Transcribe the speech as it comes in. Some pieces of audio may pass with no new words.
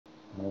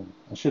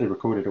I should have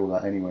recorded all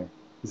that anyway,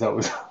 because that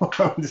was what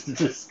I wanted to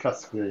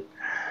discuss with you.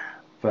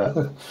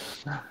 But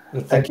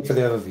Thank you for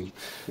the overview.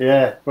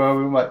 yeah, well,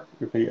 we might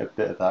repeat a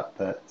bit of that.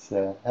 But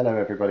hello,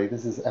 everybody.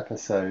 This is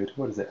episode,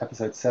 what is it?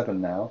 Episode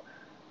 7 now.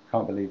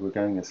 Can't believe we're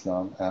going this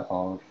long,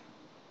 of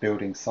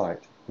Building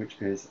Site, which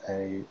is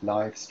a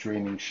live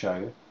streaming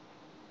show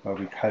where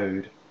we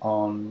code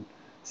on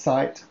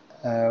site,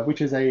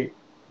 which is a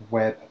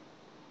web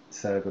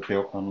server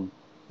built on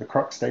the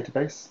Crux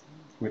database,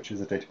 which is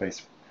a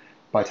database,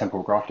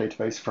 bitemporal graph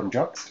database from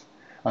Juxt.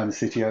 I'm the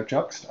CTO of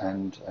Juxt,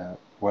 and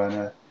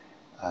Werner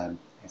um,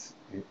 is,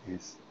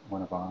 is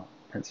one of our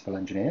principal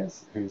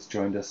engineers who's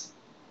joined us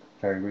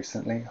very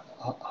recently.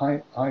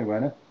 Hi,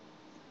 Werner.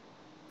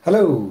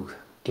 Hello,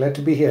 glad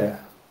to be here.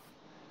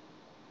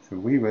 So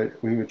we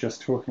were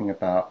just talking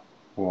about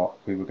what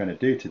we were going to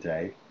do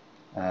today,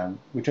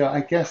 which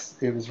I guess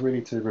it was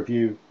really to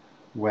review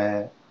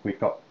where we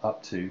got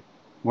up to.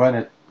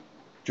 Werner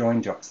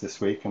joined Jox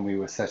this week, and we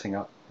were setting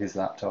up his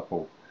laptop,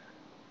 or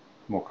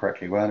more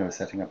correctly, Werner was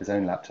setting up his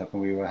own laptop,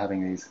 and we were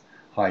having these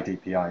high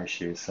DPI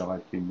issues. So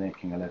I've been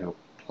making a little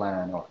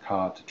plan or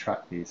card to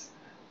track these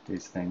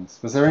things.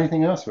 Was there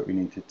anything else that we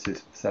needed to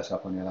set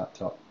up on your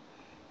laptop?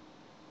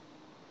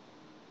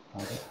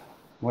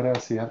 What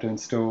else do you have to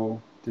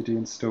install? Did you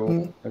install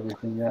Mm,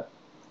 everything yet?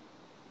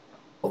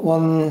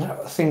 One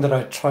thing that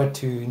I tried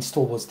to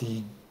install was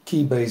the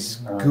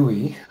Keybase Uh,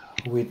 GUI,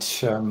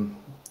 which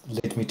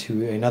led me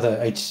to another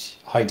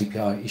high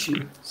DPI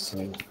issue. So,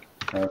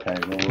 okay,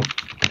 well,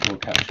 we'll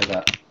capture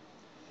that.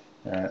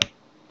 Uh,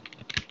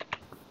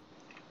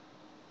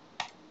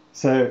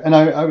 and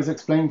I was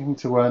explaining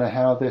to Werner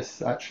how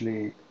this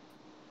actually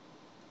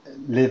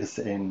lives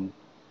in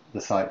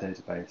the site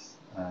database,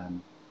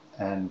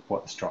 and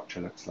what the structure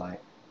looks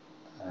like.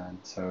 And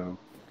so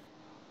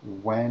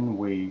when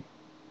we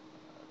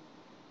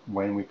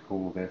when we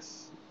call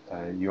this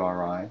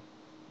URI,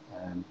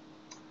 um,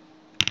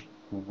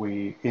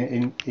 we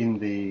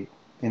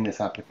in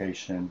this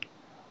application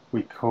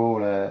we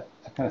call a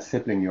kind of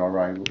sibling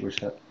URI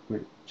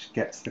which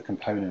gets the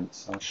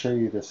components. I'll show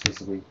you this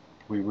as we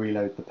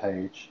reload the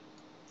page,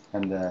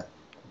 and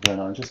then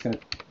I'm just going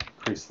to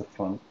increase the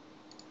font,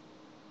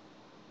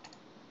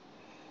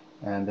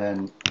 and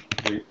then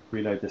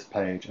reload this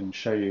page and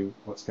show you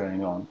what's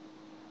going on.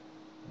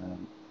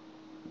 Um,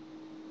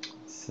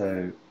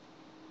 so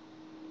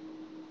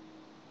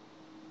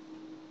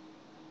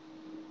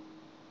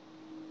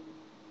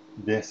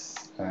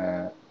this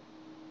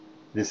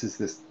this is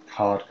this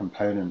card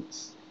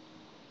components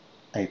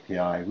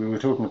API. We were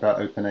talking about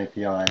Open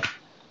API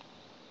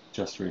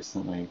just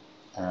recently,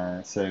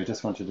 so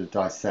just wanted to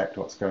dissect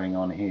what's going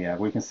on here.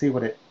 We can see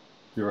the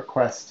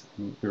request,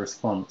 the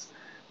response.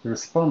 The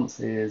response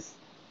is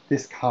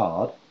this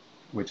card,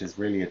 which is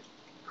really a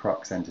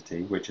Crux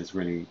entity, which is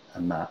really a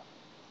map.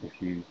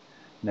 If you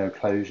know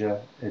Clojure,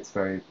 it's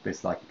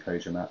like a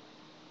Clojure map,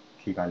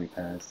 key value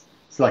pairs.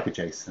 It's like a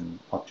JSON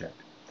object.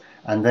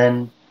 And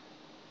then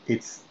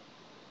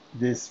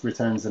this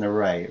returns an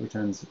array. It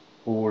returns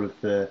all of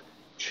the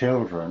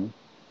children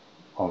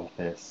of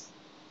this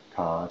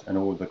card and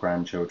all the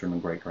grandchildren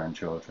and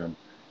great-grandchildren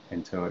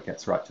until it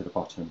gets right to the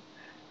bottom.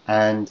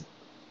 And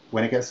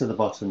when it gets to the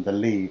bottom, the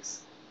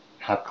leaves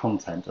have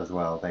content as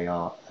well. They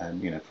are,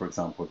 for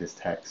example, this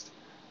text,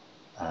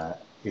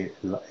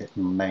 it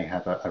may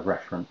have a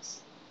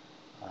reference.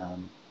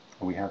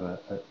 We have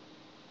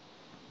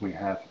we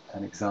have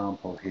an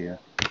example here.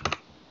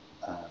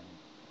 Um,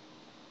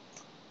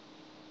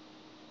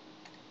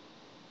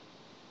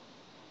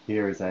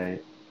 Here is a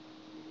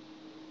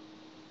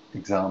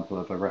example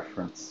of a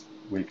reference.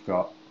 We've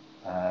got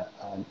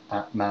an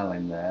 @mal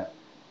in there.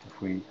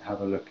 If we have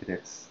a look at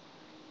its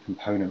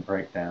component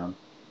breakdown,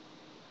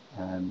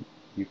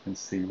 you can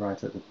see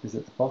right at is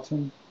at the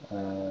bottom.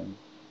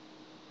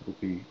 It will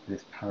be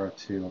this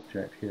para2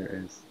 object. Here it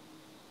is.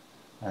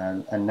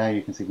 And now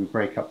you can see we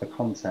break up the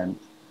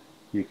content.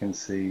 You can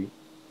see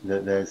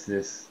that there's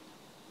this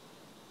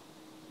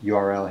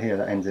URL here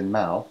that ends in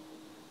mal.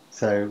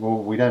 So,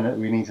 well, we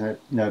need to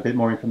know a bit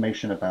more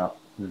information about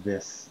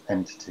this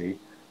entity.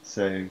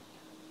 So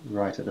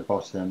right at the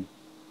bottom,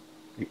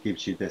 it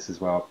gives you this as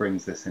well,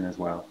 brings this in as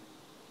well.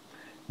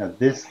 Now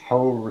this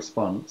whole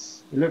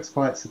response, it looks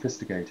quite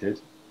sophisticated,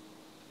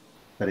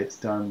 but it's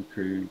done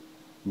through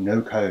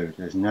no code.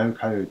 There's no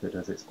code that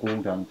does it. It's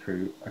all done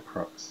through a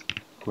Crux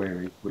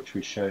query, which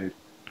we showed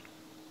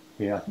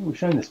here. I think we've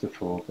shown this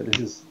before, but this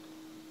is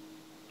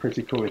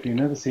pretty cool. If you've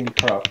never seen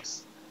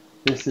Crux,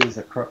 this is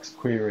a Crux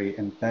query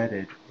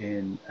embedded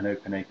in an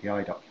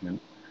OpenAPI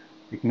document.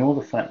 Ignore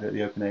the fact that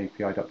the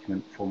OpenAPI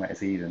document format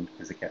is Eden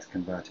because it gets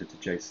converted to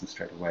JSON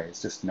straight away.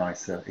 It's just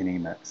nicer in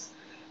Emacs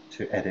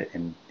to edit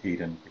in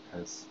Eden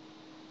because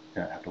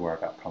you don't have to worry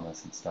about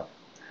commas and stuff.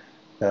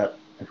 But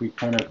if we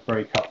kind of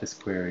break up this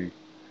query,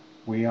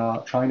 we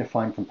are trying to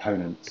find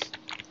components.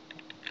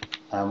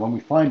 And when we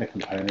find a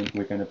component,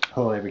 we're going to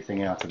pull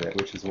everything out of it,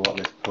 which is what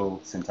this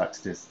pull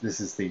syntax is. This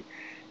is the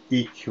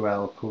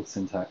EQL pull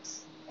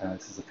syntax.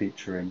 This is a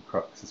feature in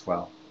Crux as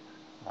well.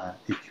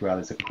 EQL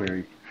is a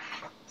query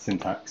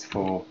syntax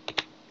for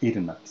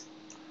Eden maps.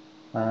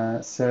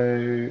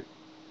 So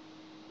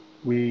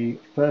we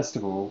first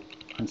of all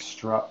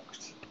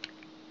construct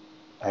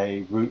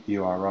a root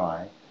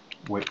URI,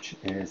 which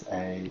is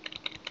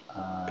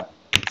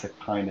it's a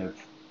kind of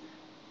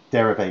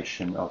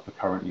derivation of the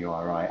current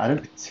URI. I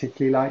don't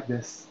particularly like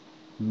this.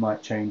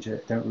 Might change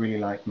it. Don't really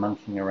like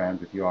monkeying around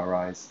with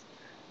URIs.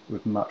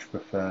 Would much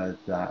prefer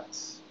that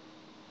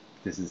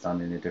this is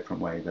done in a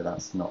different way, but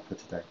that's not for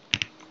today.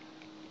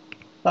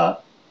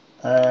 But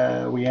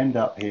we end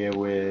up here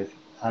with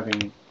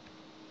having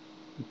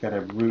got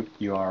a root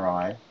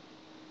URI.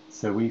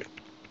 So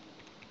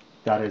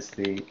that is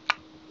the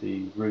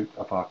root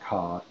of our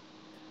card,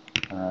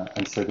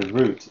 and so the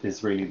root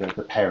is really the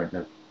parent,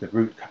 the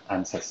root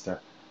ancestor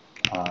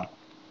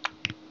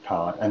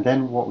card. And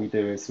then what we do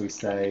is we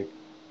say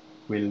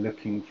we're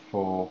looking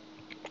for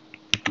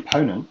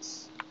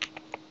components.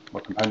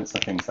 Well, components are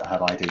things that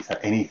have ID, so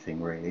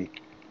anything really,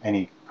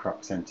 any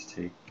crux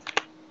entity,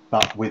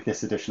 but with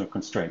this additional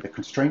constraint. The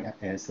constraint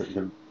is that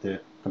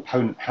the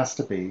component has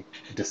to be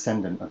a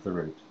descendant of the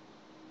root.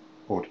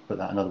 Or to put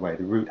that another way,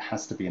 the root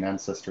has to be an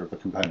ancestor of the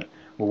component.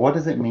 Well, what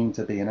does it mean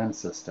to be an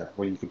ancestor?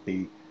 Well, you could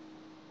be,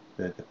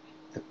 the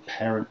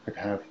parent could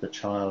have the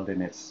child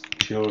in its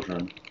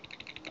children.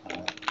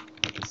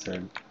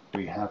 So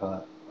we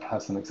have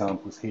some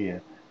examples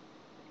here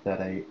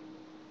that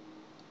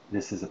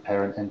this is a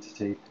parent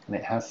entity and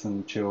it has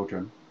some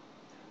children.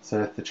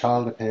 So if the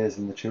child appears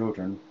in the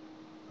children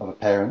of a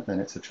parent, then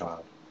it's a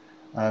child.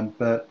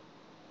 But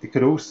it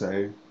could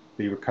also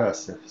be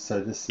recursive.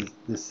 So this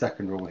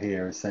second rule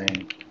here is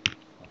saying,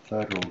 or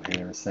third rule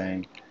here is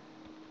saying,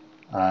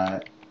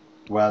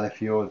 well,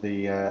 if you're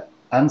the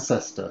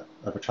ancestor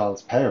of a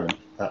child's parent,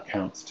 that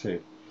counts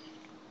too.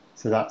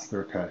 So that's the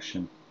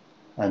recursion.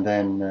 And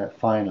then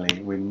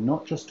finally, we're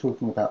not just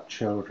talking about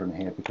children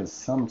here, because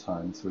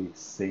sometimes we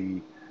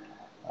see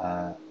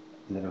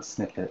little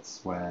snippets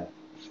where,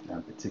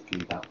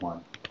 particularly that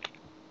one,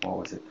 what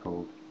was it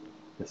called?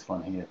 This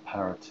one here,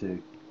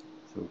 para2.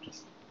 So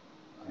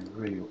I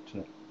really ought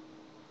to.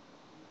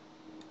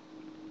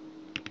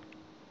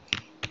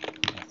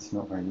 It's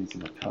not very easy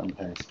to cut and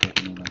paste, but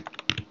anyway.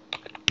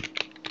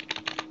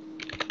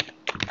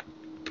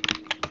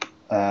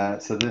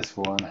 So this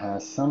one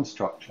has some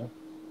structure,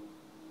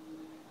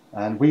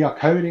 and we are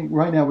coding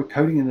right now. We're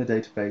coding in the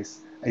database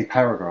a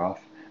paragraph,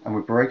 and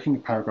we're breaking the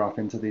paragraph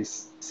into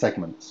these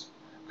segments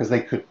because they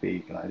could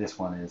be like this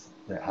one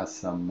that has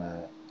some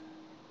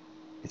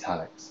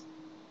italics,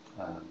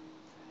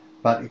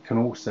 but it can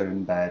also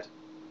embed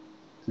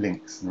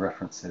links and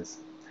references.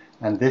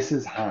 And this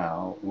is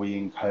how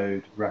we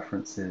encode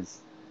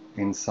references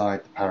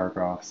inside the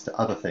paragraphs to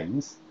other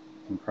things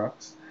in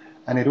Crux.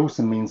 And it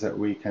also means that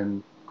we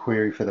can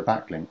query for the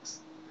backlinks.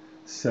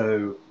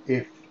 So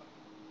if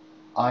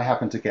I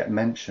happen to get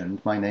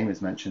mentioned, my name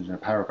is mentioned in a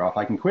paragraph,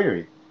 I can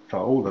query for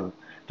all the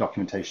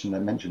documentation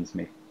that mentions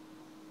me.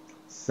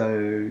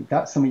 So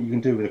that's something you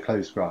can do with a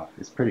closed graph.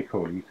 It's pretty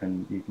cool. You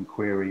can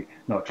query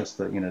not just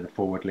the the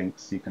forward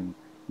links. You can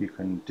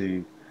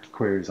do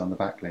queries on the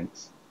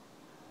backlinks,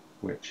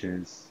 which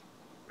is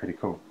pretty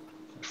cool.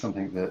 It's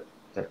something that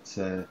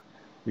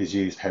is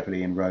used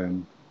heavily in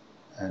Rome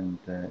and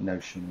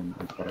Notion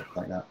and products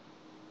like that.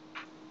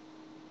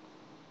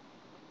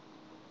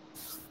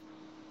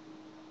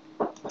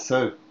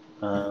 So,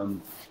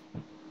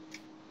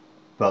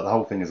 but the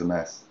whole thing is a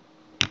mess,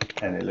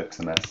 and it looks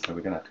a mess, so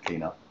we're going to have to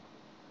clean up.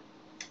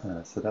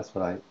 So that's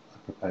what I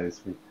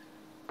propose.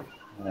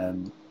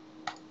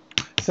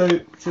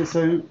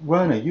 So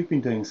Werner, you've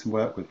been doing some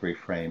work with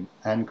Reframe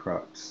and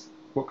Crux.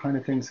 What kind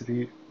of things have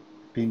you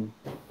been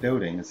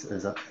building?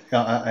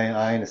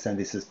 I understand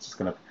this is just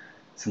kind of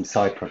some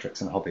side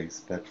projects and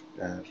hobbies, but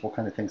what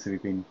kind of things have you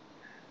been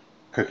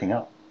cooking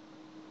up?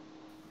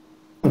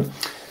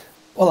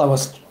 Well, I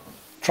was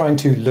trying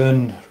to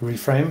learn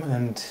Reframe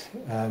and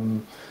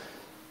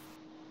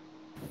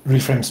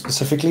Reframe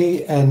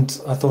specifically,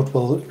 and I thought,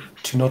 well,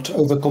 to not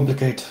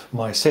overcomplicate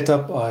my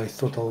setup, I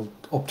thought I'll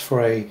opt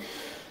for a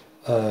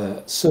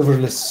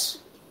serverless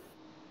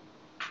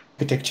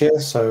architecture.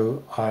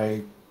 So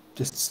I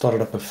just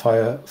started up a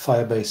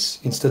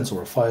Firebase instance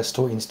or a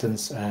Firestore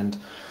instance, and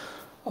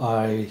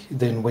I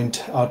then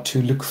went out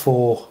to look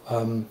for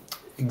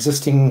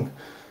existing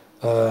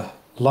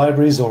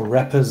libraries or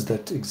wrappers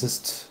that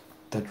exist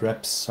that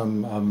wraps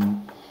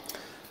some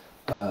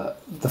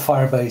the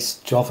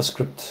Firebase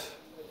JavaScript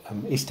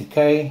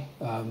SDK.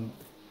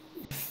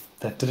 If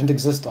that didn't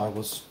exist, I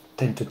was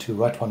tempted to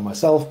write one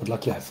myself, but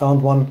luckily I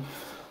found one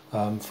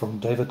from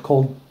David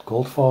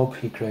Goldfarb.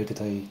 He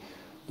created a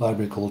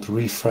library called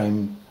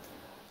Reframe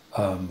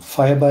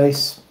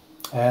Firebase,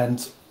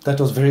 and that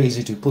was very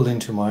easy to pull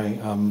into my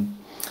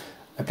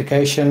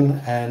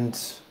application. And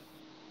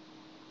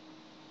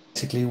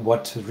basically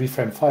what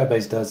Reframe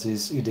Firebase does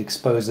is it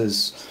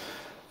exposes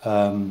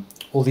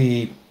all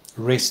the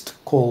REST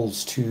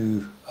calls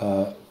to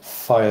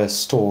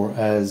Firestore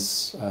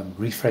as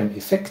reframe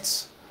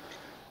effects.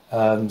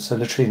 So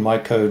literally in my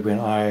code, when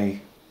I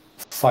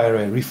fire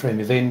a reframe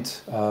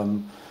event,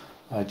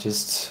 I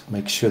just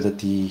make sure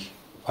that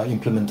I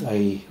implement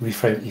a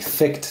reframe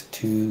effect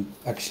to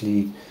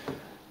actually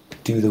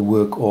do the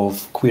work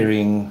of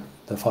querying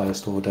the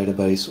Firestore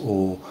database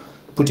or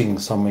putting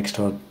some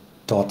extra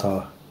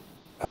data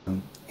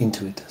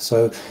into it.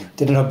 So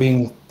it ended up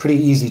being pretty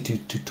easy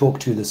to talk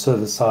to the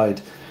server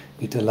side.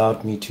 It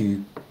allowed me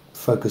to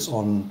focus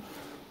on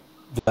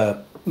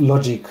the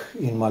logic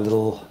in my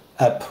little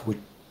app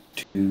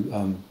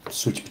to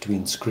switch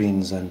between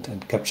screens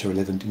and capture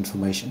relevant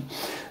information.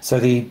 So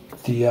the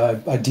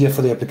idea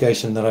for the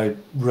application that I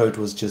wrote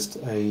was just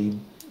a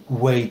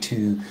way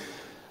to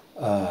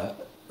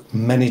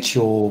manage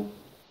your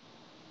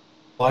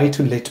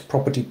buy-to-let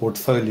property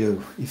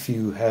portfolio. If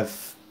you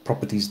have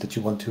properties that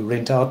you want to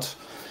rent out,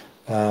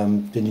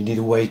 then you need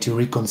a way to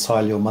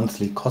reconcile your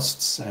monthly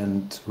costs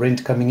and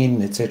rent coming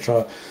in,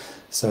 etc.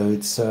 So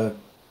it's a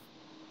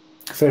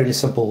fairly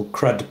simple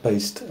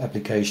CRUD-based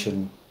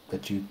application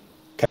that you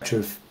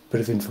capture a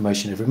bit of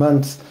information every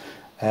month,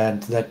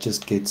 and that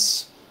just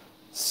gets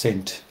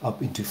sent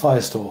up into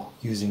Firestore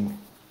using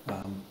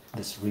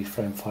this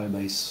reframe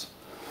Firebase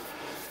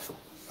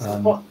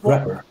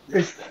wrapper.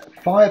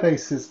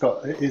 Firebase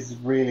is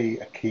really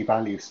a key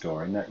value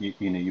store in that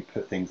you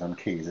put things on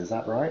keys. Is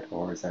that right,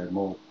 or is there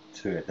more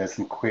to it? There's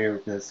some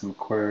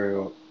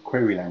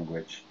query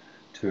language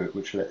to it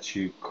which lets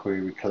you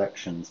query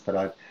collections,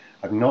 but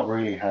I've not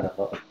really had a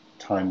lot of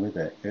time with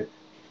it.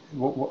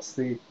 What's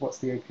the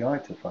API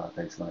to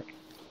Firebase like?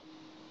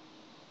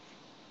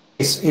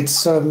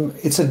 It's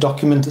a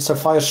document. It's a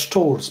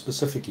Firestore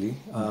specifically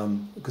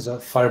because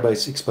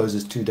Firebase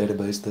exposes two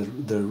database the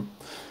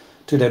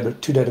two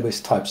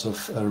database types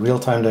of a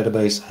real-time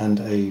database and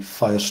a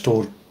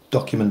Firestore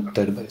document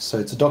database. So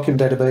it's a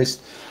document database.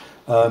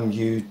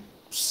 You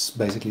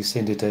basically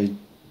send it a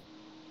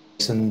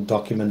JSON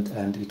document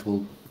and it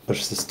will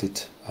persist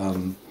it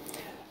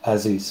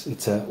as is.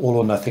 It's a all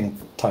or nothing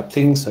type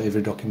thing. So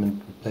every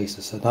document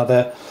replaces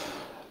another.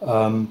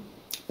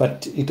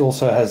 But it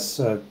also has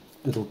a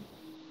little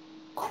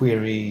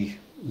query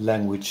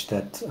language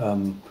that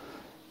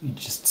you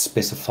just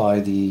specify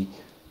the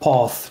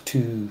path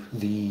to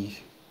the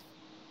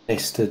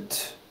nested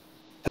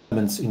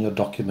elements in your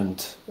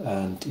document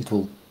and it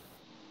will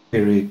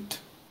query it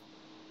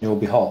on your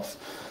behalf.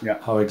 Yeah.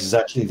 How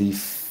exactly the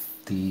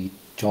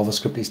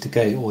JavaScript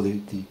SDK or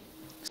the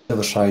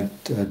server side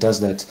does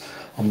that,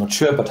 I'm not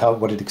sure, but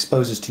what it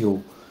exposes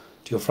to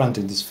your front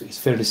end is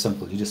fairly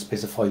simple. You just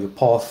specify your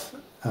path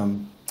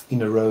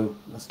in a row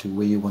as to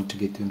where you want to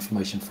get the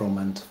information from,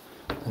 and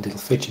it'll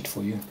fetch it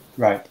for you.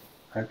 Right.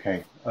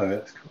 Okay. Oh,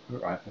 that's cool.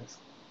 Right. That's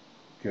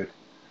good.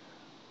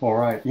 All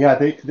right. Yeah.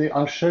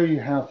 I'll show you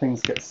how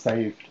things get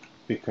saved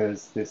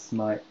because this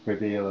might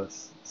reveal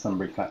us some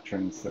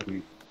refactorings that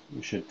we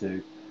should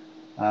do.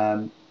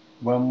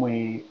 When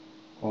we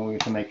were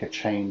to make a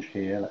change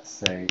here, let's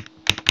say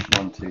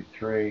 1, 2,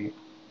 3.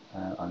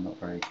 I'm not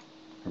very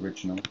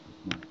original with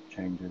my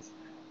changes.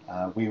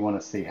 We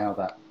want to see how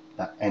that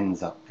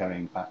ends up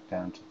going back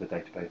down to the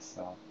database.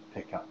 So I'll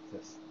pick up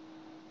this.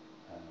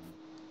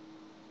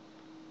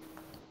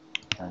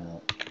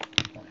 I'm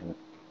going to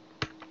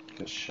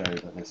just show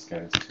that this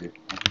goes to.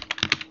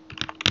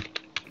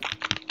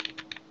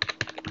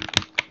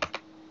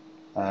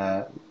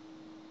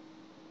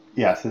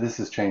 Yeah, so this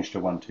has changed to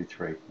 1, 2,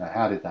 3. Now,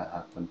 how did that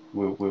happen?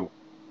 We'll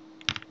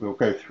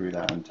go through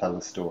that and tell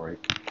the story,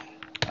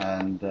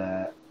 and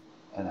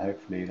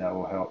hopefully that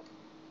will help.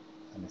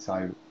 And as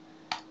I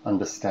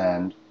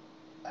understand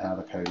how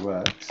the code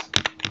works,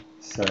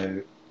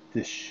 so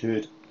this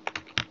should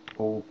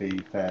all be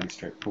fairly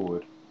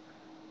straightforward.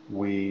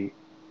 We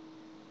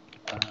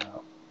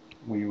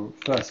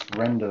first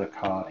render the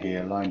card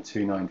here, line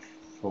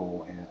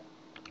 294 here.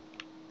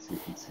 So you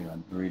can see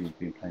I'm really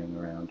been playing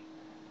around,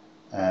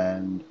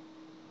 and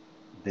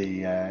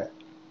the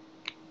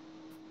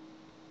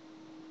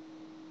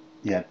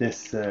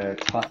this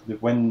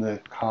when the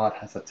card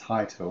has a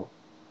title,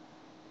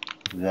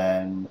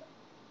 then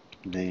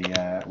we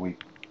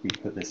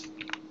put this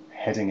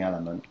heading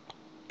element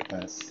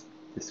as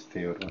this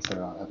field.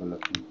 So I'll have a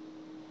look.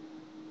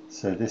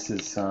 So this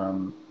is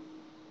some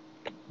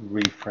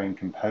reframe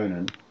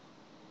component.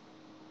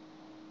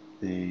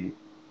 The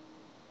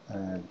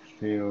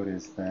field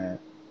is there.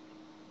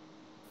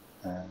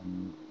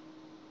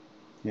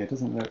 Yeah, it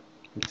doesn't look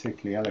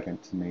particularly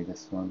elegant to me,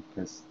 this one,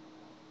 because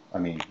I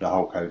mean the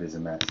whole code is a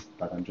mess,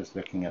 but I'm just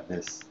looking at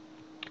this.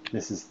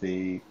 This is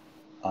the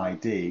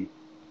ID. You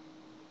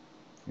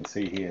can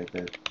see here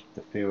the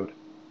field,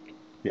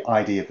 the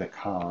ID of the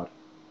card,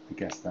 I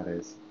guess that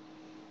is.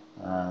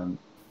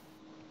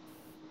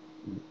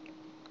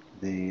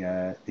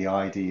 The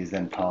ID is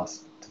then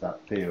passed to that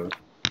field.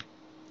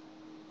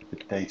 The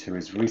data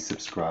is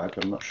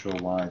resubscribed. I'm not sure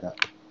why that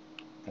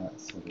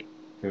sort of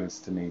feels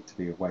to me to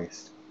be a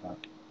waste, but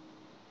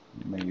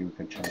maybe we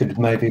can change. Could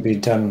maybe be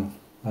done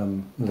a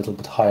little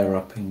bit higher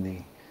up in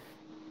the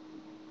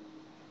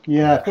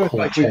yeah, I feel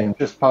like we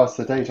just passed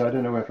the data. I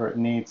don't know whether it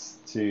needs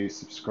to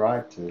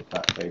subscribe to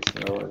that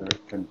data or whether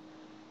it can,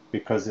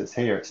 because it's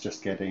here, it's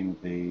just getting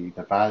the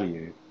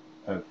value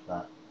of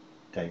that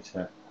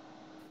data.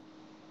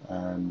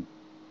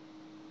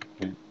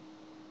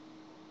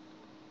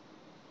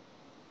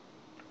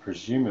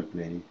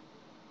 Presumably,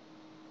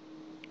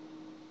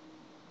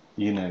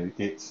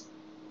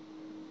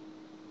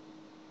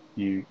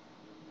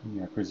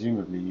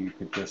 presumably you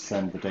could just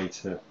send the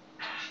data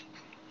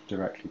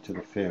directly to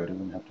the field and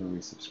wouldn't have to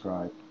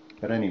resubscribe.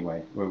 But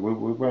anyway, we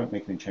won't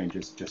make any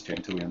changes just yet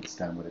until we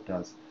understand what it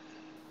does.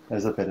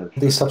 There's a bit of...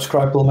 The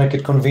subscribe will make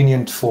it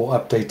convenient for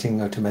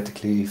updating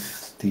automatically.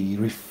 If the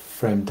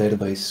reframe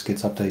database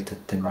gets updated,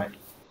 then right.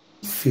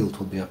 the field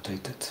will be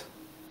updated.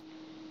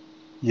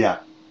 Yeah.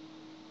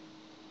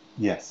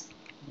 Yes.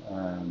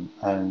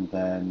 And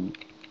then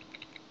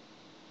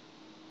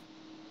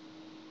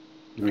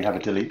we have a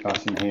delete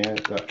button here,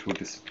 virtual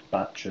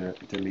dispatcher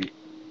delete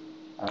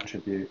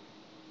attribute.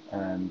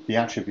 And the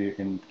attribute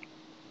in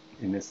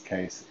this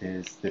case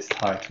is this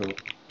title.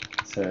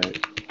 So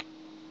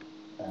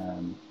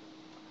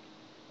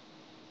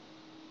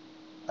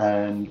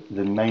and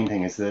the main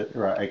thing is that,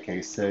 right,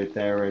 okay, so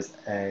there is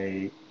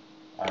a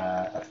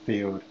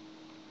field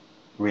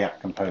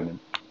React component,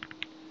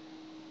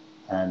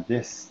 and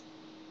this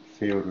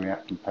field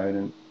React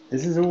component,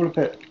 this is all a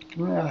bit,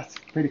 it's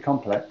pretty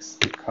complex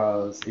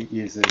because it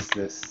uses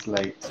this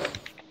Slate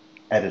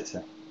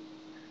editor.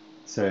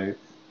 So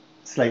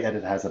Slate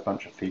editor has a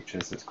bunch of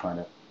features that's kind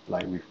of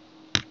like we've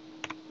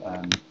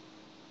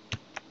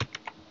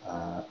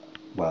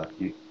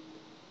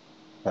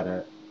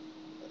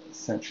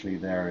essentially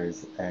there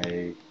is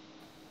a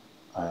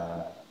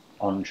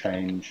on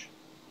change,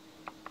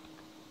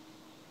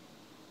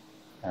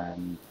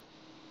 and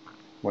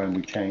when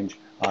we change,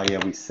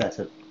 we set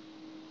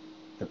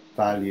the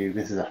value.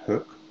 This is a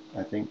hook,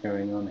 I think,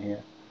 going on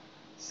here.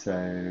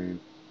 So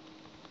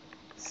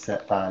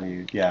set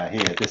value,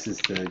 here, this is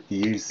the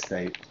use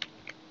state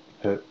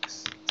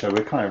hooks. So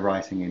we're kind of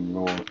writing in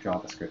raw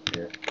JavaScript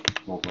here,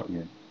 raw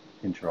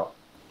interop.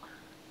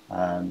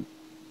 And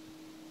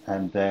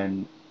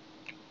then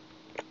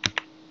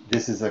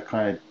this is a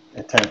kind of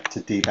attempt to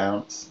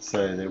debounce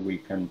so that we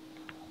can,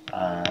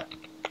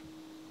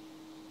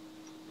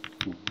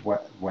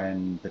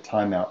 when the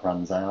timeout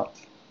runs out,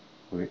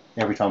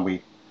 every time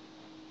we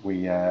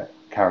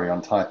carry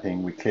on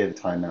typing, we clear the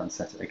timeout and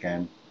set it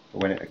again.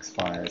 But when it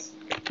expires,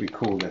 we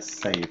call this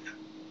save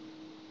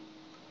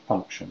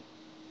function.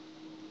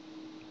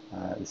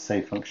 The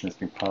save function has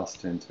been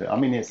passed into it. I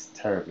mean, it's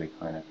terribly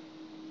kind of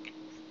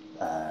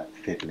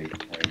fiddly,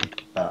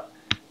 but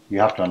you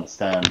have to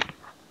understand.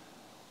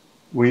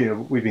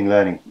 We've been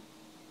learning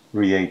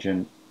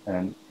reagent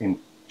and in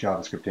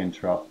JavaScript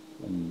interop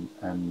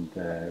and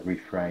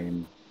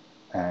reframe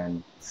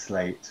and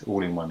Slate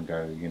all in one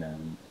go,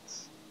 and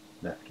it's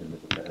left a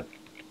little bit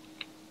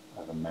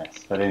of a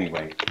mess. But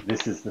anyway,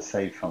 this is the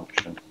save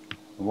function,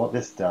 and what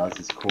this does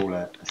is call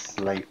a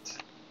Slate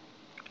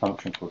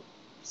function called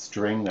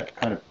string that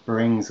kind of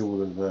brings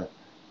all of the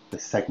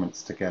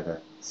segments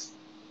together.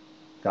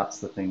 That's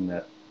the thing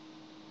that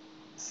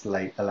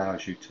Slate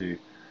allows you to.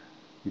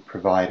 You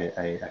provide it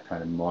a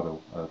kind of model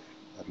of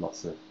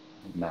lots of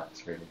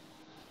maps, really,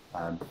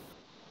 and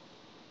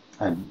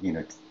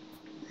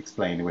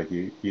explain with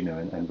you,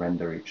 and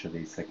render each of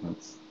these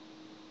segments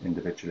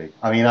individually.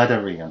 I mean, I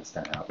don't really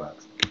understand how it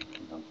works,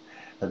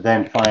 but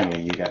then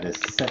finally you get this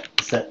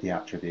set the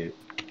attribute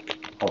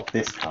of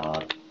this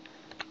card.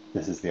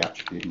 This is the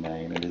attribute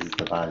name, and this is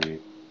the value.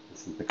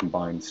 This is the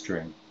combined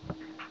string,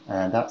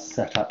 and that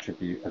set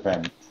attribute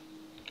event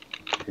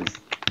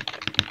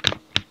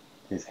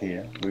is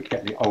here. We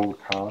get the old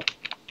card.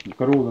 We've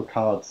got all the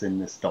cards in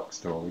this doc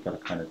store. We've got a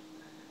kind of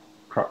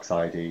Crux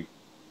ID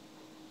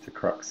to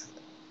Crux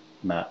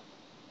map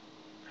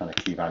kind of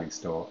key value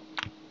store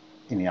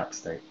in the app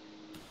state.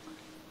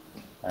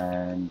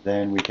 And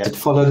then we get... Does it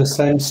follow the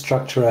same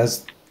structure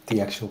as the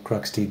actual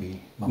Crux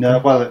DB? No,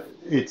 well,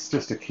 it's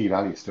just a key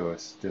value store.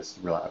 It's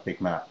just like a big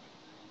map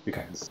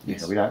because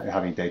yes. We don't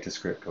have any data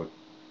script or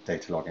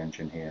data log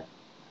engine here.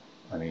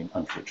 I mean,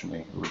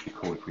 unfortunately, it would be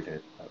cool if we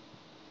did. But,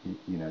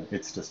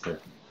 it's just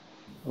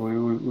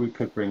we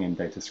could bring in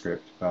data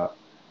script, but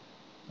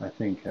I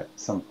think at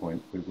some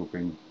point we will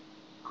bring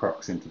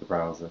Crux into the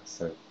browser.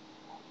 So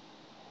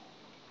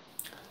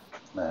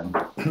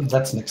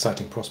that's an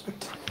exciting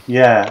prospect.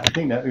 Yeah, I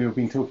think that we've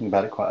been talking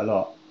about it quite a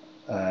lot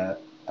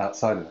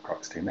outside of the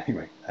Crux team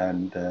anyway,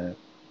 and I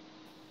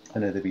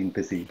know they've been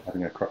busy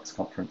having a Crux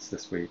conference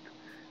this week,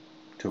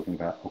 talking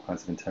about all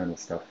kinds of internal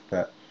stuff.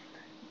 But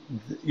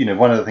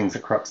one of the things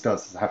that Crux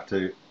does is have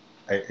to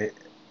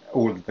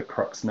all of the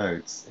Crux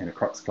nodes in a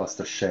Crux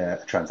cluster share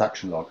a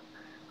transaction log,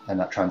 and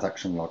that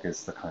transaction log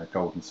is the kind of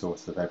golden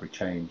source of every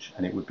change.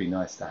 And it would be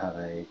nice to have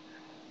the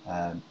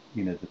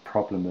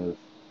problem of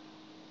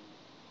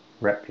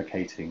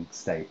replicating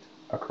state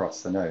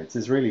across the nodes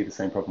is really the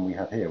same problem we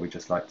have here. We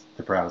just like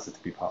the browser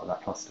to be part of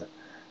that cluster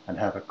and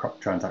have a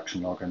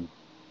transaction log, and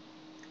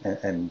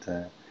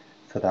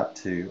for that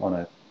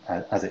to,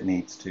 as it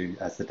needs to,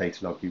 as the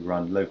data log you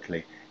run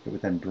locally, it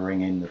would then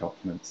bring in the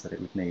documents that it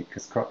would need,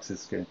 because Crux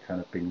is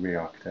kind of being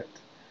re-architected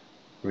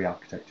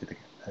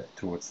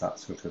towards that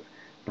sort of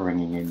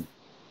bringing in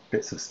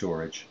bits of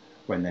storage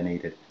when they're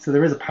needed. So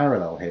there is a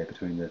parallel here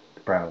between the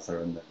browser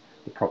and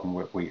the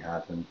problem we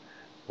had and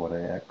what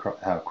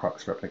how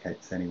Crux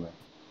replicates anyway.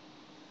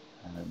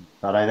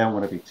 But I don't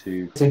want to be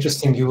too... It's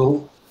interesting.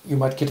 You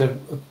might get a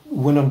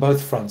win on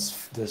both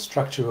fronts: the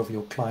structure of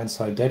your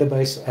client-side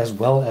database, as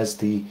well as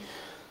the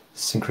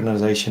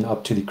synchronization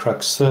up to the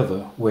Crux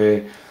server,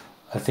 where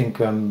I think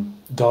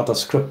data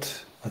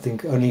script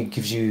only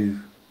gives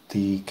you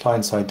the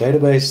client-side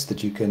database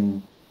that you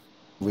can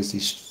obviously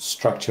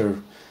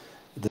structure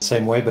the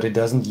same way, but it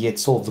doesn't yet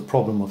solve the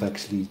problem of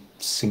actually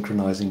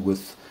synchronizing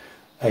with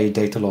a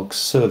data log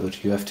server.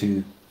 You have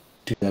to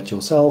do that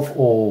yourself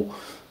or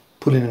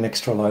pull in an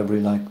extra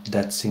library like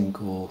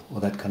DatSync or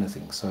that kind of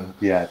thing. So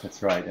yeah,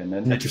 that's right. And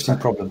an interesting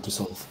problem to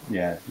solve.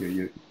 Yeah,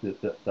 you're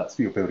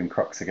building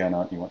Crux again,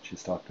 aren't you? Once you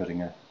start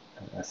putting a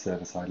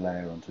server-side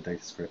layer onto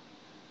DataScript.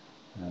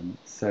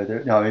 So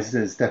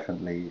there's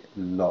definitely a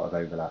lot of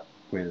overlap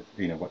with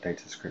what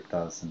DataScript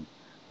does and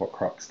what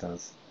Crux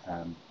does.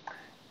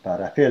 But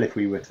I feel if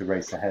we were to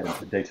race ahead and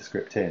put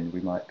DataScript in,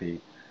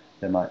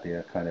 there might be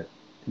a kind of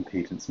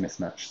impedance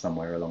mismatch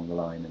somewhere along the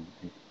line, and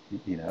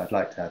I'd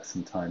like to have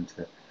some time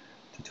to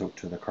talk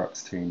to the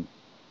Crux team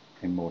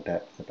in more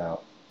depth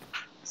about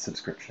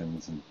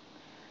subscriptions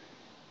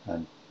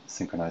and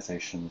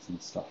synchronizations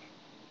and stuff.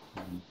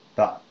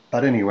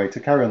 But anyway, to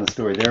carry on the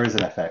story, there is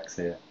an FX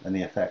here, and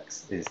the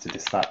FX is to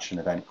dispatch an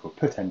event called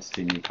put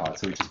entity new card.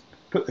 So we just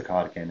put the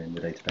card again in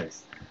the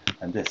database,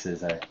 and this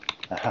is a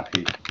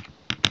happy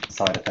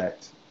side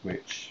effect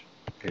which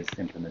is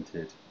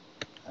implemented.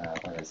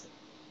 Where is it?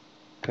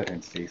 Put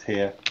entities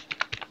here.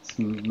 This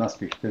must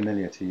be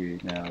familiar to you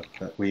now,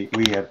 but we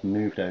have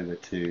moved over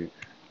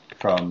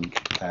from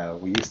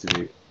we used to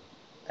do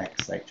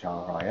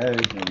XHRIO,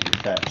 and we do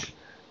fetch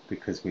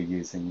because we're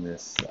using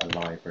this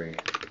library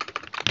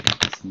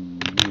that's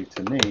new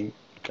to me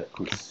that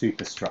called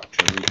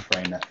Superstructure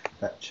Reframe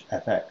Fetch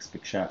FX.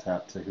 Big shout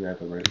out to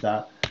whoever wrote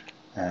that,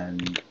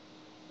 and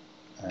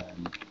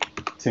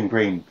Tim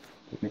Green,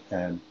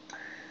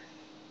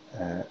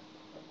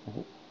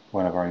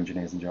 one of our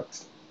engineers in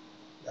Juxt,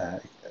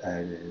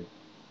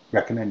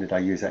 recommended I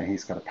use it, and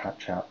he's got a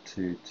patch out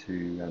to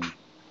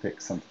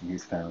fix something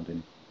he's found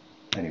in.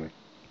 Anyway,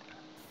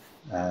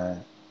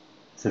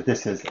 so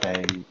this is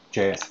a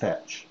JS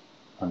fetch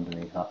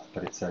underneath that,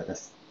 but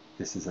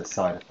this is a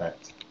side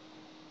effect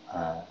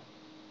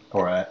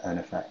or an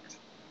effect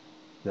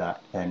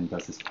that then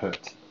does this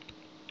put.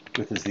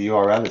 With as the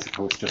URL is of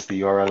course just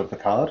the URL of the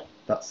card.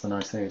 That's the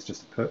nice thing. It's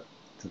just a put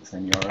to the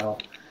same URL,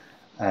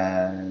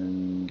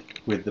 and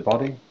with the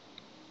body,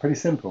 pretty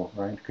simple,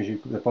 right? Because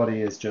the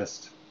body is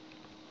just,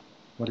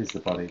 what is the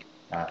body?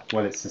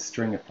 Well, it's a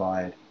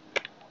stringified,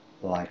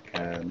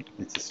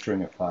 it's a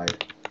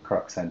stringified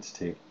Crux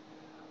entity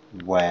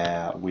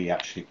where we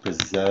actually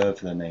preserve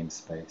the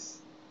namespace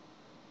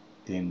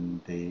in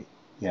the,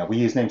 we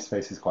use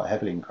namespaces quite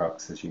heavily in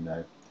Crux, as you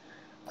know,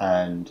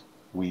 and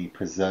we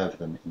preserve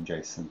them in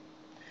JSON.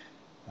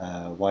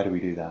 Why do we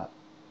do that?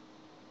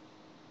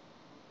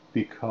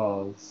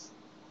 Because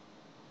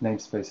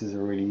namespaces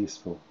are really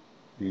useful.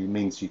 It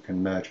means you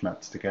can merge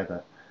maps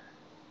together,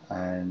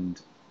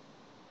 and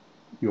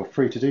you're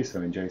free to do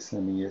so in JSON.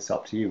 I mean, it's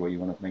up to you what you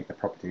want to make the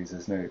properties.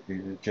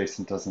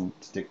 JSON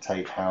doesn't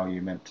dictate how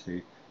you're meant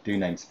to do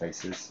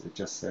namespaces. It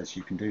just says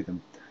you can do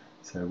them.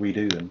 So we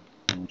do them,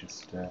 and we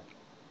just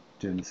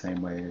do them the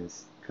same way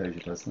as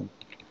Clojure does them.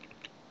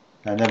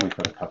 And then we've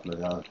got a couple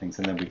of other things,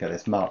 and then we get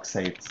this mark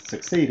saved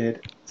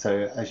succeeded.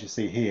 So as you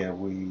see here,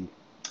 we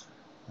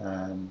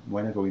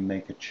whenever we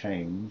make a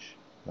change,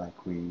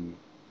 like we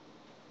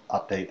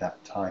update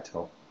that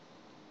title,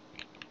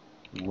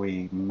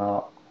 we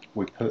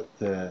put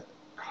the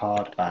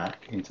card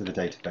back into the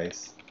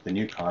database, the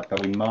new card, but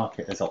we mark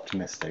it as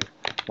optimistic.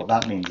 What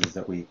that means is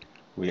that we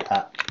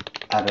add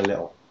a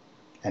little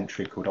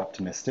entry called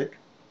optimistic.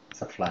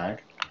 It's a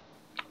flag,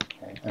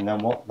 okay? And then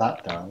what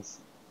that does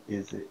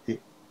is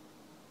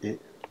it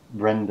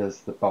renders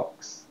the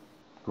box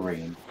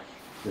green.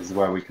 This is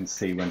where we can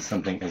see when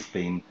something has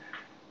been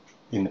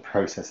in the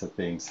process of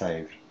being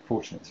saved.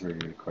 Fortunately, it's really,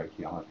 really quick.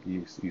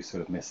 You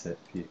sort of miss it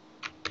if you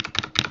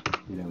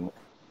don't.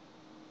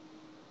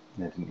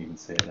 I didn't even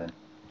see it then,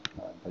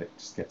 but it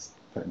just gets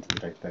put into the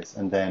database.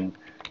 And then,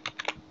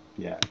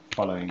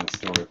 following the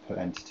story of put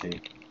entity,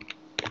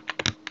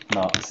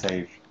 mark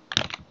save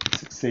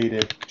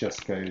succeeded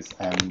just goes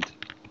and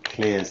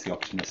clears the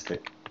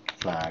optimistic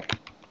flag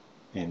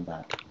in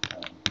that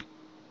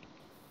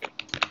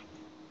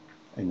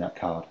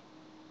card.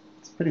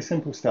 It's pretty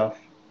simple stuff,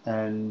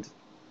 and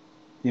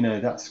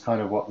that's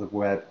kind of what the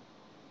web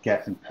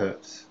get and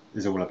put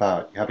is all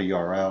about. You have a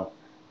URL,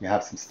 you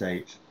have some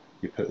state,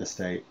 you put the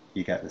state,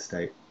 you get the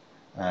state.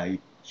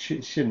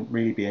 Shouldn't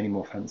really be any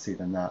more fancy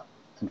than that.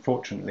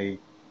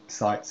 Unfortunately,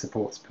 site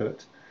supports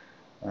put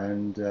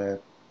and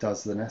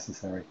does the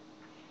necessary.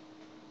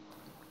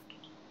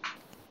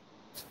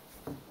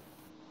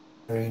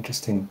 Very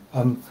interesting.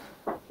 Malcolm,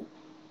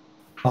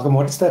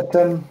 what is that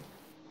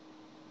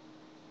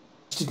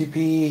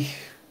HTTP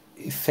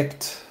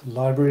effect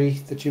library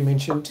that you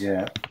mentioned?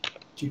 Yeah.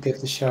 you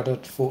gave the shout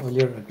out for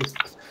earlier. I guess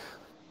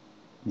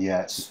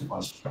Yeah, it's this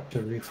one.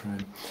 structure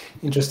reframe.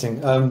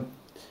 Interesting. I'm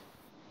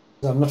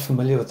not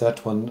familiar with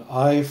that one.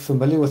 I'm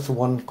familiar with the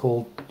one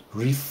called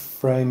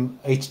Reframe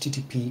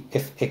HTTP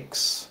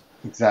FX.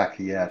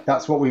 Exactly, yeah.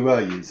 That's what we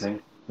were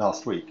using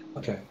last week.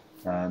 Okay.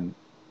 Um,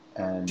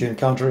 Do you and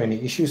encounter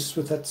any issues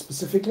with that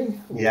specifically?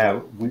 Or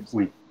yeah,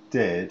 we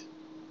did.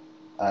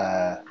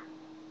 Uh,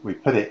 we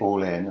put it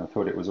all in. I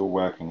thought it was all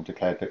working,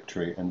 declared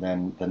victory, and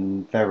then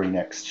the very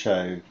next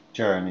show,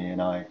 Jeremy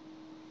and I,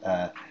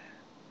 uh,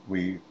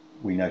 we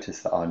we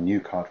noticed that our new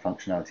card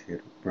functionality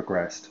had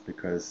regressed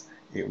because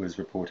it was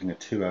reporting a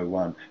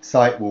 201.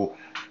 Site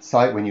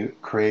when you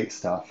create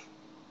stuff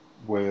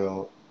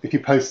will, if you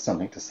post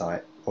something to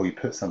site or you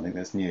put something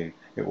that's new,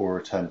 it will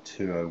return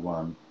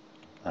 201,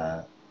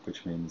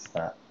 which means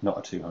that not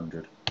a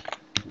 200.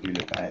 If you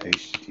look at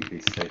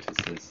HTTP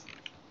statuses,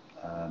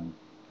 I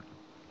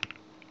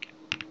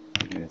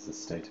think there's a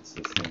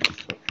statuses thing,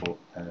 just put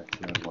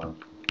 201.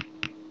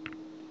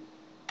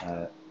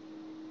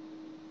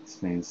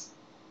 This means,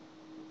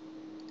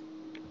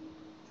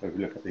 so if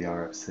we look at the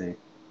RFC,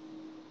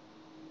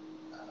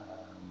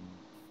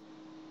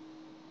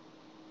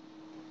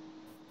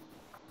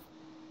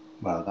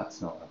 well,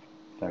 that's not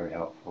very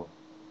helpful.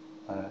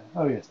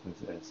 Oh yes,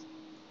 it is.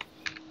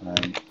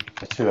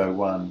 A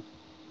 201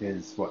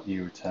 is what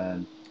you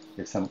return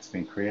if something's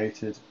been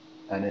created,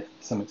 and if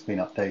something's been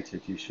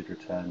updated, you should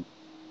return.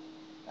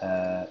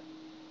 There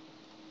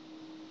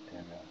we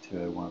are,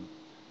 201.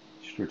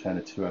 You should return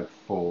a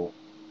 204.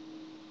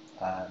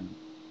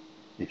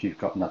 If you've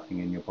got nothing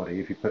in your body,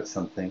 if you put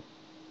something,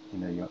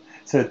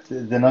 so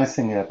the nice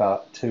thing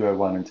about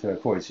 201 and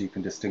 204 is you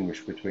can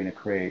distinguish between a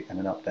create and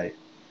an update.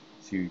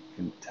 So you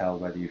can tell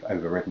whether you've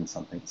overridden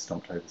something,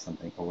 stomped over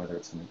something, or whether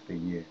it's something that's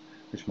been new,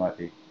 which might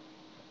be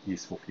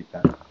useful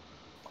feedback.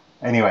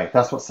 Anyway,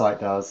 that's what site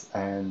does,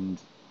 and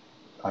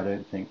I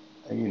don't think,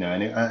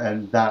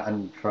 and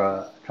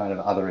for kind of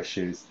other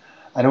issues,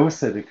 and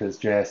also because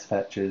JS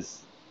Fetch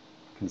is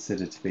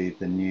considered to be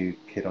the new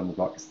kid on the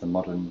block. It's the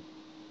modern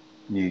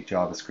new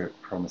JavaScript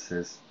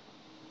promises,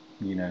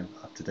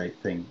 up-to-date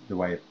thing, the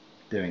way of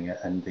doing it,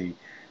 and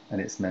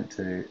it's meant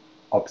to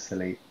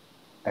obsolete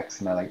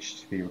XML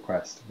HTTP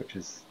request, which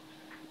is,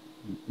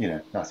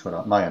 that's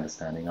what my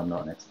understanding. I'm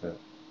not an expert.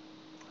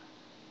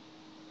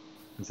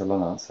 It's a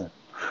long answer.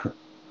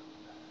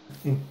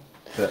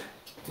 But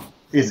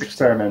it's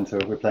experimental.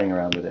 We're playing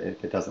around with it.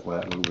 If it doesn't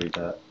work, we'll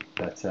revert.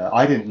 But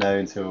I didn't know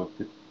until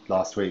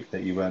last week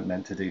that you weren't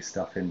meant to do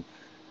stuff in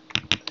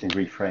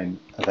reframe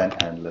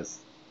event handlers,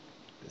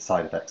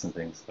 side effects and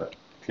things. But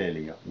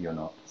clearly you're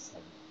not. So.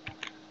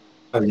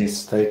 oh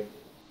yes,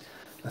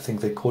 I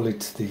think they call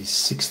it the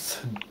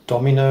sixth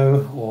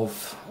domino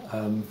of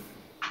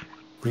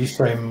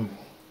reframe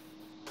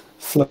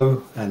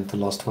flow, and the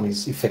last one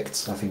is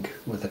effects. I think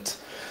with it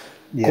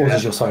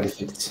causes your side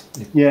effects.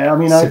 Yeah, I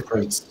mean,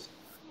 separates.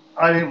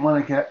 I didn't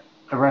want to get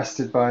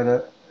arrested by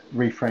the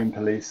reframe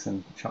police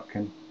and chucked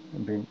in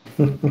and being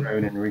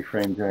thrown in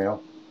reframe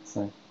jail.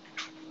 So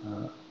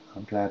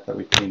I'm glad that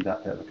we cleaned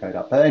that bit of the code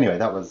up. But anyway,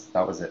 that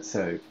was it.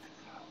 So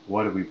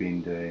what have we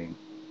been doing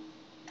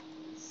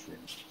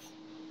since?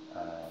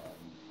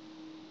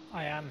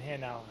 I am here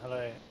now.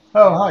 Hello.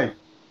 Oh, hi.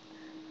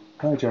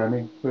 Hi,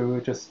 Jeremy. We were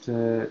just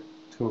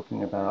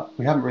talking about,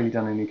 we haven't really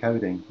done any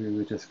coding. We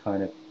were just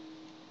kind of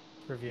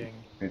reviewing.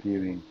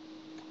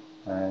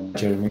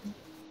 Jeremy.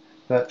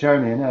 But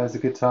Jeremy, now is a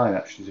good time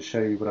actually to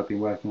show you what I've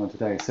been working on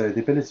today. So the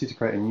ability to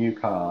create a new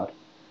card,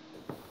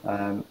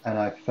 and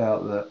I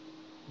felt that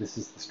this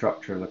is the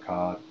structure of the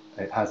card.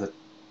 It has a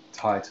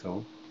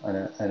title and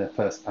a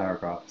first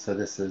paragraph. So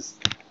this is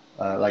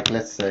like,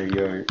 let's say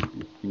you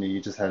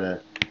just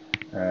had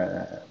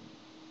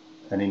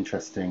an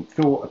interesting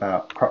thought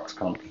about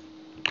CruxConf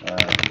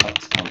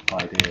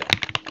idea,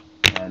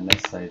 and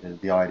let's say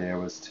that the idea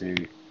was to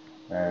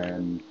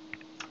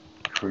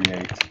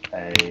create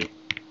a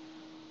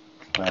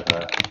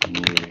clever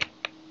new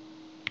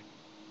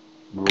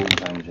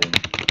rules engine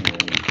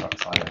in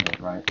Crux, I don't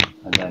know, right?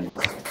 And then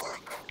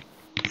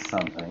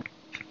something,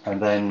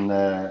 and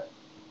then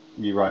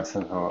you write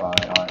something. Or I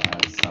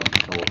had some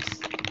thoughts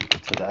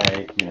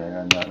today,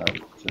 and that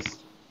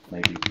just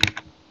maybe you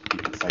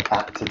could say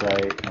at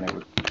today, and it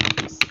would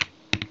just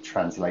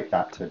translate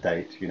that to a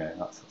date, that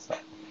sort of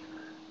stuff.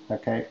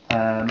 Okay,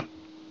 and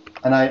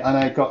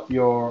I got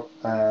your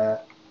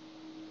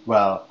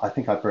well, I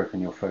think I've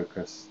broken your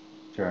focus,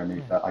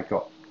 Jeremy, but I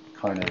got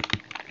kind of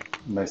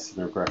most of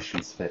the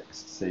regressions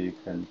fixed, so you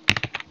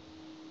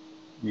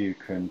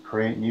can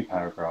create new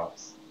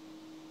paragraphs.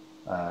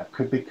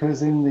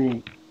 Because in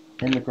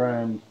the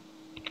grand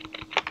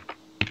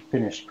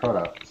finished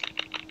product,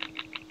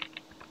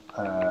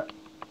 that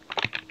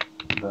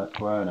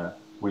Werner,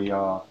 we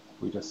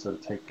just sort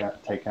of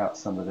take out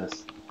some of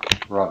this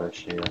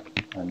rubbish here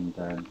and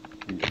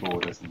these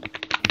borders and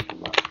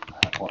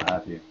what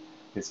have you.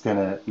 It's going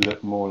to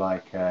look more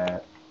like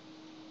a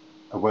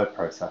word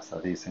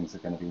processor. These things are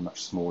going to be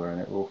much smaller,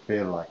 and it will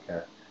feel like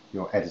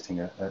you're editing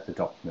a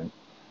document.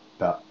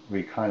 But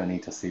we kind of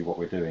need to see what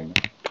we're doing.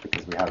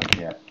 because we haven't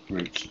yet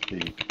reached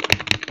the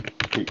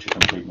feature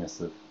completeness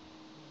of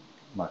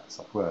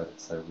Microsoft Word,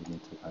 so we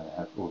need to kind of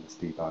have all this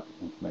debug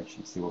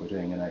information to see what we're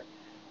doing. And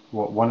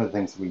one of the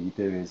things we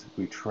do is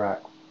we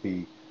track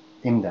the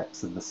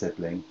index of the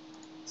sibling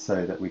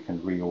so that we can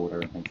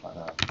reorder and things like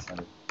that. So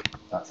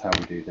that's how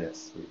we do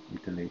this. We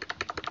delete.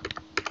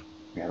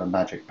 We have a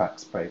magic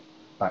backspace.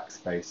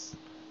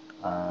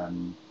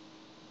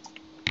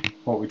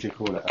 What would you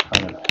call it? A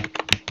kind of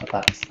a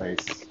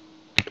backspace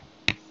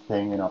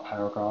thing in our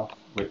paragraph,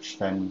 which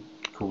then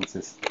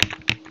causes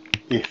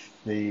if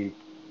the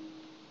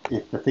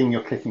thing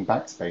you're clicking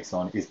backspace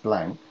on is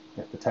blank,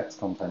 if the text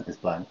content is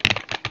blank,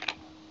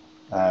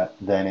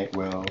 then it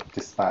will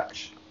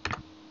dispatch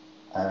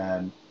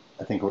a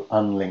thing called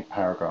unlinked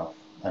paragraph,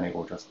 and it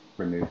will just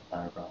remove the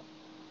paragraph.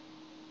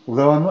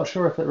 Although I'm not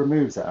sure if it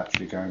removes it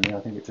actually, Jeremy. I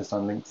think it just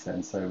unlinks it,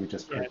 and so we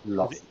just put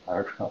lots of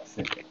paragraphs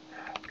in.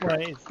 Well,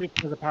 it's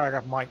because a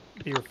paragraph might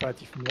be referred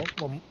to from more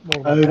than Oh,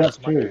 one that's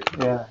person.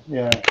 true.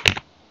 Yeah.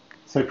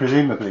 So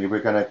presumably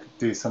we're going to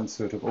do some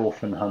sort of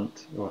orphan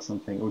hunt or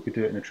something. We could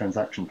do it in a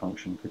transaction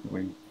function, couldn't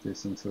we? Do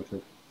some sort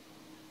of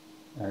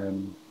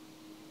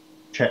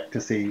check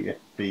to see if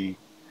the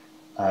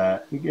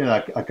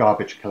like a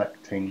garbage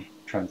collecting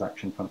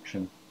transaction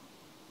function.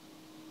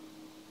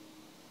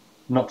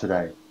 Not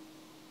today.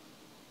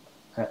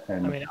 I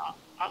mean,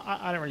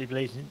 I don't really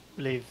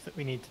believe that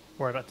we need to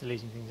worry about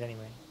deleting things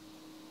anyway.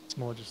 It's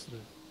more just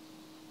sort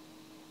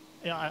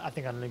of. I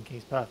think unlinking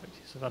is perfect.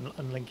 Sort of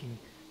unlinking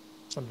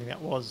something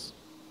that was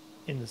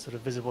in the sort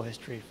of visible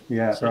history.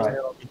 Yeah, so right.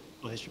 It's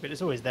visible history, but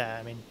it's always there.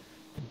 I mean,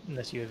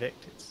 unless you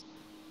evict, it's.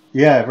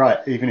 Yeah, right.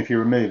 Even if you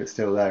remove, it's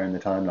still there in the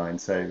timeline.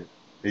 So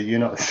you're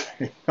not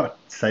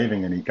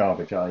saving any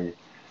garbage, are you?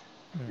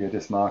 You're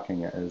just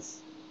marking it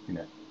as,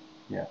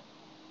 yeah.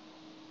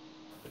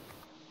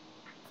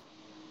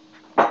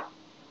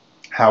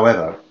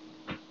 However,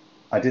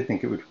 I did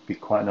think it would be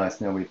quite nice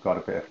now we've got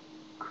a bit of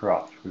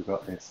cruft. We've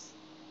got this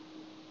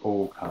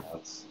all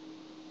cards.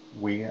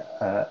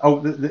 So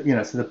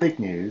the big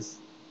news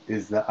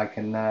is that I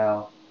can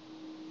now.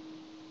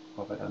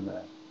 What have I done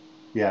there?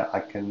 Yeah, I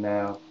can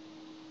now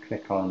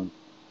click on.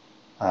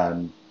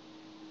 I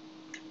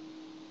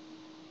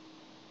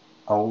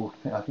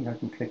think I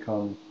can click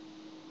on.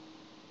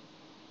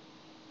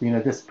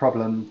 This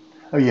problem.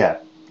 Oh yeah.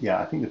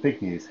 I think the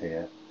big news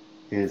here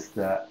is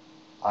that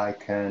I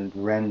can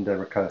render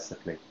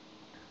recursively.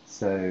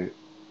 So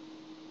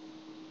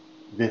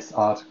this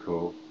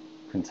article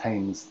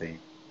contains the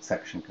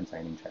section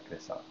containing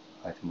checklist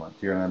item 1.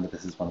 Do you remember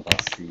this is one of our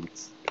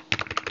seeds?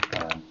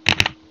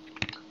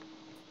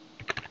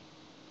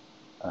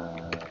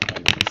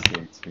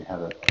 Seeds. We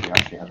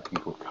actually have a thing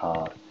called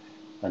card,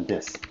 and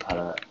this had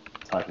a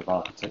type of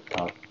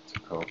article.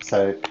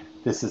 So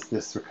this is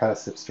this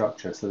recursive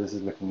structure. So this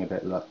is looking a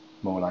bit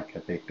more like a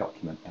big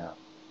document now.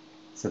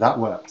 So that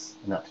works,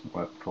 and that didn't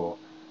work before.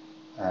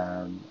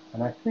 And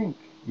I think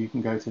you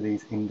can go to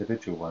these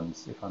individual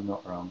ones, if I'm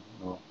not wrong.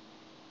 We'll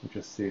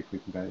just see if we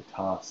can go to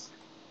task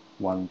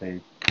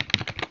 1B.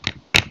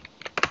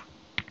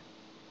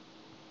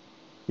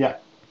 Yeah,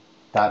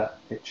 that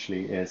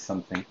actually is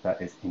something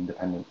that is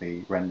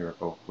independently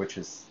renderable, which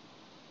is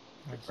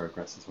good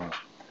progress as well.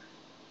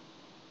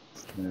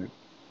 So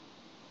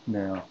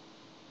now,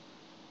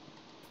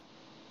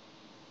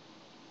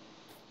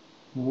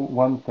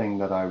 one thing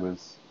that I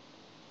was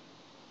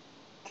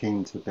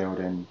keen to build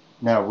in,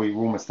 now we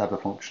almost have a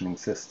functioning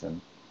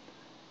system.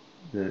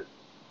 The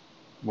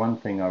one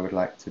thing I would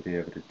like to be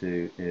able to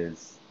do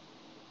is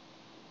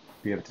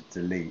be able to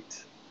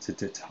delete, to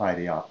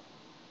tidy up.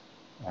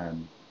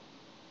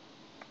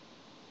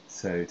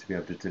 So to be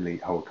able to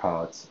delete whole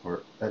cards,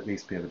 or at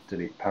least be able to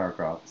delete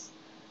paragraphs.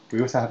 We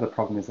also have the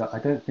problem is that I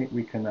don't think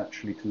we can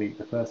actually delete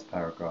the first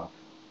paragraph.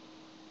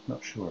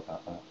 Not sure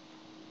about that.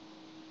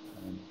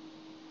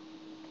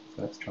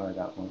 So let's try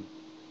that one.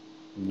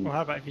 Well,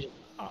 how about if you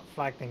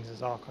flag things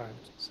as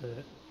archived, so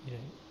that you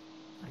don't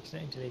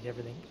accidentally delete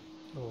everything,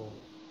 or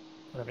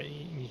whatever.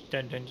 You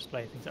don't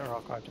display things that are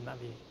archived in that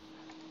view.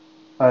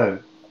 Oh,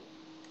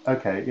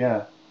 okay,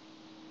 yeah.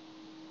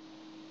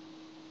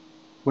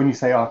 When you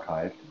say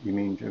archived, you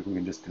mean we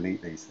can just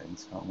delete these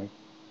things, can't we?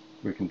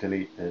 We can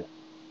delete the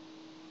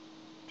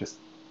just.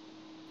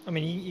 I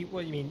mean,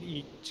 what you mean?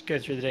 You just go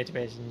through the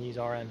database and use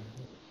RM.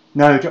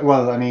 No,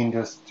 well, I mean,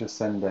 just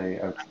send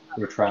a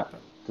retract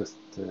just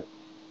to.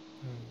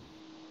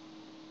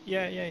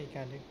 Yeah, you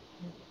can do.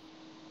 Yeah.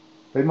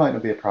 But it might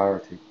not be a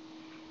priority.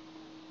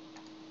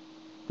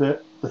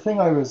 The thing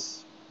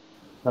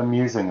I'm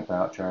musing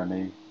about,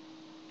 Jeremy,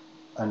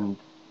 and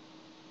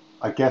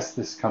I guess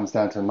this comes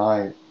down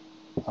to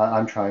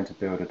I'm trying to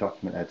build a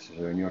document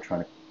editor, and you're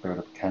trying to build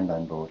up a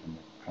Kanban board, and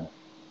kind of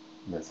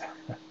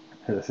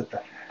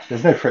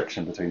there's no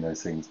friction between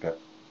those things, but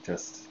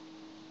just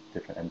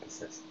different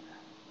emphasis.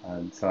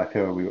 So I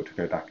feel we ought to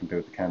go back and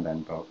build the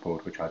Kanban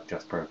board, which I've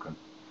just broken,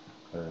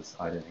 because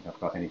I don't think I've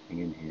got anything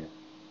in here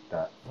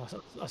that.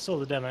 I saw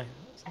the demo.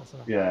 That's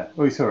enough. Yeah,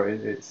 well, you saw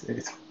it. It's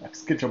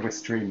a good job we're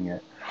streaming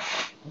it,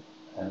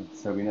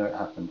 so we know it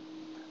happened.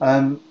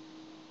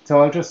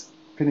 So I'll just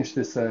finish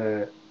this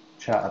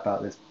chat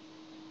about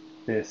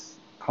this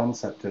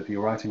concept of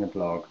you're writing a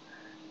blog.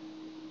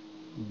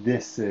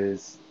 This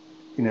is,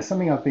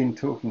 something I've been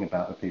talking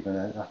about with people,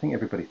 and I think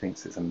everybody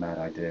thinks it's a mad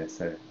idea,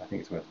 so I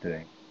think it's worth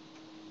doing.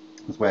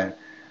 Is where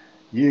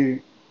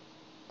you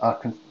are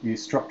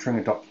structuring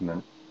a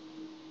document,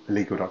 a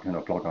legal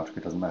document or blog article,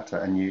 it doesn't matter,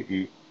 and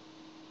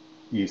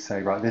you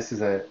say, right, this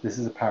is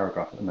a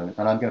paragraph at the moment,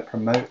 and I'm going to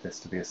promote this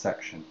to be a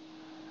section.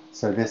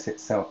 So this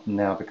itself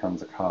now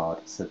becomes a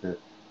card. So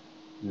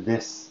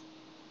this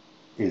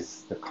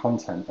is the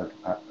content of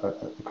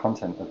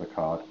the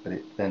card, but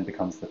it then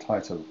becomes the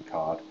title of the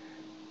card,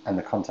 and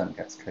the content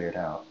gets cleared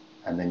out,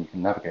 and then you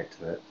can navigate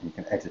to it, and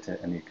you can edit it,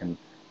 and you can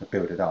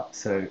build it up.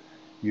 So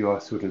you are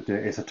sort of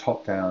it's a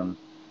top-down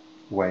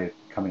way of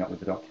coming up with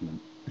the document,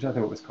 which I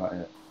thought was quite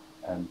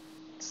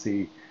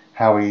see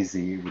how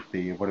easy it would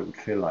be, what it would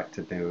feel like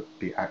to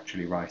be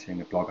actually writing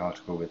a blog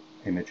article with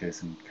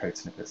images and code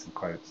snippets and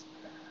quotes.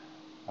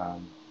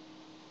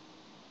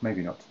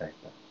 Maybe not today,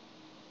 but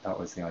that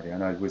was the idea.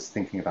 And I was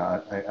thinking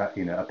about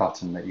a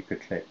button that you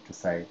could click to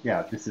say,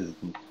 yeah, this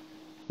isn't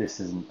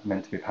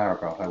meant to be a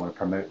paragraph. I want to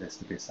promote this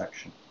to be a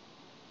section.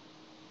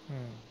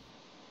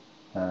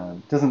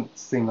 Doesn't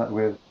seem like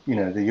the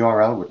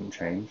URL wouldn't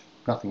change.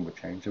 Nothing would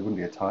change. There wouldn't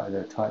be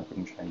the type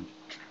wouldn't change.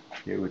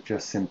 It would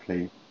just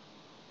simply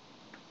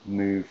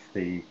move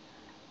the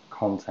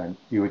content.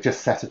 You would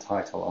just set a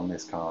title on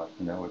this card,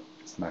 and that would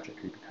just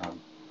magically become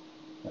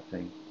a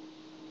thing.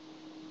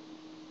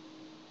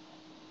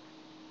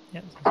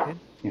 Yeah, sounds good.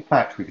 In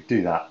fact, we could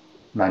do that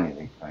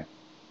manually, right?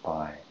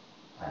 By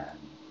I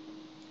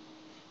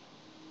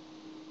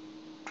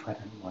don't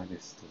know why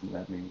this doesn't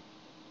let me.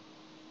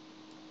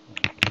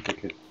 We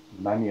could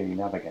manually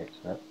navigate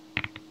to it.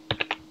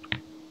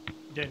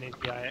 You don't need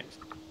the IX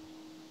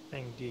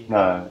thing, do you?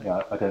 No,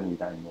 yeah, I don't need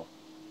that anymore.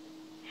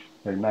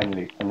 So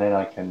manually, and then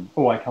I can.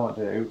 Oh, I can't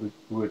do it. It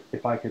would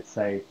if I could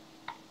say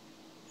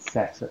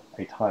set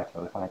a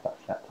title. If I had that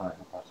set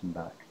title button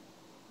back,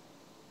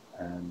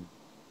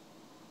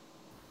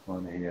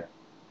 on here,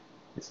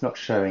 it's not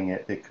showing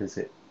it because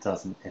it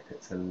doesn't if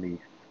it's a leaf.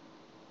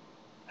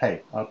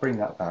 Hey, I'll bring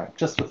that back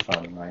just for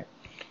fun, right?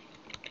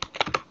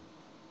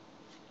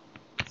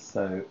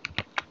 So.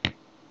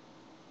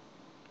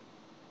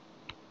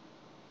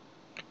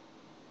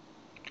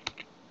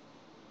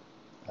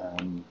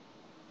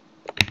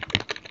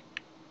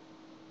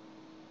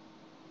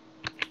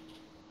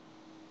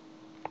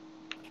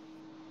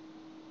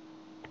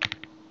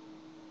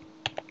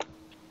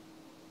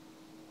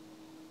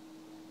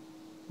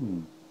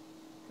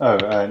 Oh,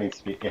 it needs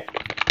to be if.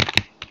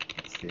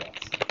 It's the S.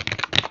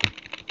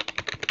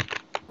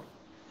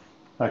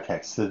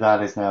 Okay, so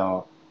that is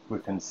now, we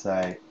can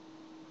say,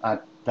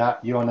 add that,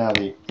 you are now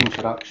the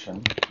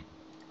introduction,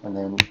 and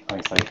then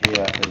I say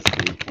here is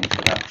the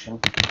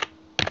introduction.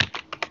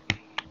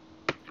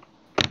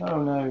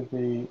 Oh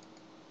no,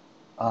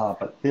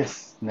 but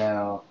this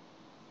now,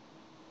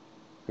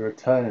 the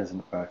return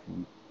isn't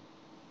working,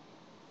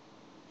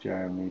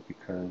 Jeremy,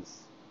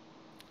 because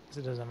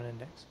it doesn't have an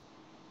index.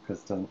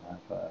 Because it doesn't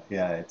have,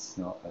 it's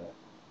not a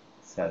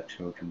set of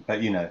children,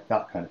 but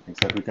that kind of thing.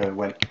 So if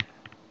we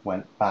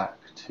went back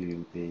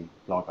to the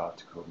blog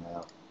article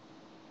now,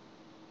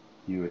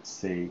 you would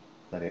see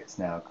that it's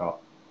now got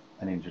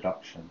an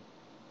introduction,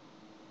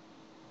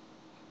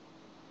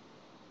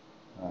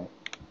 right?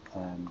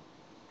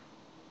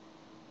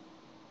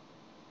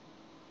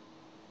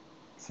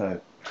 So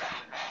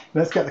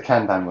let's get the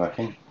Kanban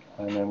working,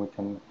 and then we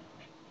can.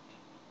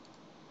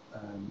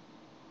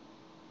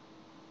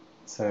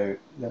 So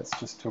let's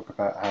just talk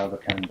about how the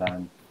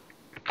Kanban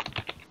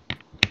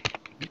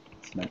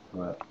is meant to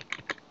work.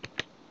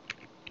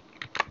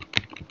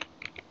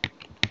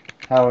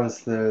 How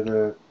was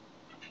the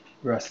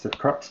rest of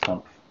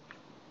CruxConf?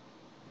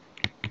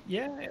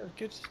 Yeah, it was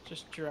good.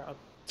 Just drew out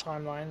a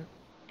timeline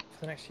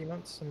for the next few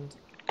months, and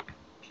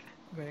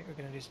we're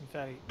going to do some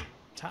fairly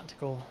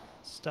tactical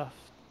stuff.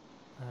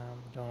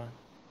 Don't want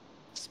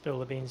to spill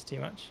the beans too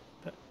much,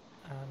 but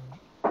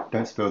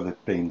don't spill the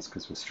beans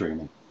because we're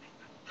streaming.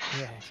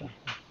 Yeah, exactly.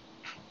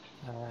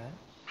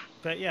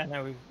 But yeah,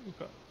 no, we've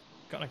got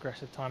an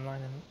aggressive timeline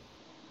and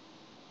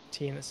a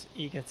team that's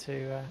eager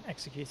to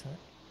execute on it.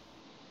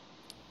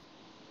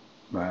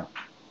 Right.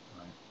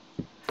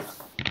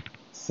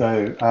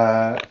 So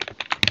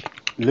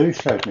Lou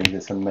showed me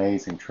this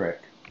amazing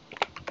trick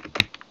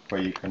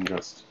where you can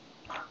just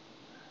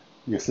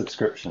your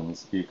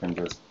subscriptions, you can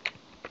just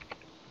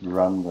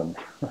run them.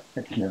 I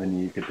never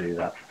knew you could do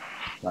that,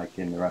 like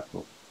in the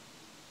REPL.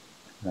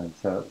 And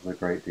so it was a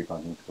great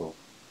debugging tool.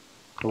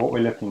 So what we're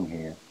looking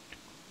here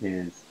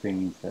is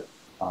things that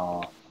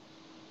are,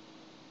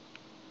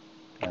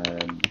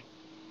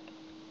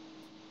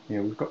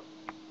 we've got,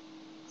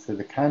 so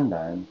the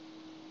Kanban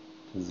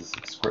does a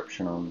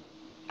subscription on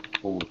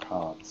all the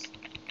cards.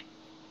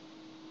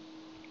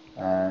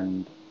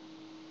 And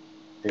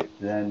it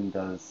then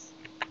does,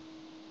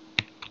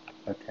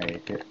 it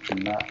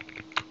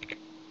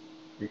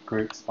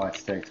groups by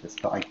status,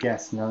 but I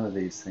guess none of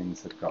these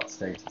things have got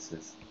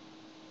statuses.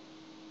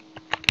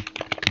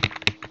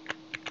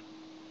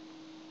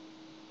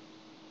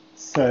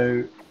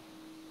 So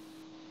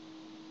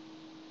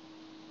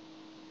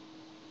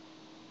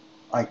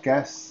I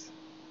guess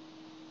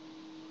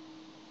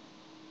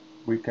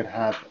we could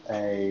have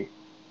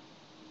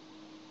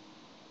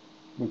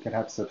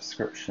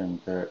subscription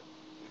that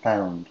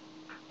found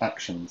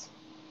actions.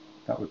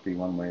 That would be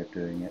one way of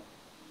doing it.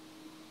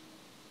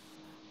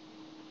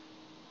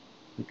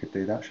 We could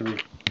do that, should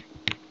we?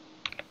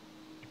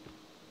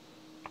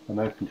 I'm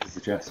open to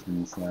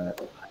suggestions.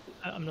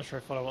 I'm not sure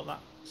I follow what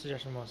that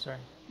suggestion was. Sorry.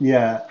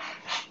 Yeah.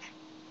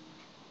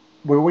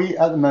 Well, we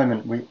at the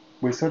moment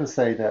we sort of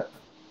say that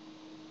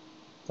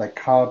like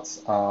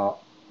cards are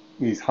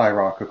these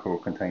hierarchical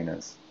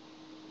containers,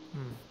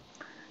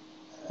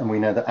 and we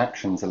know that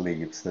actions are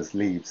leaves. There's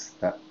leaves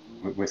that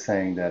we're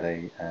saying that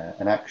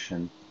an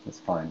action. Let's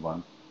find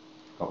one.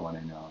 We've got one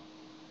in our.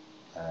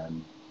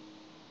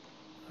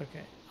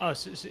 Okay. Oh,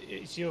 so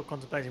you're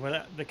contemplating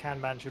whether the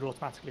Kanban should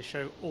automatically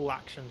show all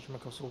actions from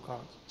across all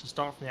cards. So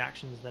start from the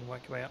actions, then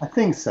work your way up. I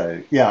think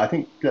so. Yeah, I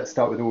think let's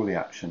start with all the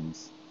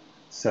actions.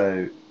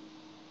 So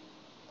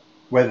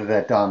whether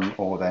they're done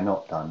or they're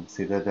not done.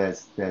 See,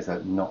 there's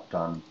a not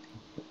done,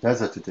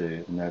 there's a to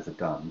do, and there's a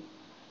done.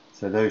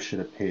 So those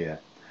should appear.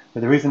 But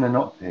the reason they're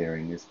not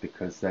appearing is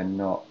because they're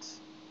not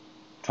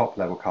top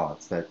level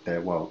cards. They're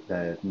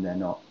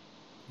not.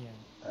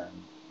 Yeah.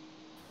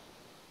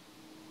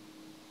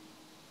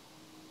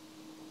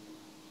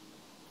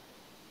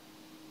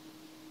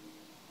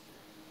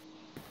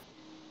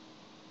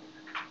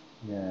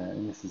 Yeah,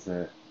 and this is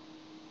a.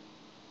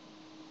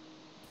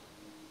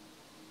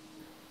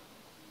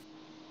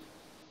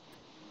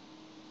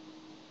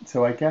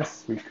 So I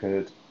guess we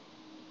could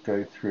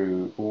go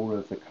through all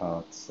of the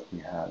cards that we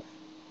have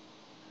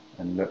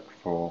and look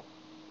for.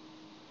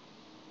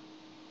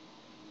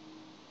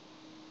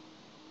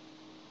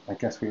 I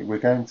guess we're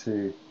going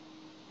to.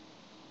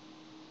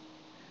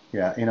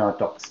 Yeah, in our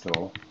doc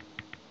store.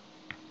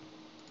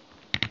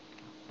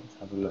 Let's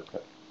have a look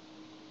at.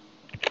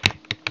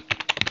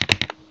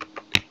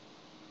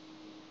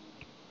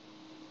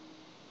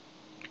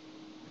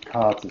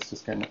 Cards is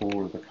just getting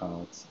all of the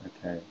cards.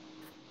 Okay.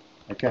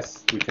 I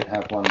guess we could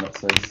have one that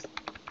says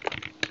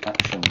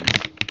actions.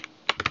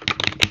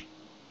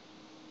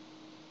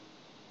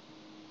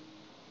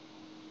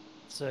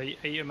 So are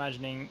you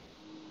imagining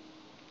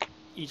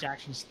each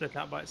action split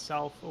out by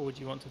itself, or would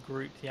you want to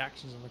group the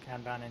actions on the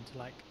Kanban into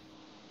like?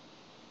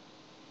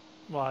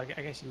 Well, I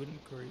guess you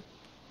wouldn't group.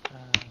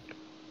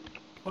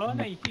 Well,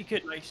 no, you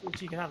could like so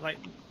you could have like.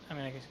 I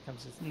mean, I guess it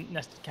comes to this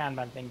nested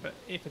Kanban thing. But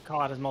if a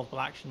card has multiple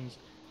actions,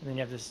 and then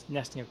you have this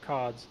nesting of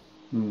cards,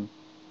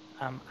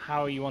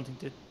 how are you wanting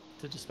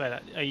to display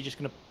that? Are you just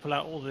going to pull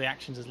out all of the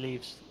actions as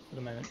leaves for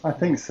the moment? I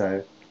think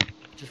so.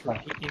 Just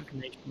repeat the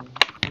information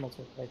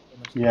multiple places.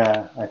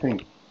 Yeah, I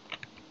think.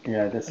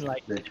 Yeah, this. And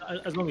like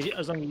as long as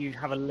you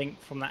have a link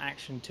from that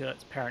action to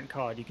its parent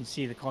card, you can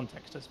see the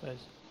context, I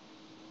suppose.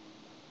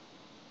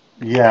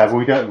 Yeah, but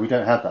we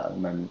don't have that at the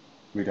moment.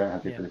 We don't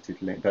have the ability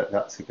to link.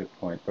 That's a good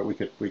point. But we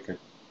could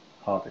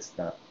harvest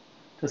that.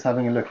 Just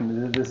having a look,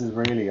 and this is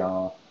really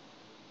our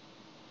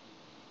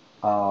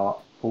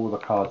all the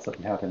cards that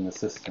we have in the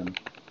system,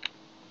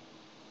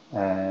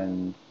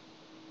 and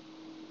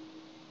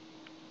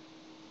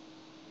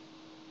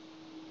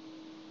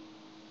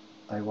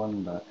I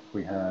wonder if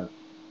we have.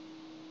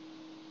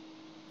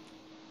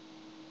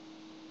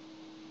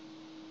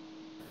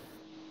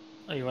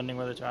 Are you wondering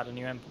whether to add a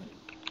new endpoint?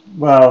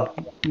 Well,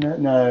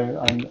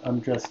 no.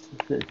 I'm just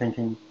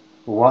thinking.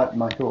 What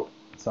my thought?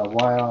 So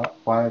why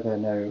are there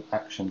no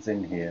actions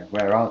in here?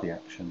 Where are the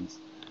actions?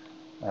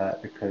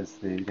 Because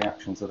the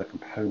actions are the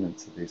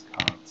components of these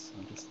cards.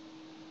 I'm just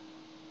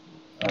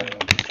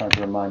trying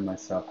to remind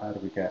myself. How do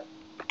we get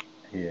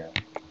here?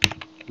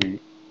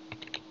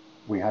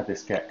 We had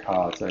this get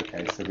cards.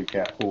 Okay, so we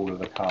get all of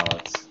the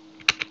cards,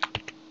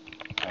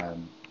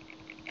 and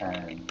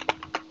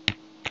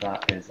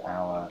that is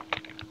our.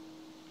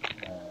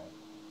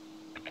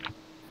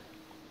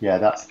 Yeah,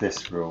 that's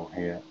this rule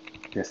here.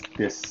 This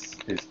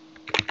is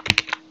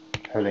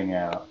pulling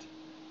out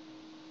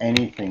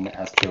anything that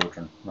has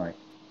children, right,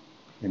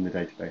 in the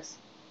database.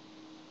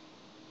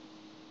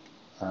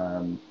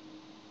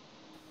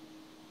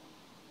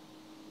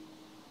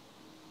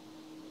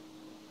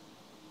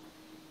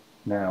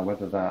 Now,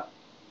 whether that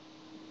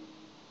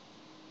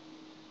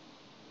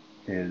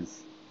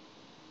is,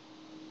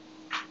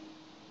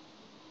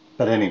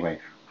 but anyway,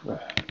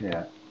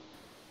 yeah.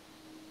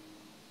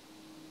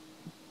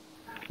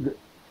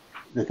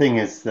 The thing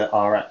is that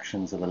our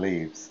actions are the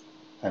leaves,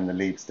 and the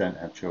leaves don't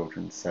have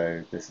children,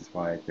 so this is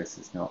why this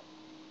is not.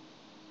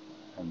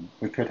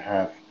 We could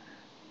have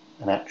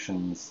an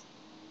actions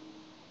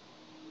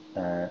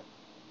API.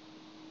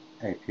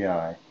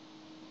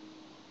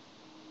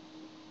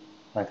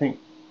 I think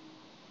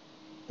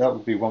that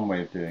would be one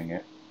way of doing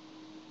it,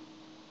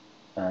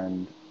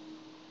 and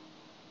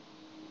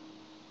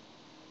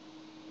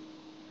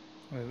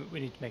we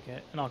need to make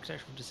an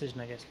architectural decision,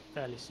 I guess,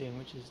 fairly soon,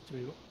 which is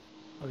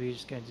are we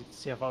just going to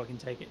see how far we can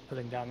take it,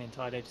 pulling down the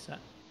entire data set?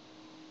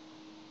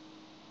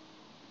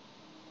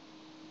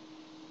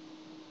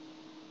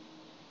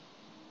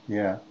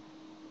 Yeah.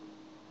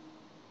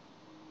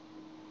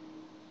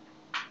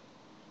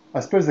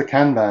 I suppose the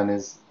Kanban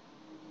is,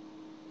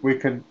 we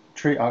could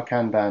treat our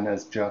Kanban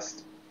as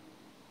just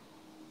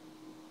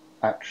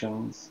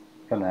actions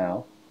for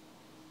now,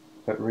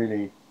 but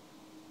really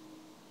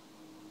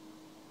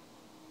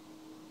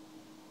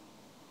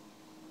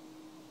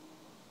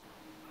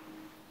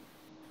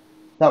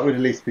that would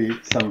at least be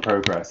some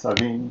progress. I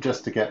mean,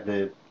 just to get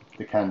the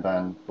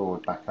Kanban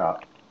board back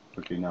up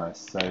would be nice.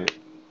 So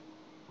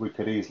we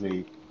could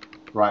easily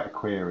write a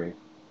query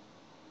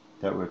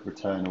that would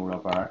return all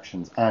of our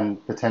actions,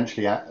 and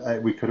potentially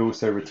we could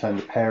also return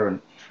the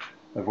parent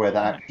of where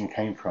that action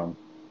came from,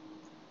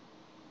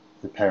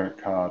 the parent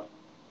card.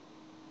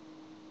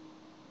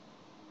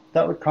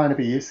 That would kind of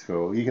be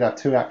useful. You could have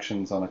two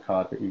actions on a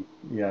card, but you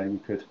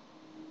could.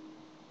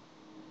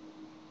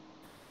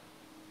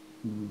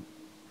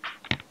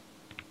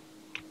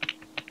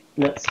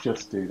 Let's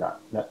just do that.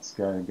 Let's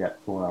go and get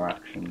all our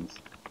actions.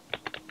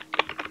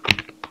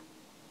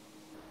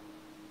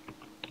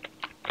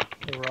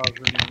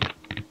 Rather than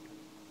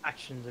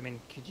actions, I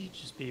mean, could you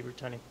just be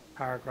returning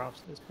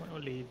paragraphs at this point, or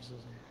leaves or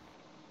something?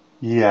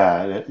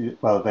 Yeah,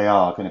 well, they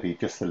are going to be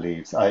just the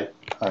leaves. I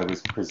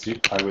was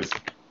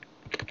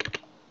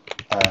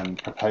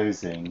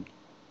proposing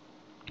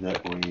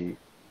that we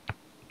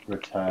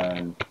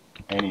return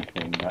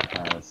anything that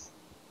has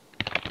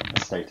a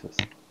status.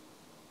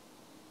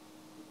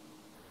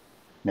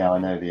 Now I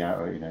know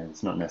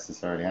it's not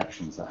necessarily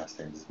actions that have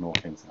status. There's more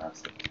things that have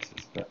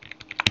statuses, but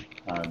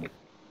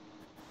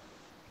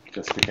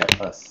just to get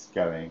us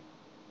going.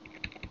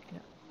 Yeah.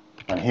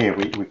 And here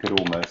we could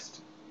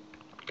almost.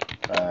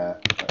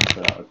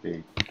 So that would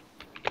be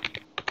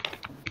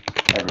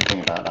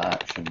everything about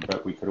that action,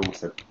 but we could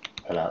also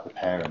pull out the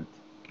parent.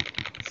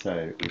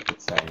 So we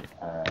could say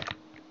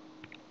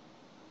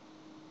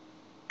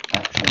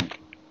action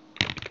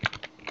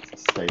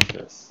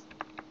status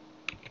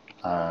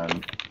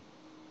and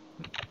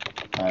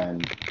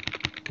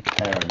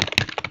parent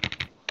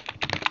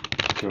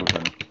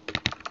children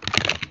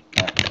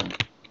action,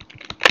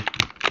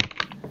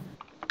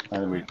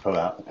 and then we'd pull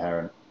out the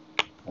parent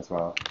as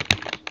well.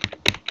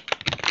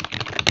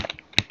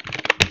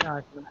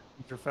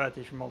 It's referred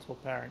to from multiple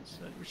parents,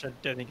 which I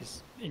don't think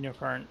is in your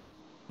current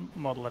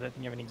model. I don't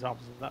think you have any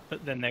examples of that,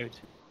 but then they would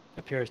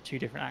appear as two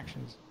different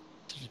actions.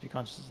 So just be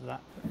conscious of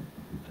that. But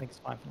I think it's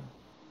fine for now.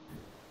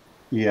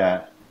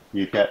 Yeah,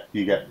 you get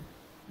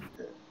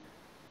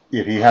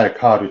if you had a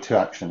card with two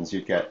actions,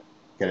 you'd get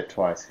it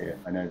twice here.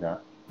 I know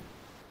that.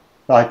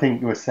 But I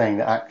think you were saying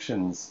that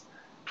actions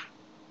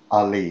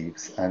are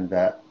leaves, and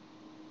that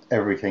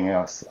everything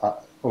else,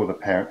 all the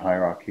parent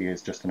hierarchy,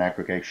 is just an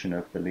aggregation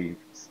of the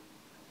leaves.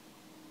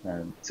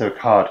 So a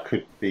card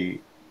could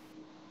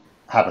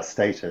have a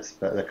status,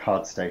 but the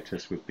card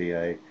status would be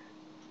a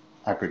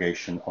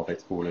aggregation of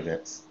all of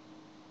its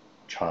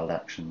child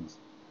actions.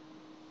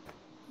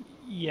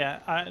 Yeah,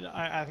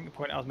 I think the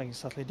point I was making is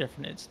subtly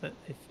different. It's that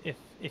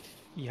if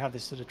you have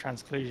this sort of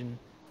transclusion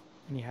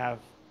and you have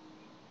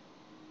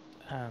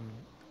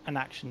an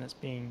action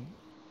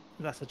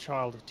that's a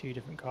child of two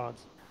different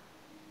cards.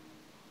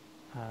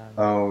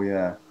 Oh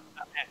yeah.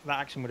 That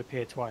action would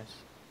appear twice.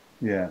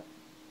 Yeah.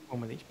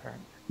 One with each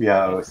parent.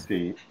 Yeah, I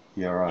see.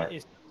 You're right.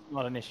 It's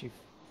not an issue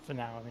for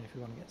now. I mean, if we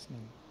want to get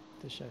something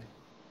to show.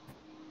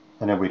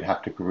 And then we'd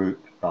have to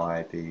group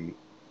by the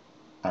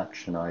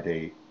action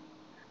ID,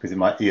 because it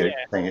might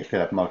saying it could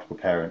have multiple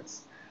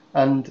parents,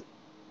 and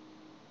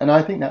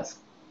I think that's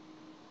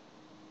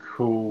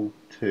cool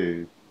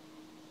too.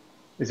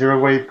 Is there a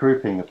way of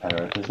grouping the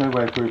parent? There's no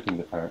way of grouping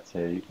the parents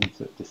here. You can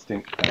sort of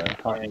distinct parent,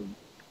 can't you?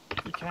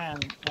 You can.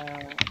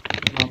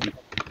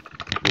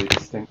 The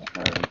distinct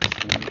parents,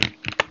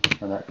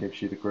 and that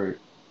gives you the group.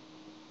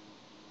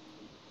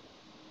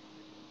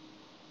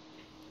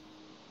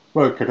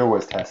 Well, we could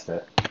always test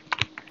it,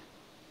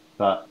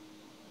 but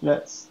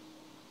let's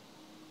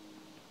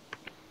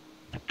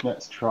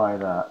try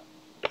that.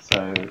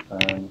 So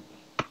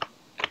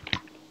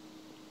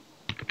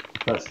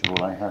first of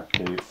all, I have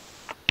to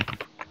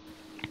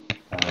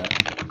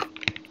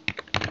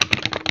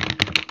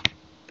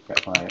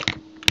get my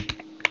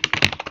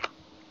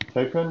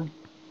token.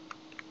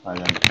 I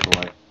then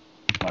deploy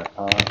my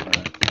card.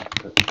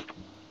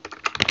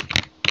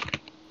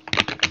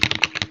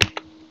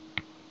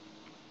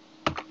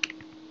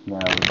 Now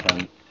we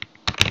can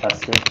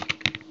test it.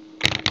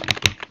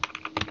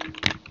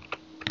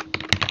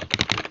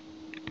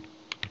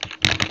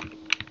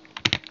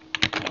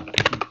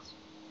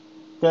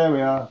 There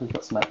we are, we've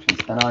got some actions,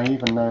 and I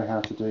even know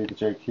how to do the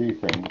JQ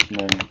thing,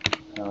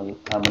 knowing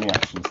how many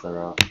actions there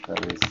are.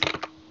 There is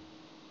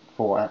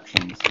 4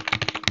 actions,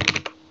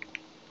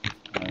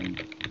 and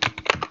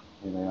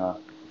here they are.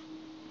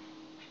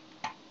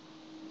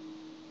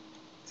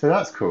 So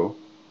that's cool.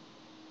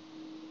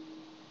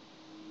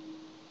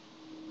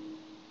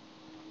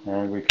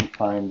 And we can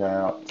find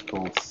out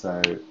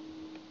also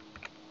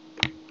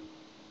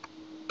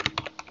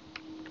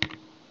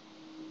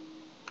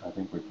I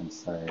think we can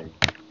say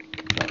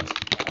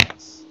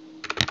pass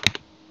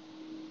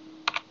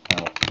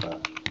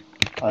alpha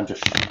I'm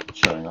just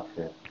showing off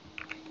here.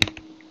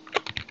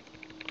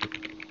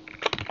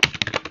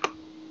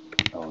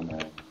 Oh no.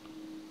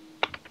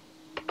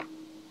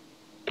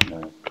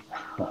 No.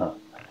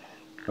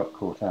 Got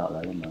caught out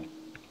there, didn't I?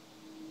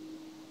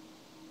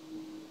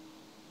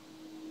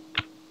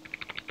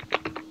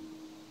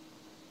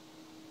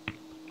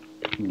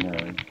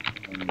 No.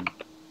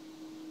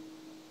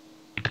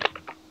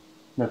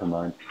 Never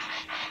mind.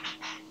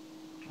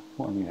 I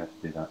thought I knew how to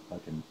do that, but I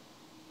didn't.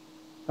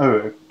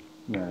 Oh,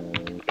 no,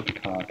 the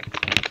card.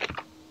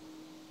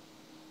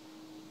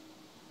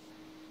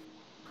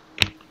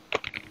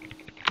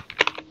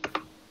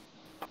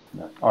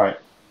 No. Alright.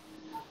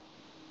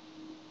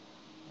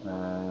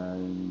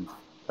 And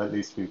at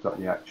least we've got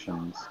the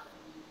actions.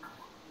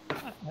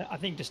 I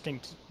think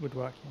distinct would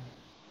work, yeah.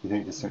 You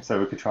think distinct? So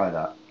we could try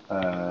that.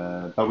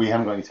 But we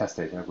haven't got any test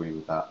data, have we,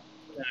 with that?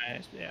 No,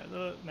 yeah,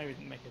 maybe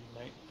make a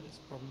note that it's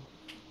a problem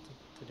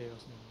to do or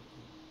something.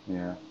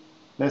 Yeah.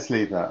 Let's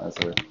leave that as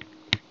a...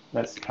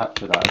 Let's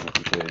capture that as a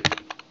to-do.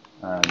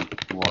 And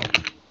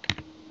what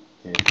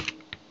if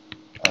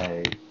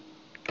an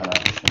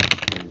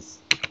action is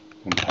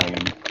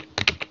contained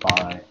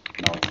by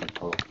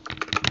multiple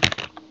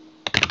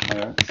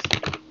parents,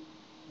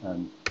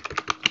 and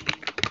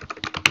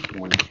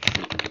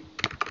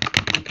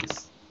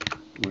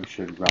we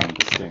should run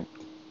distinct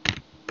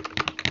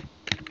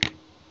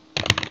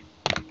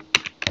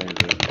over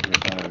the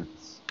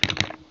parents.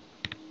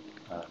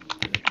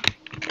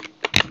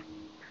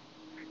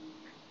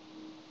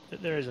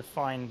 There is a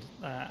find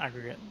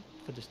aggregate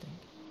for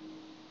distinct.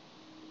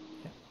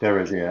 Yeah. There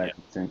is, yeah,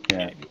 distinct,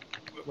 yeah.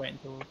 Wait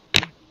until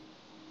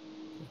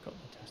we've got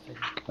the test data.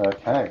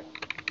 Okay,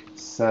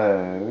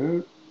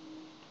 so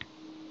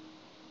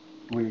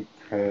we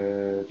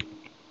could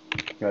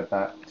go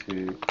back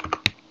to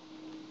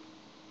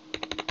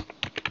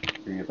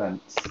the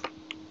events.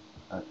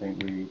 I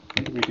think we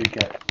did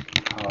get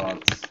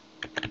cards.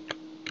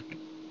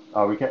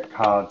 Oh, we get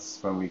cards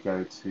when we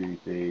go to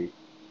the...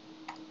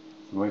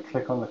 When we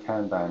click on the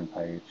Kanban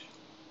page.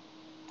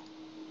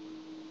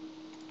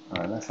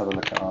 Alright, let's have a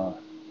look at our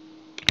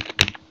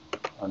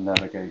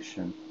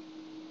navigation.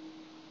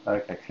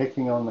 Okay,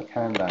 clicking on the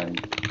Kanban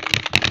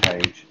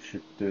page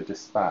should do a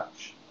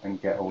dispatch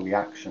and get all the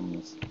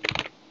actions.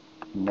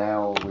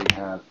 Now we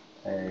have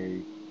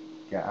a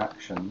get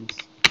actions.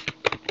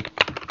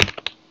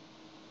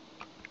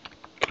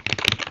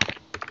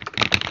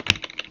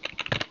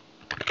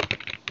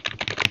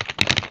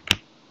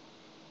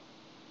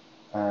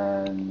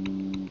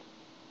 And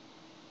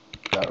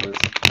that was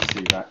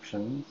receive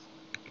actions.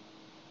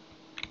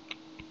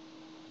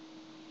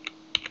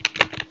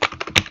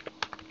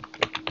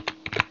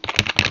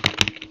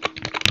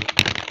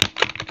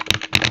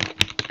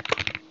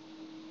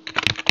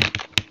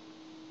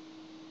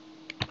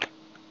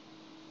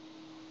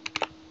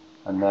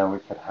 And now we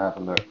could have a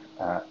look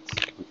at,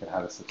 we could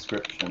have a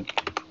subscription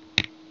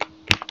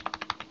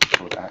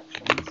called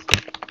actions.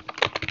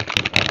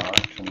 Our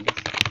actions.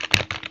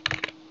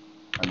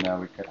 And now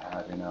we could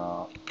have in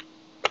our,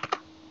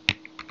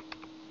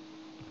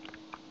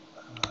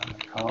 I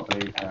can't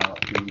believe how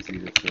easy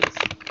this is.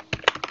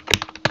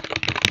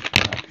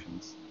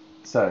 Actions.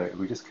 So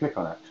we just click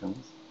on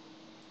actions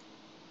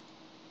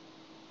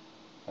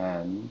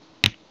and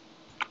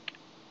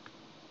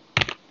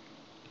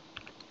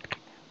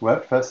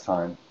worked first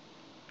time.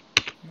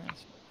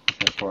 Nice.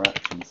 So 4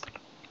 actions.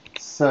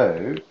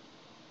 So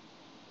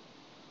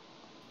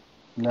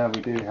now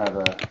we do have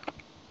a.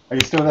 Are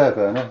you still there,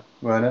 Werner?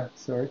 Werner,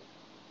 sorry.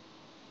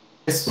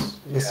 Yes,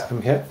 yes, Yeah.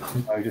 I'm here.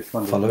 I just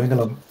wondered. Following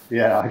along.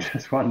 Yeah, I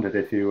just wondered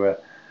if you were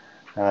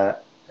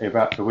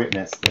about to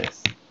witness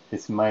this.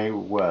 This may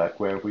work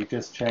where we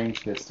just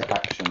change this to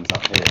actions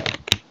up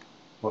here.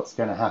 What's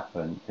going to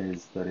happen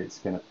is that it's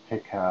going to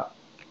pick up.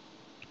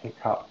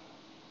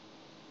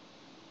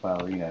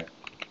 Well, you know,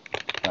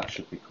 that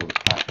should be called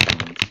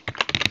actions.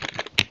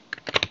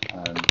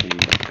 And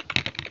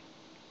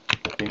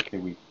I think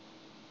that we.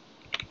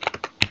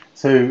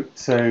 So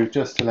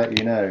just to let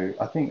you know,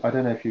 I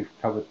don't know if you've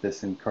covered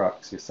this in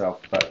Crux yourself,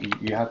 but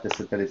you have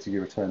this ability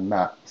to return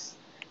maps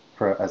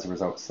as a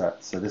result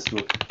set. So this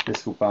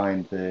will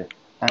bind the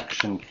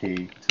action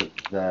key to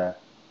the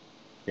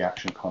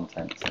action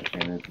content, so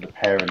the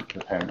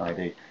parent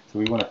ID. So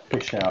we want to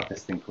fish out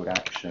this thing called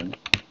action.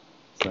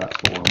 So that's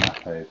what we'll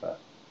map over.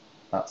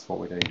 That's what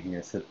we're doing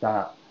here. So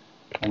that,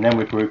 and then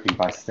we're grouping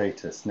by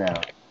status. Now,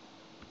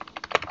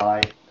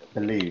 I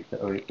believe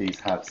that all of these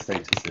have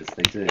statuses.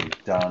 They do.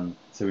 Done.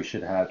 So we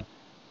should have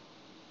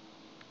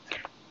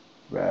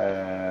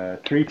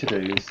 3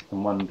 to-dos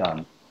and 1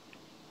 done.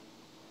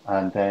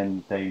 And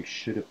then they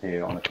should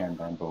appear on a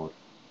Kanban board.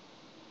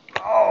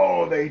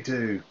 Oh, they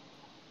do.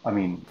 I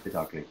mean, it's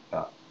ugly,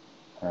 but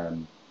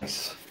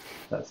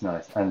that's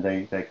nice. And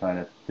they kind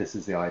of, this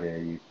is the idea.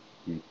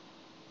 You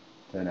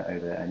turn it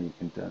over and you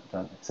can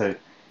done it. So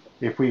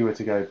if we were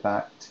to go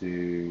back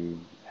to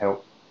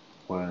help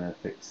Werner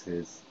fix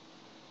his,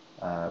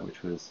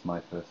 which was my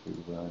first week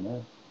with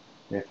Werner,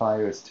 if I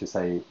was to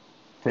say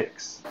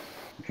fix,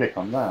 click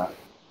on that,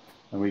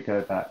 and we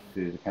go back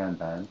to the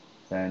Kanban,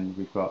 then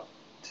we've got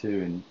 2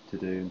 in to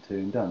do and 2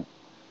 in done.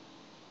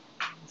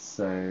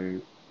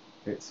 So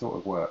it sort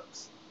of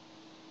works.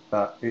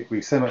 But it'd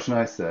be so much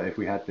nicer if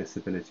we had this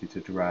ability to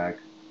drag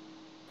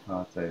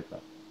cards over.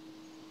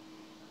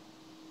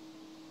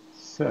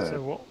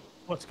 So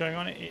what's going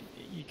on?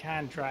 You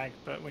can drag,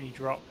 but when you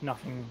drop,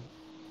 nothing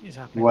is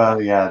happening.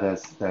 Well, yeah,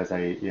 there's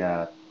a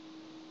yeah.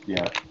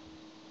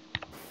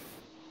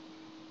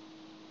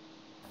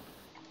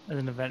 There's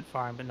an event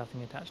firing, but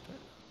nothing attached to it.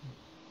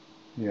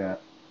 Yeah.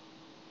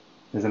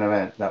 There's an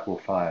event that will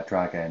fire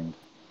drag end,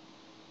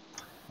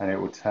 and it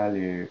will tell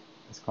you.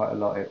 There's quite a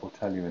lot. It will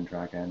tell you in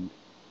drag end.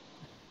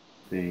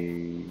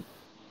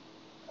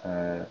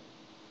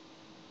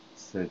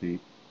 So the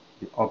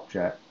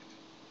object.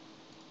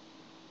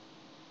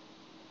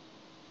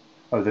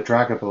 Oh, the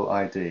draggable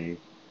ID.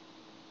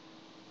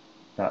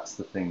 That's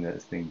the thing that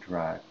is being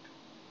dragged.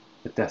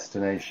 The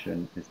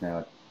destination is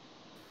now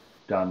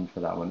done for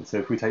that one. So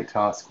if we take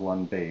task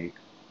 1B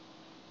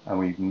and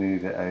we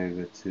move it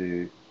over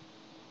to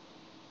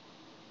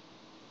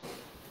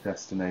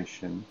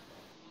destination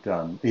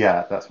done,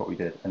 yeah, that's what we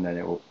did, and then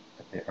it will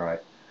appear.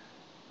 Right.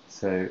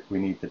 So we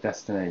need the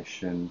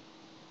destination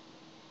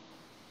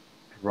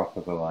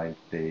droppable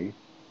ID.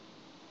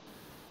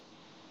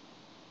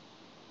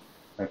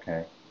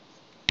 Okay.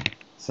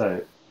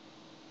 So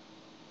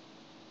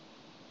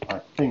I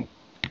think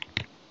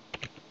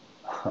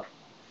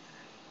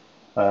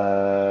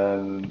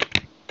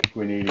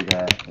we're nearly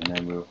there, and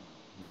then we'll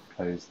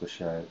close the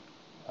show.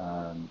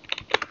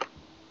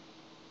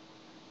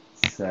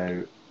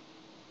 So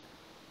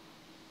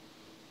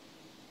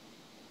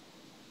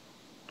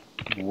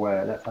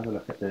let's have a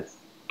look at this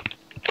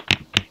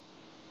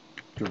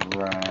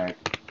drag.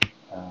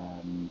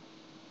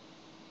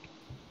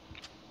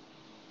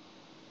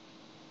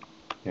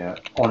 Yeah,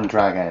 on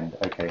drag end.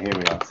 Okay, here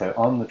we are. So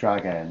on the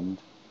drag end,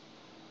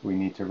 we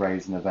need to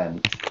raise an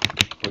event,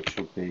 which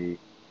will be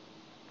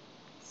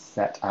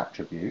set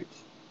attribute,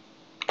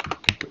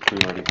 which we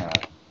already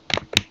have.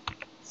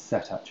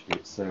 Set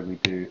attribute. So we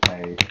do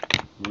a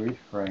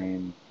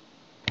reframe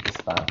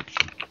dispatch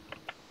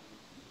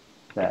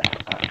set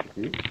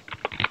attribute,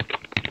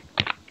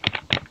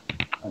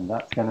 and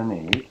that's going to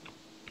need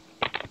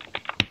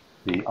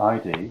the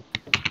ID,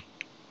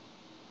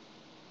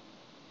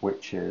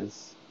 which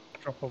is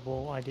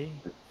Droppable ID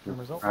the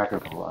result.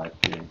 draggable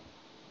ID.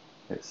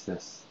 It's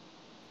this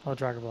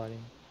draggable ID.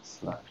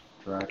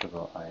 /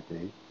 draggable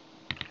ID.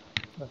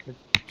 That's a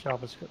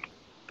JavaScript.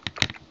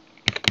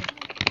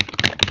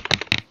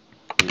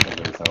 The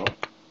result.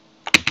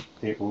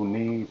 It will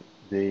need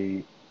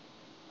the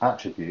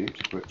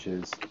attribute, which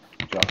is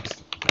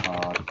just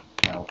card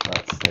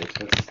alpha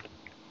status,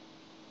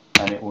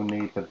 and it will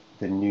need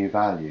the new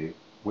value,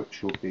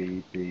 which will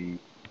be the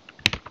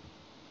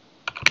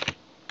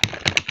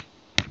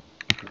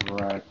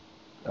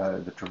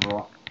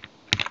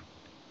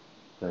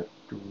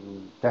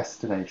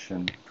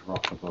destination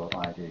droppable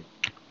ID.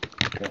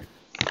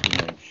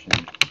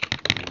 Destination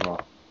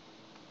droppable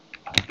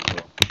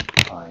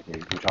ID,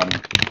 which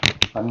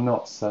I'm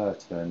not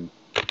certain.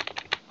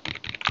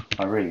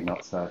 I'm really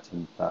not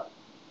certain that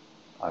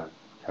I've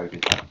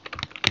coded that.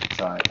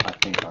 So I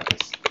think I'll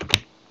just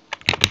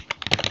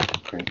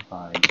print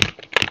find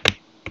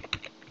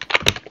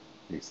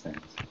these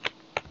things.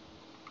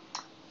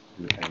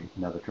 Do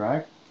another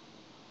drag.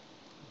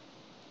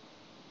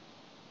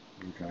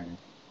 Dragging.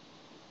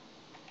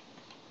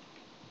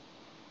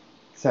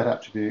 Set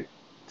attribute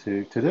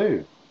to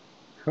do.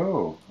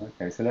 Cool.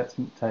 Okay, so let's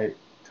take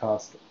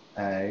task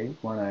A,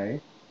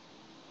 1A.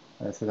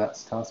 So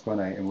that's task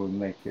 1A, and we'll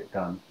make it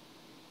done.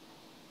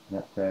 And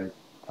that says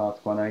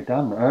task 1A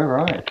done. Oh,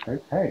 right.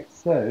 Okay,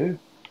 so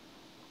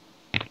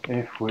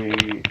if we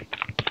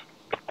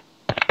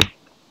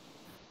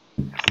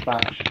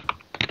dispatch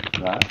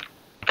that,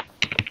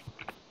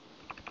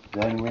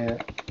 then we're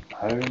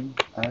home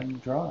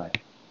and dry.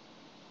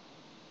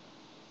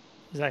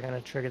 Is that going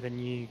to trigger the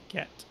new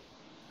get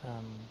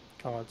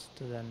cards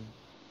to then?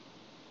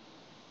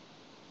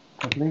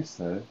 I believe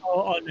so.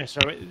 Oh no! So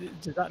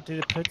does that do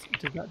the put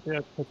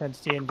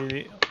entity and do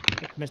the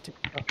optimistic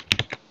stuff?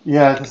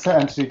 Yeah, the set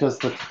entity does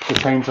the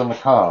change on the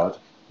card,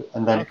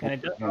 and then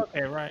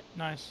okay, right,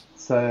 nice.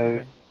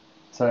 So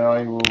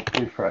I will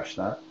refresh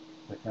that,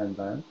 the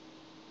Kanban.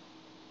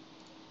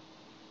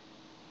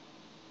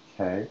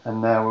 Okay,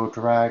 and now we'll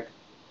drag.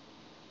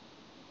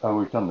 Oh,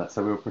 we've done that.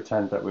 So we'll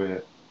pretend that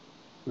we're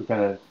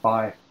going to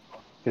buy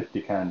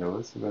 50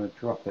 candles. We're going to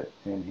drop it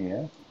in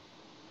here,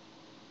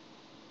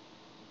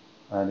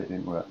 and it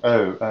didn't work.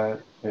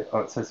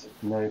 It says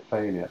no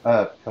failure.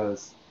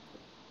 Because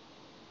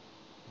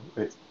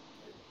it's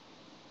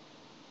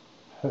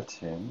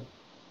putting.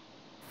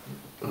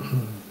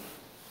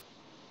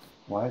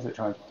 Why is it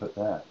trying to put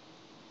that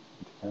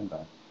into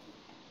Kanban?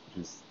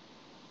 Which is,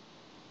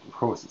 of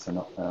course, it's a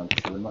not found.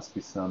 So there must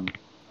be some.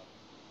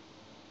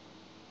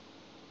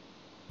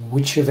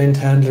 Which event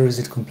handler is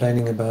it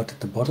complaining about at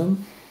the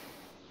bottom?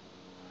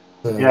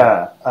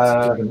 Yeah.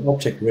 An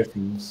object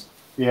reference.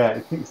 Yeah,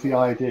 it thinks the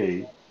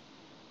ID,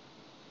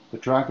 the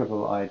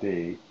draggable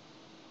ID,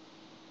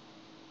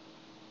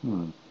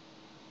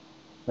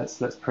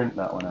 Let's print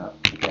that one out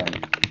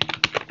again.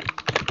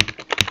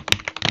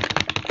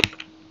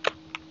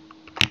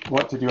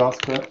 What did you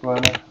ask for,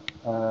 Werner?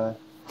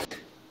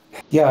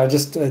 Yeah,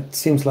 it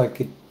seems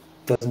like it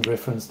doesn't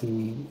reference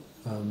the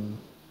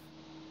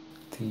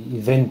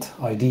event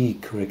ID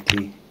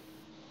correctly.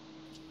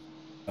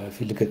 If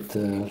you look at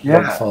the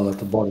log file at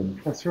the bottom.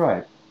 That's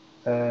right.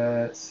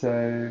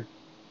 So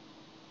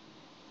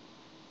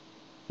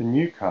the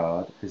new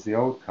card is the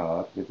old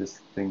card with this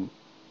thing.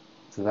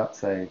 So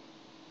that's a.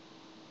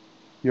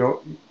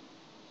 You're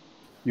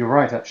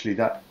right actually.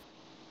 That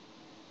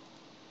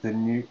the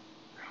new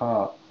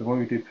card. So when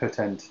we do put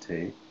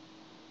entity,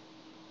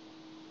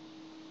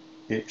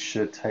 it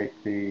should take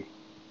the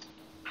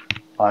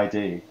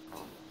ID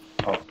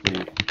of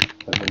the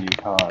new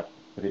card,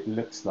 but it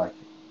looks like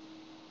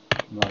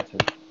it might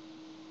have.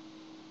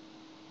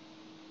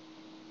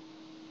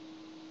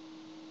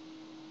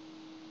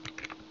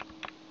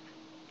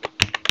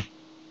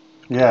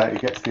 Yeah,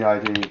 it gets the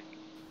ID.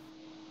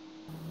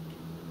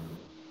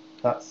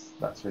 That's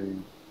really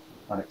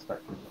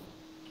unexpected.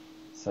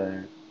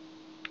 So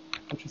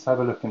let's just have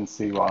a look and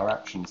see what our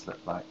actions look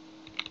like.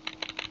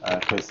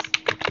 Because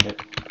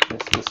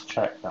let's just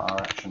check that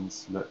our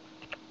actions look.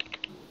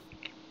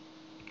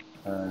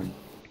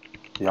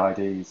 The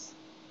IDs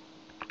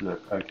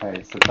look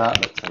okay. So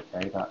that looks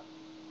okay. That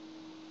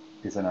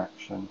is an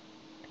action.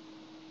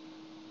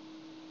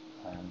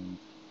 And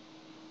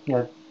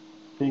yeah,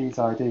 these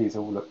IDs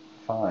all look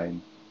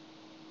fine.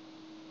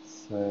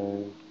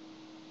 So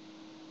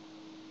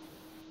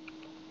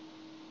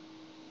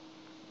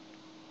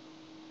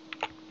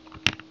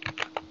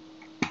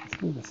let's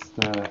do this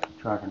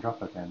drag and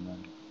drop again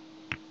then.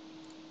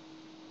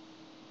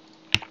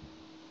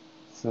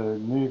 So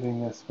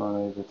moving this one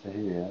over to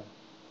here.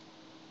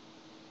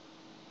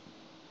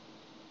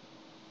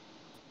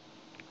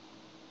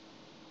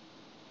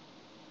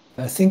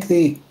 I think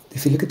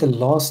if you look at the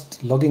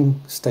last logging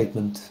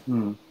statement,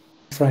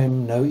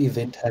 frame no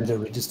event handler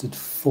registered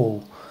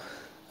for.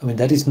 I mean,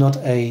 that is not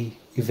a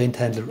event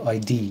handler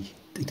ID.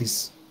 It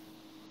is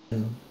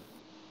a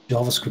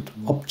JavaScript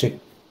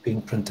object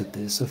being printed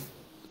there. So is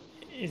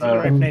it your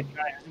open API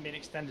hasn't been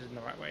extended in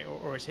the right way,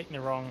 or it's hitting the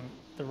wrong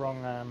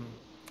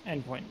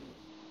endpoint?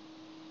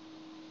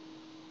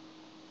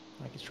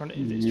 Like it's trying to.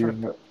 You're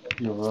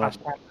right.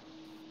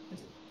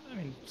 I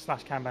mean,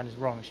 slash Kanban is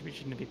wrong.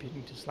 Shouldn't it be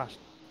picking to slash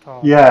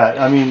card? Yeah,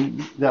 I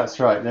mean, that's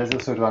right. There's a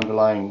sort of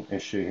underlying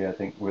issue here. I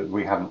think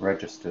we haven't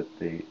registered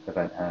the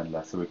event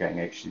handler, so we're getting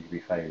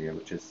HTTP failure,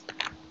 which is,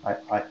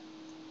 I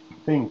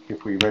think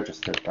if we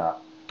registered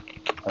that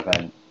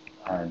event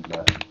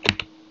handler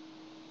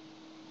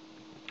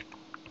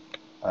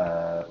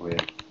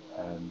with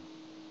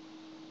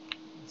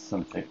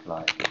something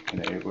like,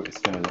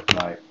 it's going to look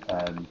like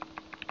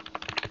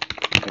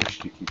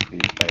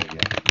HTTP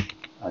failure,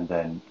 and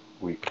then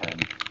we can,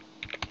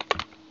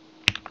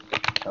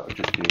 that would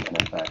just be an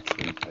FX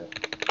into it,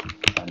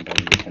 and then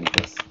we can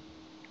just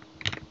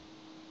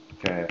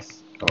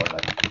JS or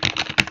like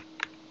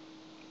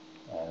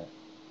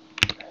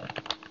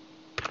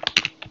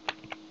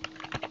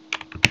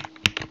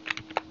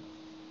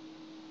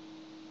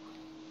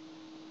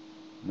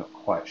not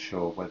quite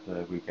sure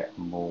whether we get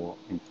more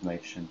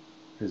information.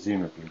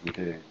 Presumably we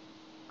do.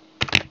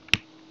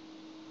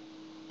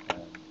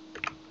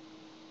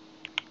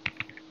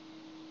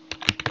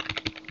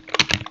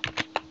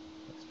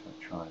 Let's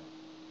try it.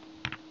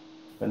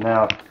 But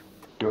now,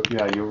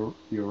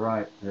 you're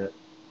right that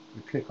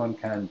we click on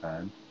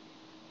Kanban,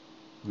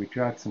 we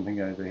drag something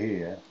over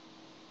here,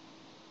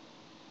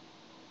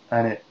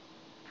 and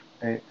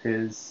it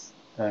is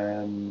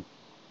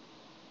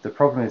the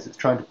problem is it's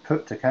trying to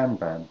put to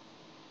Kanban,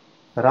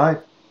 but I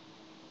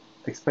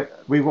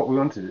expect what we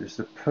wanted is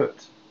to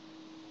put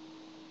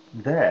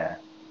there.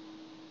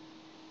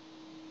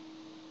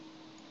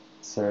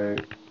 So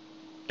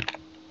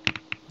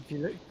if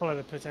you follow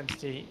the put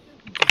entity,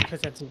 the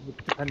put entity would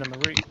depend on the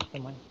root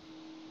somewhere.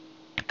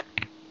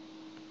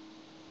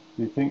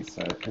 Do you think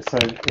so? So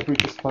if we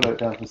just follow it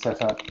down from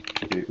set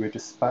attribute, we're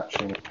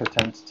dispatching a put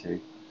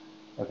entity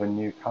of a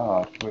new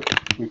card.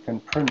 We can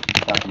print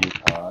that new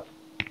card,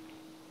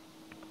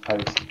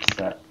 post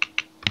set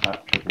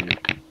attribute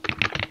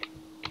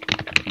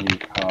new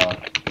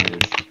card is,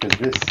 because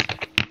this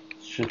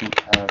shouldn't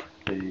have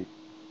the,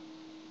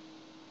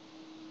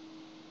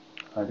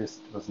 I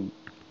just wasn't,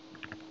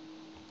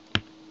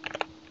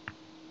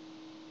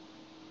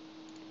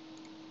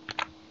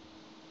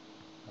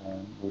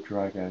 we'll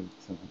drag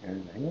something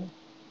over here.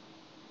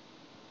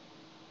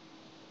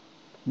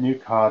 New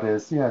card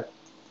is, yeah,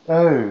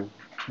 oh,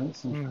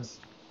 that's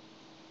interesting.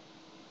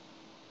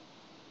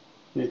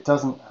 It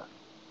doesn't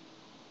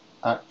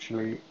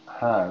actually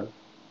have.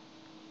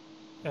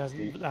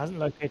 It hasn't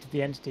located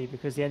the entity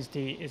because the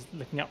entity is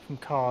looking up from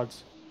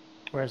cards,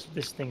 whereas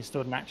this thing is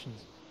stored in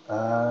actions.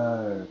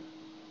 Oh.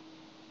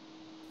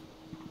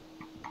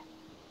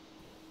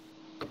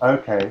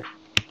 Okay.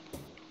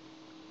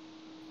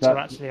 So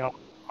actually, our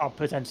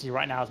put entity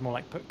right now is more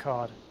like put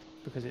card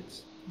because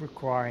it's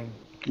requiring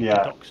a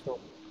doc store.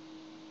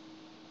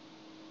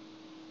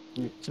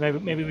 So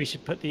maybe we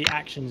should put the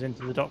actions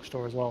into the doc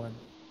store as well then,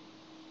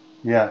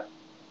 Yeah.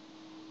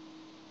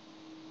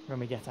 when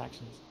we get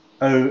actions.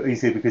 Oh, you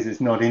see, because it's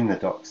not in the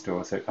doc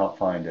store, so it can't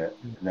find it,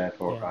 and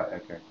therefore, Yeah. right,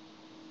 okay.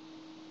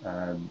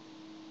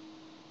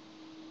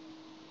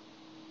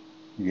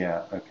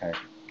 Yeah, okay.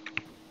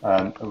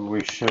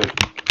 We should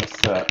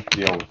assert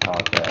the old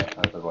card there,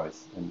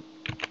 otherwise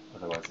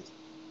it's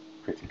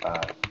pretty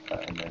bad.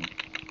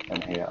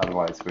 And here,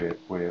 otherwise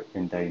we're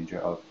in danger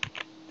of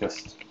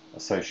just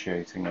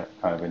associating a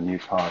kind of a new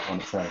card on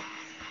its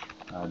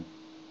own.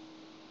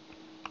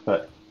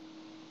 But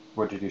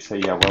what did you say?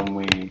 Yeah, when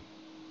we.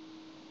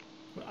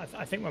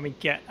 I think when we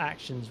get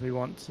actions, we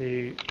want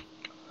to.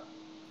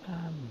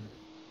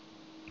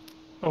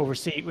 Or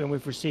when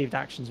we've received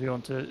actions, we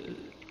want to.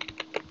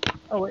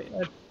 Oh wait,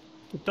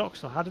 the doc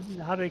store. How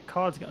do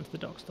cards get onto the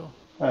doc store?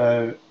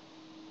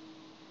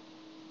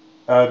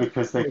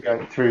 Because they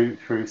go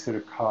through sort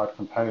of card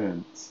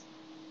components.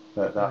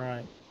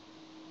 Right.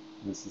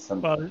 This is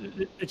something.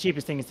 Well, the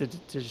cheapest thing is to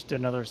just do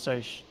another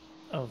association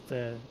of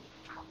the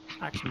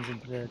actions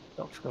into the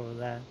doc store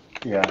there.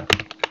 Yeah.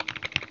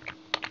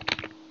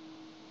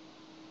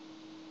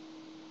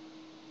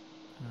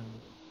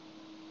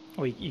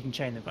 Or you can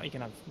chain them, but you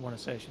can have one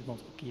association with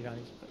multiple key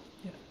values. But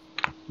yeah.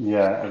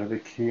 Yeah, and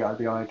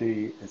the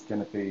ID is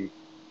going to be.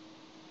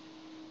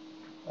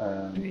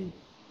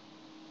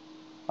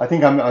 I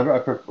think I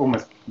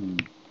almost.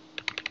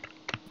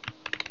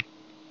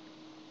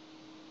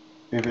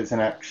 If it's an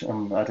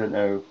action, I don't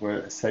know where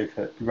it's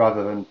safer.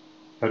 Rather than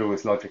put all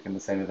this logic in the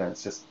same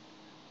events, just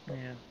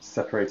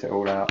separate it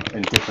all out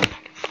in different.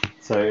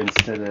 So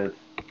instead of,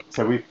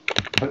 we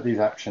put these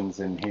actions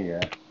in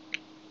here.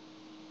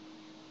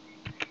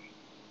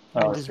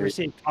 Does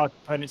receive card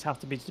components have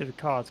to be to do with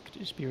cards? Could it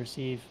just be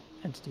receive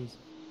entities?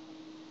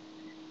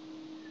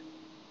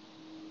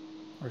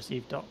 Or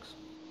receive docs?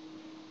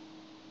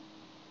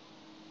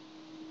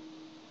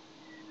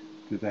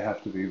 Do they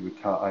have to be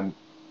with card?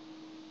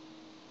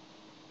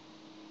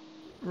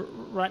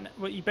 Right.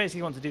 Well, you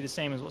basically want to do the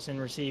same as what's in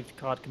received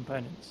card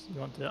components. You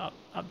want to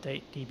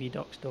update DB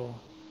doc store.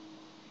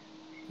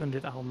 You want to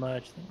do that whole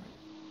merge thing, right?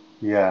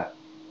 Yeah.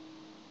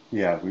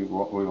 Yeah. We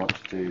want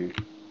to do.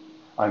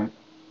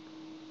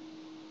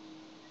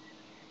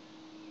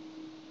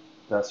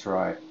 That's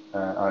right.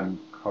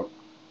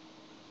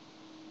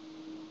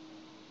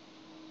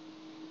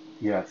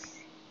 Yes.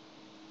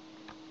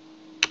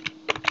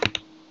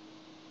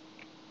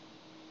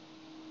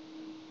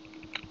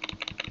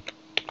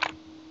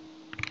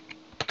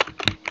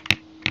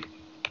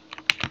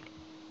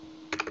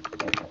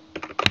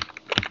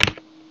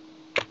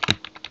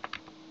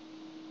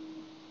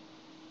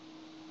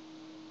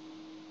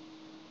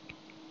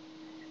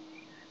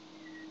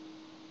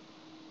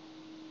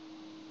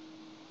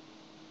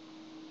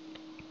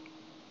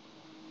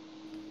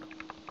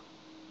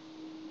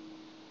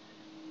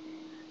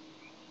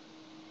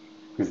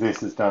 Because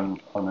this is done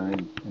on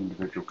an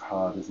individual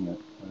card, isn't it?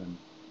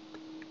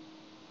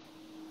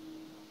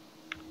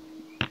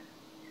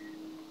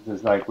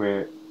 There's like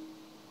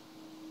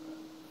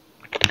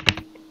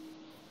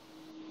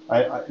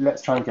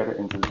let's try and get it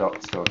into the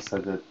doc store so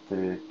that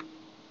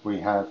we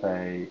have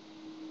a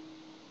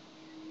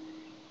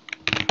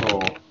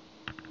for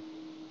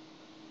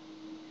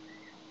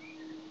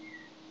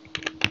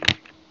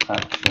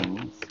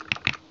actions.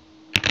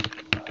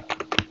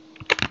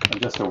 I'm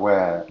just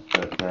aware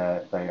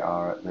that they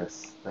are at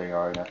this. They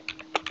are in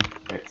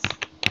it's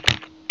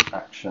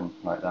action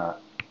like that.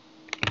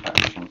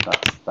 Action.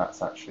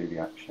 That's actually the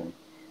action.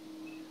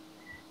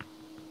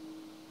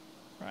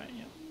 Right.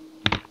 Yeah.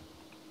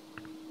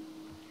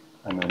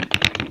 And then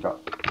we've got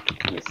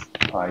this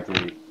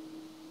ID.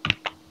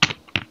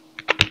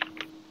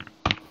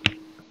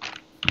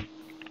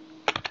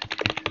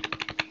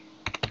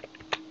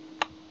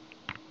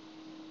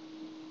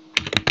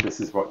 This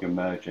is what you're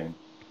merging.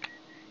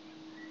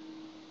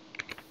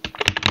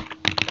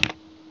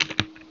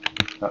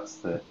 That's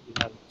the.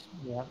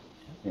 Yeah.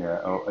 Yeah,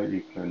 or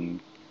you can.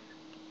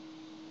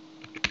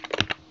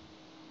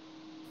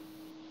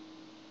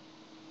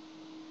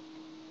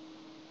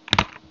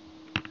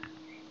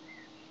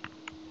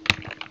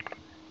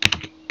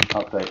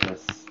 Update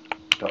this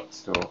doc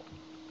store.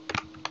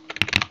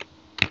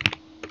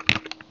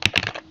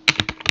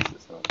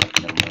 This is what I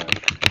can merge.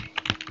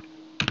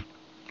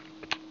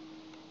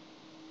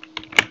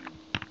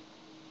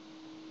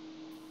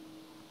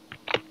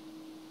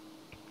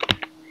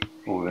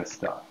 All this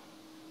stuff,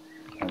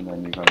 and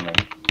then you're going to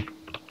make.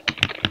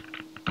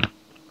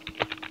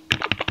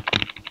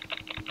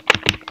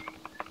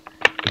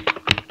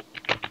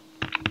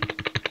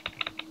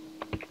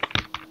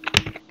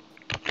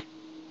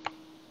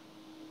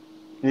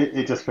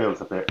 It just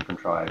feels a bit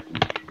contrived and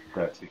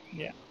dirty.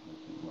 Yeah.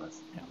 Yeah.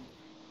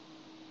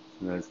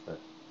 So there's the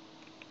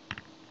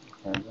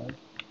Kanban,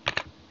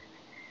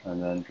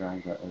 and then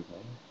drag that over.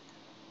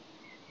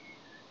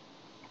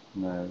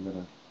 No,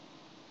 little.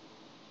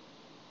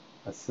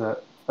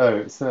 Assert. Oh,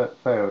 assert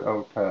failed.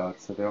 Old card.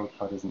 So the old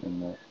card isn't in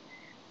there.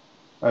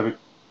 Oh,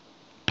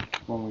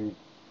 when we.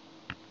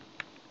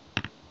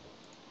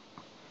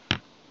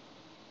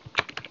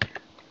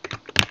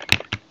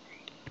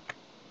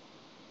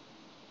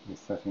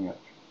 setting it.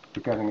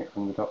 We're getting it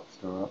from the dock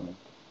store, aren't we?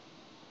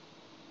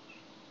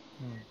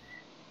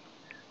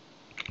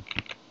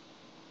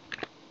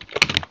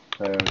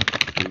 Failed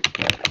to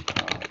get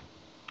card.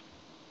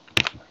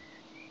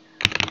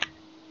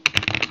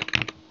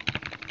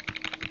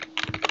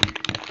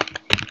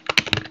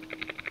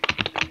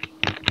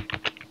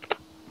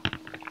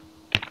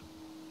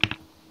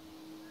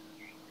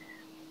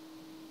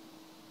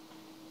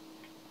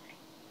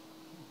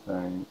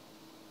 So,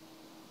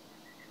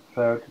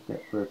 failed to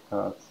get grid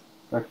cards.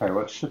 Okay,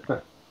 what should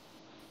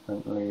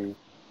definitely...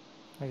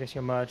 I guess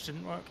your merge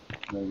didn't work.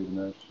 Maybe the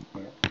merge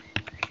didn't work.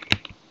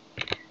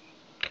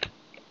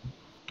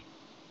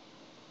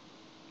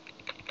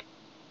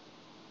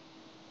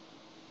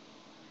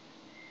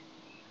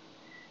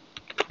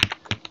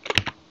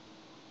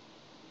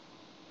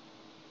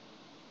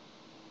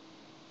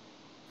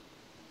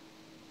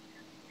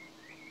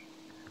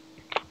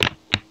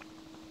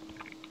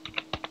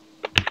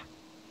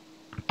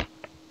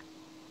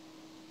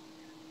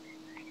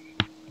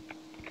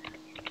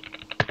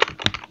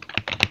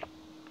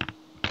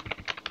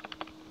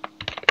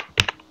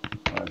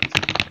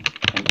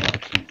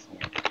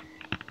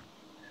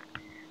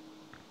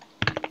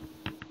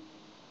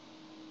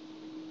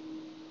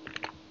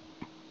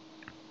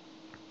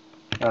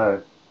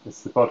 Oh,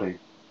 it's the body.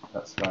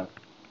 That's right.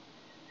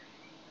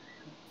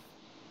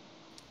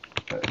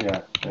 But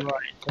yeah.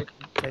 Right.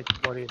 Take the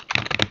body.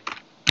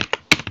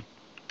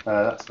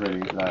 That's really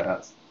like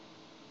that's.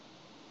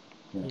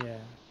 Yeah.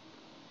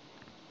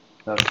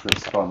 That's the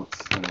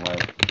response in a way.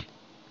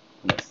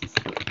 And this is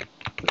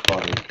the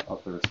body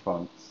of the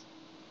response.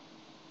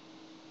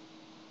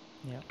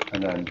 Yeah.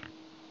 And then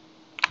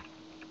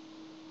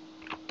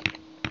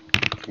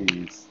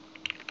keys.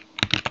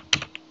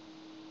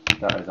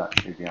 That is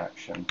actually the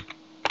action.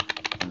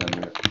 And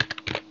then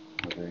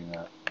we're doing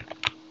that.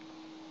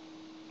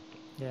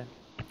 Yeah,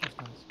 that's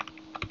nice.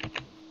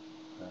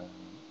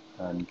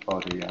 And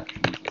body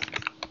actions, this is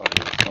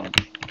body response.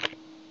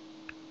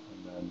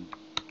 And then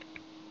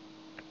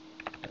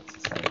it's the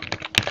same here.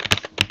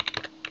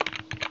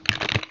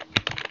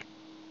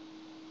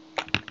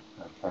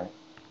 Okay.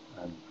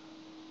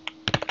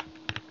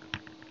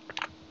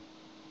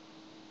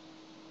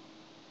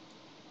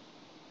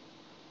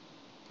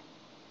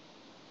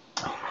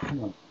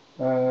 Come on.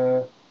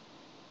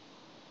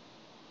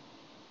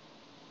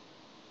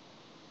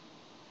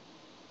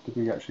 Did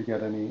we actually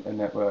get a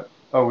network?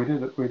 Oh, we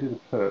did a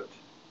put.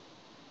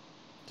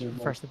 Just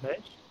refresh the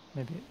page.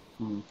 Maybe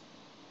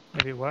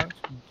it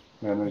worked.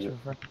 Yeah, maybe.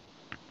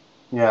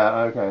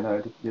 Yeah. Okay.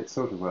 No, it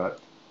sort of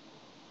worked,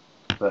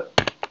 but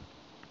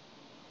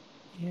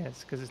yeah,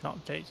 it's because it's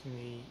not updating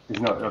the. It's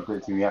not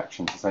updating the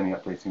actions. It's only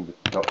updating the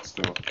doc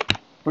store,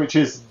 which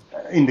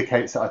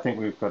indicates that I think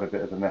we've got a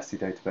bit of a messy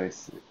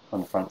database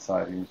on the front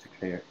side. We need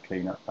to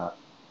clean up that.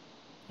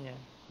 Yeah.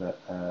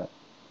 That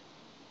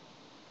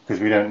because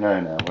we don't know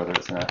now whether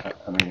it's an.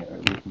 I mean,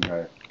 we can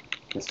go.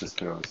 This just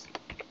feels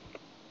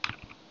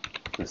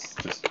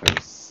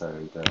so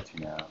dirty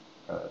now.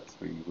 As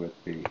we would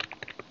be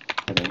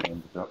putting it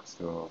in the doc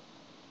store.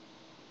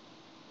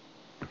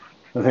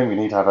 I think we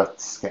need to have a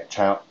sketch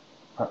out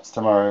perhaps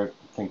tomorrow.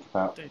 Think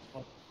about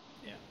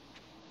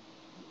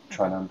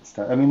trying to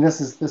understand. I mean,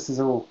 this is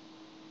all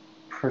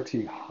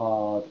pretty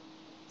hard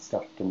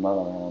stuff to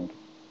mull around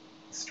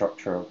the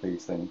structure of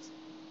these things.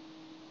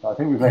 But I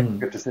think we've made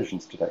good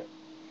decisions today,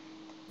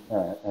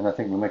 and I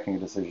think we're making a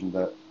decision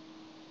that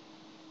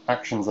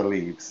actions are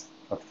leaves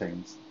of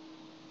things,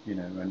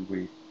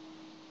 and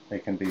they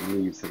can be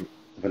leaves of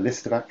a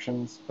list of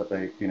actions, but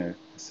they,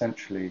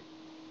 essentially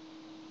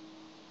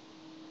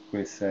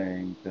we're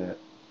saying that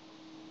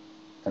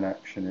an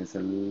action is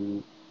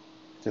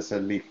just a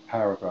leaf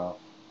paragraph.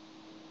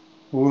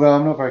 Although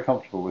I'm not very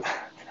comfortable with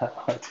that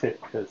idea,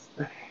 because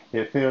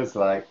it feels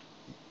like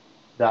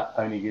that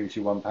only gives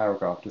you one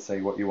paragraph to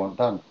say what you want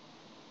done.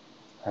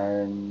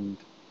 And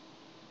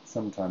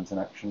sometimes an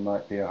action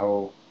might be a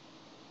whole,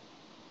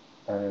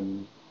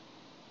 you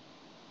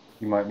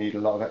might need a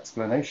lot of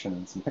explanation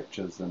and some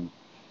pictures and,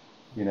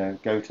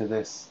 go to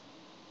this.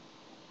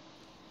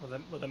 Well,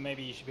 then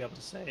maybe you should be able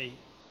to say,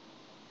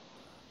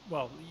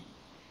 well,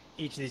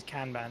 each of these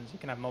Kanbans, you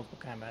can have multiple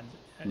Kanbans,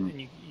 and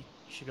you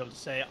should be able to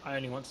say, I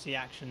only want to see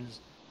actions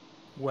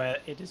where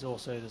it is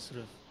also the sort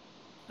of,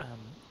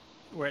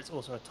 where it's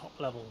also a top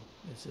level,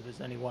 so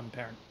there's only one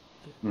parent,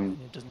 and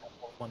it doesn't have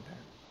one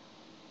parent.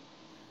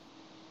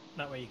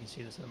 That way you can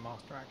see the sort of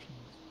master actions.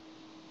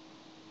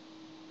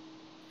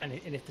 And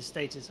if the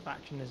status of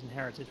action is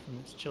inherited from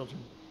its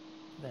children,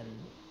 then...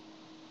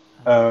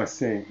 I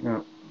see.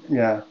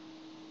 Yeah.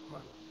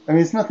 Well, I mean,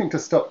 there's nothing to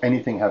stop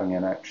anything having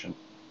an action.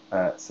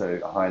 So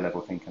a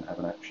high-level thing can have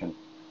an action.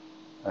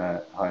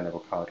 A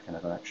high-level card can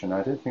have an action.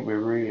 I don't think we're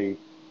really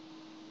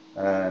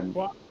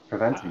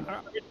preventing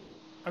that.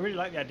 I really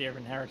like the idea of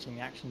inheriting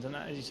the actions, and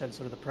as you said,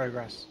 sort of the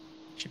progress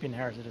should be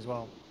inherited as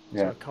well.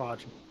 Yeah. So a card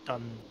should be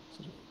done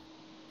sort of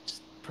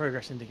just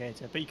progress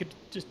indicator, but you could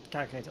just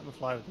calculate it on the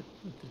fly with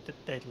the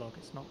data log.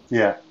 It's not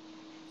something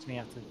you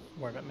have to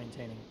worry about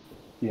maintaining.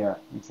 Yeah,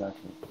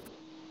 exactly.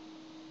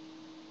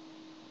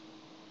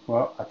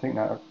 Well, I think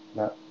that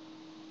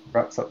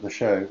wraps up the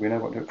show. We know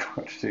what to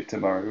do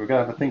tomorrow. We're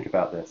going to have a think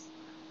about this.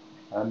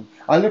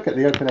 I look at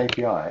the Open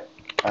API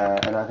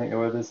and I think,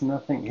 well, there's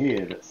nothing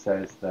here that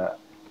says that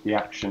the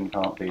action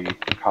can't be a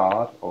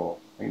card, or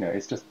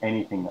it's just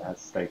anything that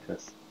has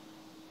status.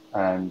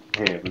 And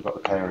here we've got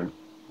the parent,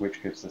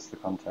 which gives us the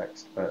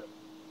context. But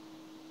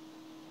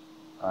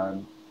yeah,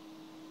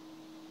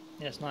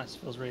 it's nice. It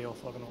feels really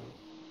orthogonal.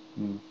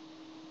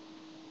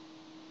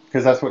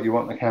 Because that's what you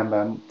want the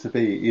Kanban to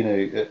be.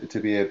 To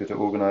be able to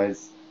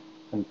organise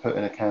and put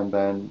in a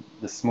Kanban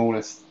the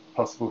smallest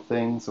possible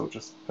things, or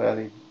just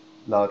fairly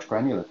large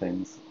granular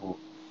things, or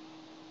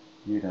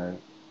you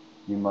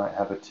might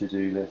have a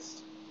to-do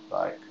list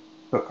like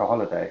book a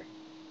holiday,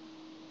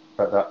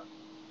 but that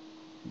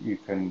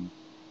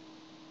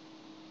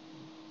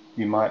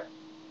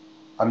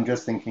I'm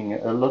just thinking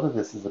a lot of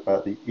this is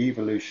about the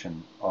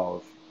evolution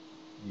of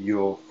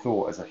your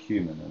thought as a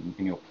human and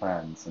in your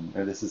plans, and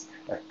this is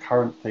a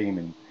current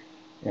theme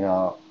in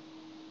our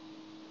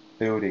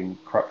building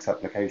Crux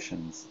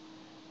applications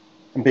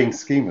and being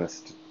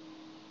schemaless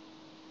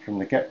from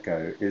the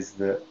get-go, is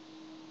that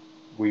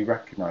we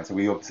recognize and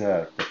we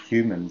observe that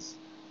humans,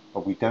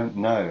 we don't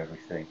know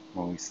everything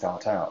when we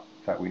start out.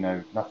 In fact, we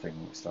know nothing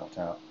when we start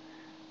out.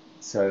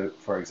 So,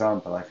 for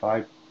example, if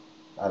I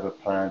have a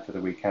plan for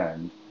the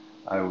weekend,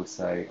 I will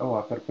say, oh,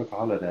 I've got to book a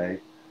holiday,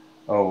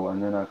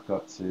 and then I've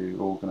got to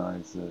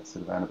organise a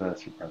sort of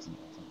anniversary present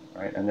or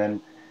something, right? And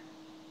then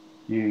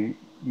you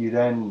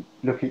then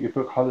look at your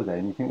book holiday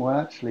and you think, well,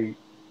 actually,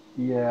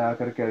 yeah, I've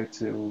got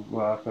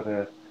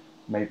to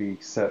maybe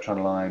search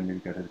online,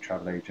 maybe go to the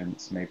travel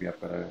agents, maybe I've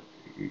got to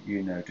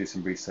do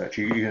some research.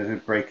 You got to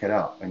break it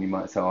up, and you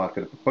might say, oh, I've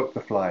got to book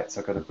the flights,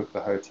 I've got to book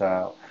the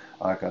hotel,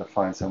 I've got to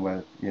find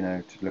somewhere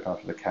to look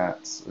after the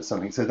cats or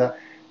something. So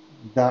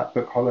that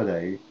book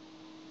holiday,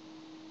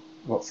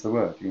 what's the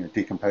word?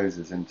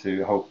 Decomposes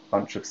into a whole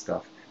bunch of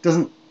stuff. It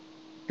doesn't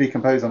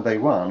decompose on day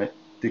one. It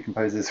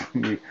decomposes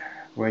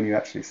when you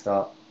actually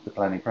start the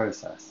planning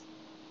process.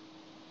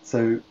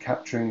 So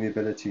capturing the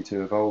ability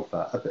to evolve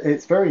that.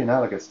 It's very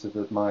analogous to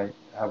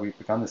how we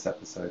began this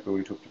episode, where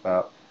we talked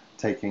about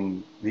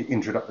taking the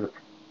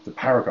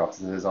paragraph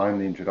that says I'm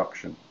the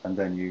introduction, and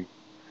then you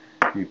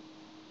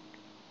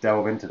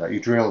delve into that, you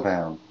drill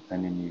down,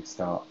 and then you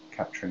start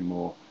capturing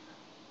more.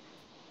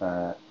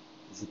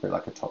 It's a bit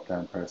like a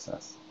top-down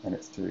process, and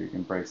it's to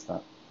embrace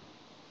that.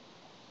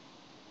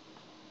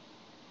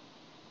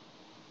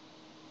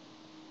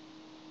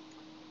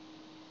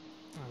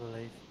 I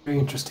believe. Very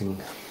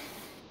interesting.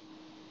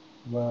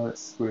 Well,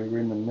 we're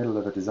in the middle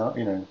of a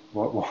design.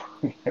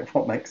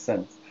 What makes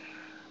sense?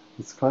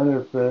 It's kind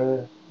of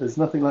there's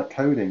nothing like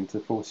coding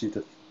to force you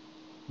to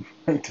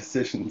make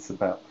decisions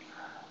about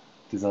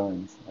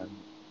designs,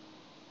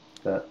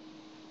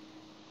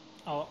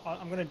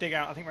 I'm going to dig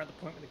out. I think we're at the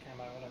point with the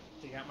Kanban. I'm going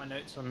to dig out my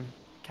notes on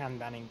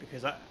Kanbanning,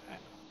 because I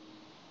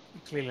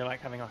clearly, like,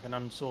 having like an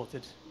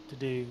unsorted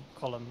to-do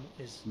column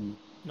is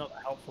not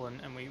that helpful,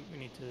 and we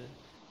need to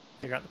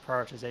figure out the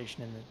prioritization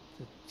and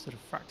the sort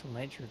of fractal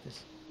nature of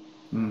this.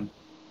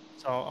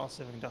 So I'll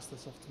see if I can dust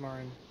this off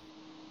tomorrow.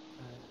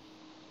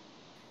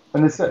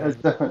 And it's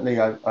definitely,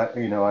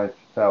 I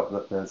felt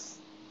that there's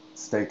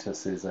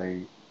status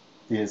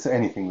it's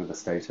anything with a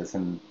status,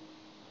 and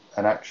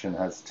an action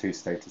has two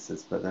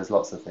statuses, but there's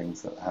lots of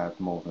things that have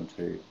more than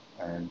two,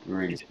 and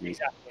really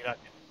exactly, like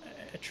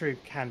a true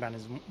Kanban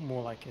is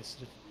more like a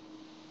sort of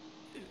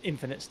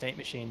infinite state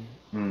machine.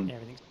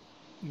 Everything's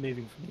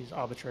moving from these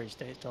arbitrary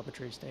states to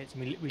arbitrary states,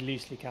 and we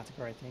loosely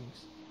categorize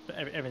things, but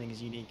everything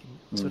is unique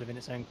and sort of in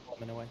its own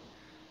column in a way.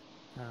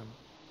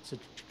 So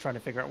trying to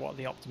figure out what are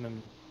the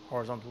optimum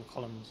horizontal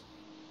columns.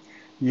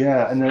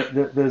 Yeah, and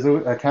there's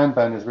a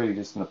Kanban is really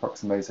just an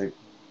approximation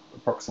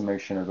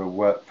of a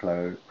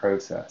workflow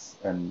process.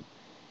 And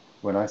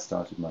when I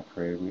started my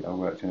career, I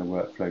worked in a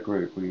workflow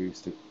group. We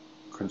used to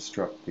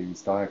construct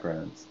these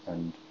diagrams,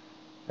 and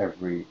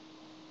every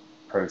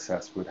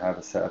process would have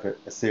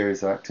a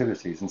series of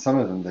activities, and some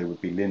of them they would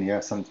be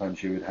linear.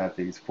 Sometimes you would have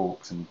these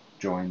forks and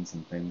joins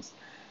and things,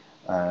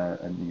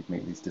 and you'd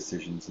make these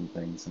decisions and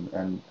things.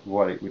 And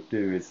what it would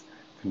do is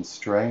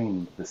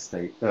constrain the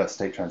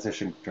state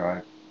transition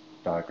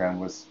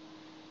diagram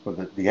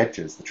the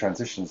edges, the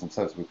transitions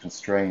themselves would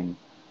constrain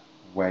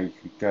where you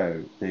could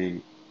go.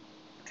 The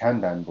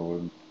Kanban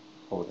board,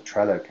 or the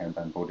Trello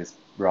Kanban board, is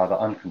rather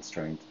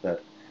unconstrained,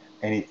 that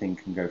anything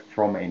can go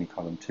from any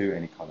column to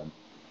any column,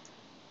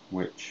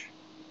 which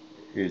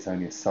is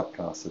only a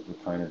subclass of the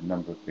kind of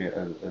number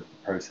of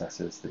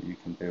processes that you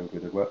can build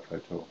with a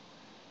workflow tool.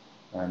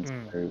 And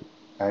so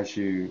as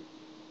you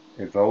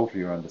evolve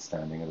your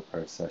understanding of the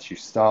process, you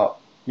start,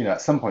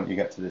 at some point you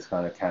get to this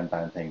kind of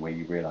Kanban thing where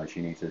you realize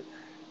you need to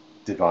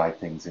divide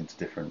things into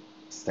different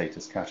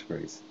status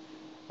categories,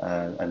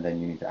 and then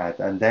you need to add,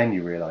 and then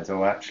you realize,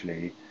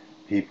 actually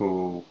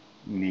people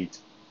need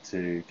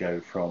to go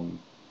from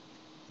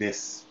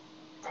this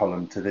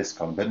column to this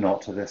column, but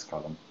not to this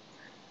column.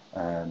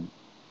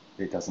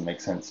 It doesn't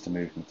make sense to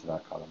move them to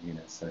that column,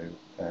 So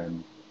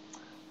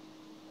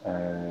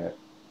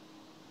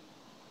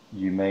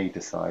you may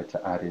decide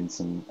to add in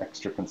some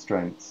extra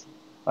constraints.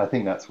 I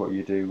think that's what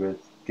you do with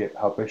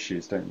GitHub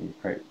issues, don't you? You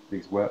create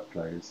these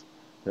workflows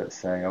that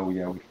say, oh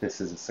yeah, if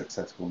this is a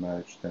successful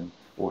merge, then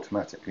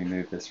automatically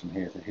move this from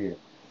here to here.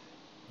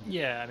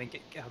 Yeah, I mean,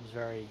 GitHub's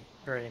very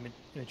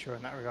immature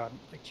in that regard.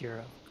 Like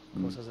Jira,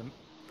 of course, has a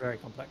very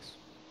complex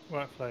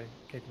workflow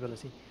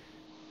capability.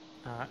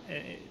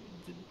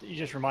 You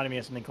just reminded me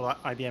of something called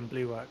IBM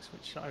BlueWorks,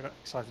 which I got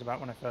excited about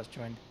when I first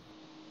joined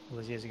all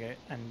those years ago,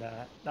 and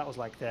that was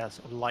like their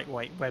sort of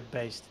lightweight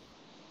web-based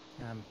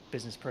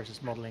business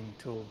process modeling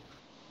tool.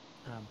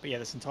 But yeah,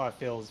 this entire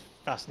field is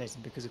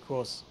fascinating because, of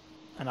course,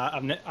 and I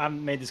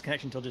haven't made this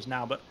connection until just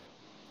now, but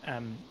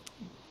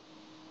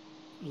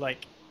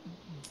like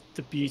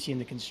the beauty and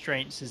the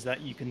constraints is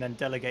that you can then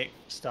delegate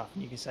stuff,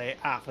 and you can say,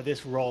 for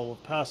this role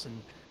of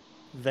person,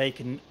 they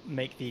can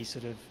make these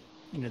sort of,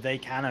 they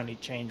can only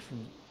change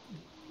from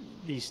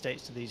these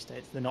states to these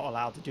states. They're not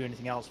allowed to do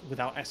anything else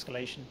without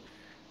escalation.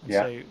 And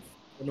so,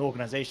 from an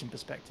organization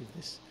perspective,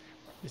 this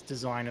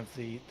design of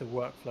the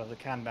workflow of the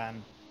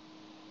Kanban,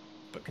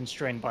 but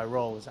constrained by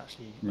role, is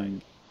actually like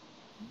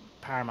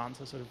paramount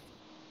to sort of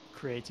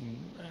creating,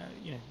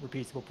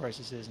 repeatable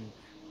processes and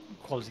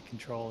quality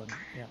control.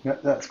 And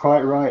that's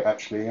quite right,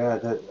 actually.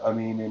 Yeah, I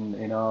mean,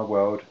 in our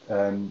world,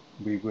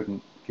 we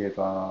wouldn't give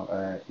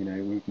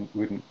we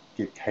wouldn't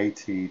give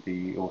Katie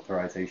the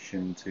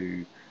authorization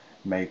to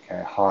make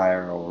a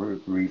hire or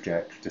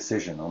reject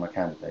decision on a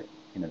candidate.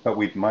 But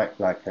we might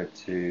like her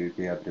to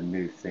be able to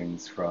move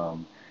things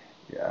from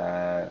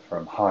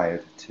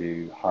hired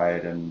to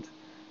hired and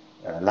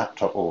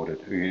laptop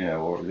ordered,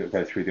 or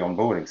go through the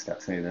onboarding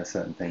steps. There are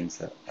certain things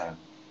that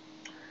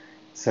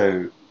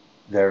so.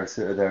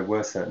 There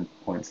were certain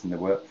points in the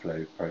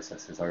workflow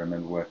processes I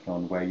remember working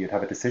on where you'd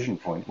have a decision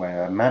point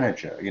where a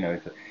manager,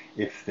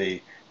 if the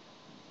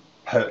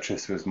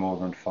purchase was more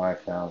than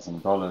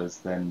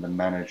 $5,000, then the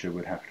manager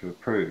would have to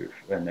approve,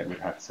 and it would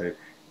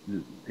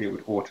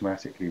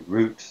automatically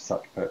route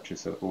such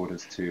purchase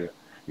orders to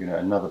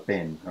another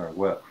bin or a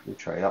work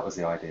tray. That was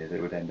the idea. That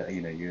it would end up,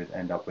 you'd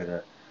end up with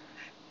a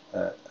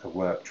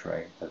work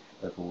tray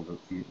of all of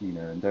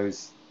and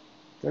those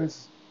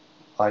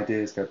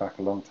ideas go back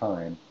a long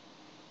time.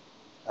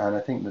 And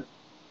I think that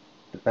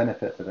the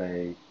benefit of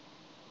a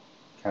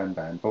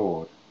Kanban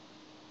board,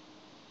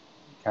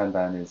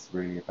 Kanban is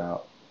really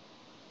about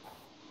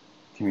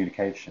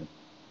communication.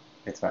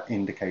 It's about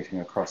indicating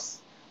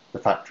across the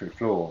factory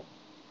floor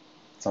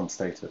some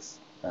status.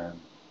 That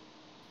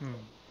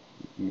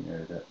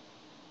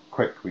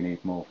quick, we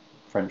need more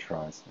French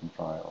fries in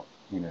file.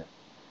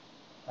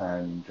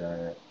 And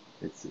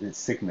it's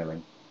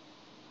signalling.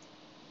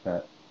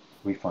 But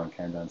we find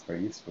Kanban's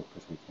very useful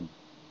because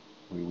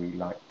we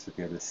like to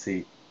be able to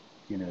see,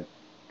 to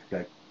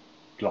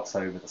gloss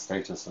over the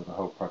status of the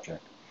whole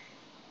project.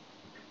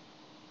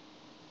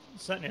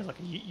 Certainly, as like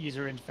a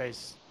user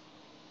interface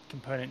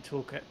component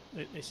toolkit,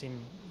 they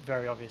seem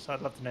very obvious.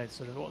 I'd love to know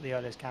sort of what the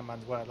earliest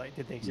Kanbans were. Like,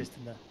 did they exist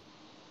in the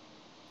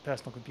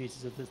personal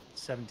computers of the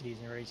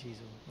 70s or 80s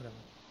or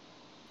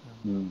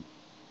whatever?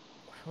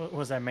 What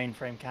was their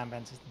mainframe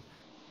Kanban system?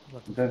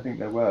 I don't think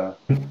there were.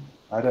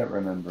 I don't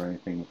remember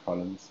anything with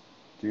columns.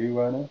 Do you,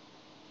 Werner?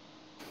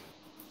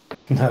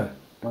 No.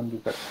 When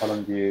did that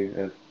column view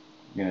of,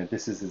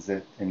 this is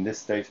in this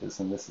status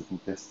and this is in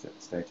this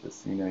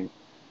status?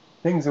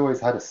 Things always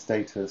had a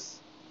status.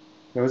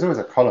 There was always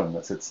a column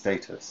that said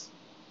status,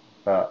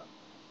 but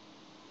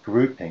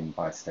grouping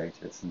by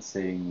status and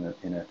seeing that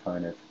in a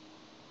kind of,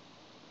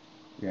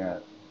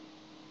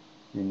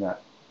 in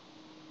that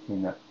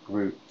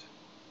grouped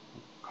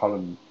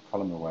column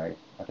away.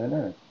 I don't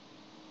know.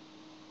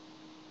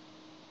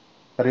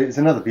 But it's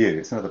another view,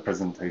 it's another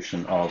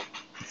presentation of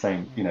the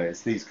same,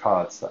 it's these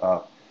cards that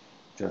are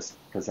just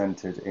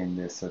presented in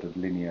this sort of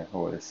linear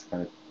or this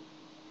kind of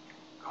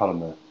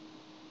columnar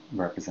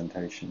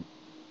representation.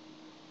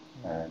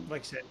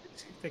 Like I said,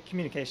 the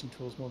communication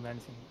tools more than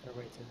anything are a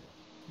way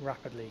to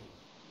rapidly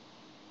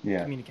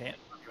communicate and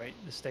evaluate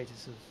the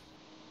status of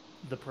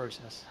the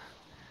process.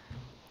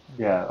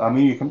 Yeah, I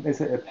mean, is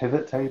it a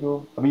pivot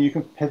table? I mean, you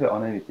can pivot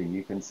on anything.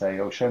 You can say,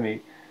 show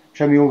me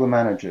all the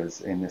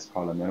managers in this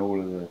column and all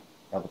of the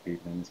other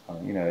people in this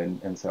column,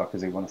 and so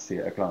because they want to see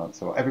it at a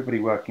glance. Or everybody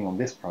working on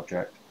this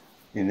project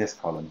in this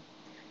column.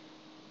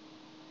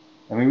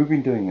 I mean, we've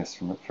been doing this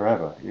from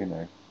forever,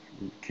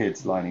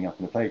 kids lining up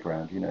in the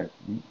playground,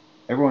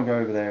 everyone go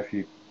over there if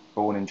you're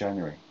born in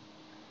January.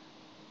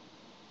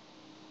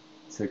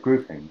 So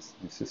groupings,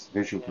 it's just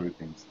visual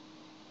groupings.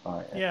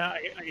 Yeah,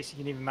 I guess you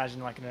can even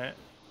imagine like in a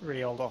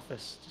really old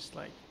office, just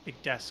like big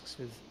desks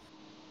with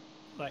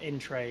like in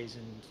trays,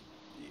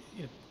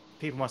 and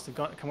people must have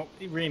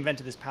reinvented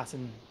this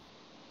pattern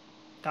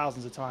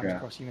thousands of times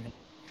across human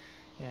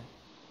history.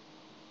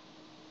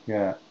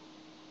 Yeah,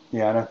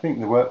 and I think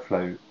the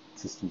workflow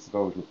systems of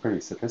old were pretty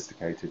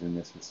sophisticated in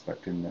this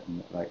respect,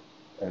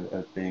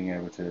 of being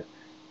able to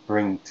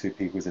bring to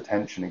people's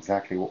attention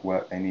exactly what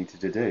work they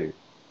needed to do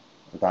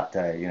that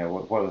day.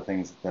 What are the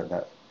things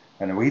that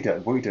and we do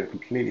it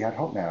completely ad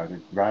hoc now,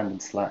 random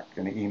Slack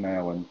and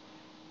email, and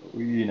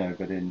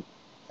but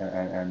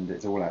and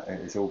it's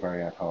all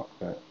very ad hoc.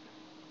 But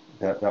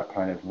that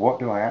kind of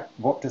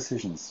what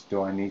decisions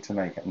do I need to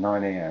make at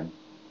 9 a.m.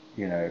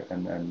 You know,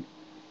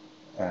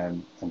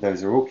 and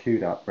those are all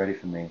queued up, ready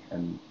for me,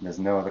 and there's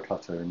no other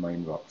clutter in my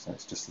inbox, and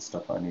it's just the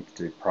stuff I need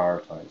to do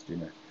prioritized, you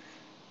know.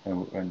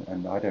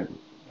 And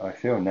I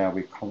feel now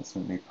we're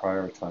constantly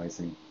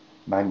prioritizing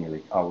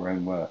manually our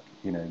own work.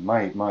 You know,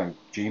 my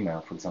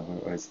Gmail, for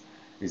example,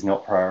 is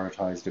not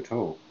prioritized at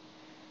all.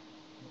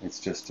 It's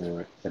just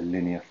a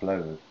linear flow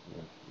of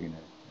you know,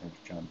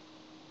 which I'm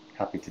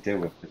happy to deal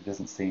with, but it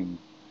doesn't seem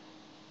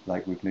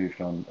like we've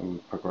moved on or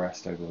we've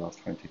progressed over the last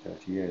 20,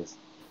 30 years.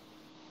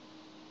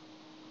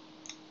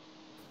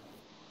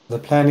 The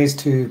plan is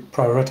to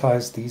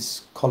prioritize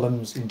these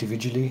columns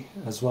individually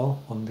as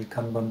well on the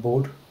Kanban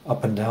board,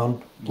 up and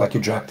down, like you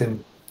drag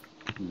them.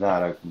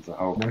 That opens a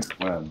whole can of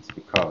worms,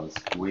 because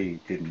we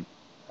didn't.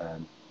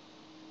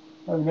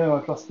 Oh no,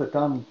 I've lost the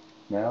done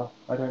now.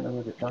 I don't know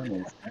where the done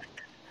is.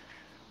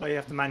 Well, you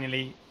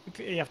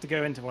have to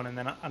go into one and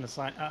then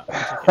unassign.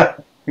 Untick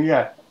it.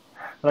 Yeah,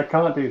 but I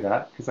can't do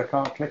that because I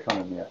can't click on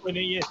them yet. Well,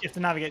 you have to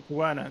navigate to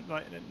Werner,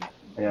 like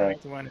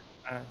navigate to Werner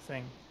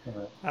thing.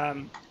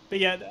 But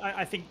yeah,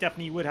 I think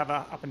definitely you would have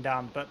a up and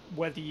down, but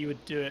whether you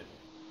would do it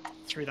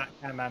through that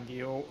Kanban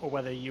view or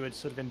whether you would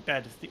sort of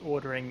embed the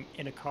ordering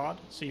in a card.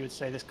 So you would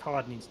say this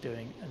card needs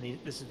doing, and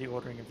this is the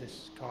ordering of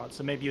this card.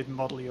 So maybe you'd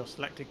model your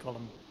selected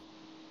column,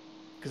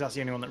 because that's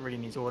the only one that really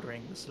needs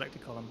ordering, the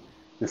selected column.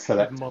 The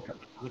selected model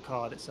the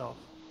card itself.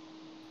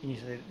 And you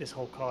say this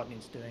whole card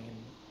needs doing. And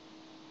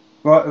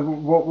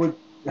well,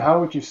 how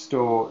would you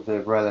store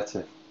the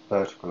relative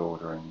vertical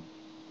ordering?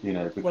 You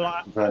know,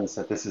 because Werner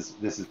said this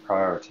is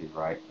priority,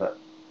 right? But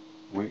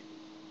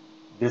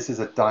this is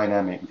a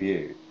dynamic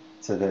view,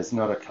 so there's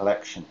not a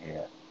collection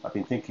here. I've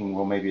been thinking,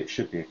 well, maybe it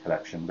should be a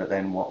collection, but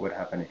then what would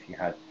happen if you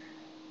had,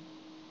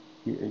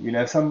 you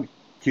know, some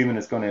human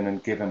has gone in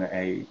and given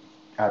a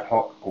ad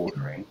hoc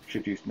ordering?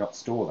 Should you not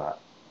store that?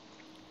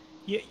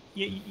 You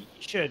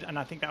should, and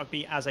I think that would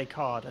be as a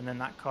card, and then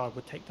that card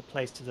would take the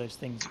place to those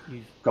things that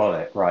you've... Got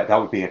it, right. That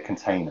would be a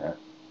container.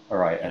 All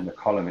right, yeah. And the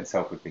column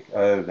itself would be...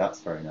 Oh, that's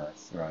very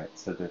nice. Right,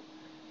 so the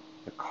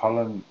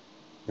column...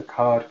 The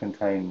card could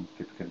contain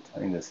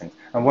those things.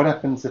 And what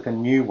happens if a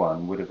new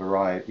one would have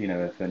arrived, you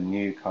know, if a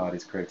new card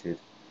is created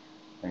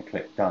and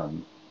click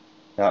done,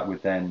 that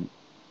would then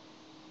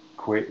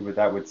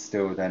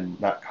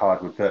that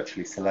card would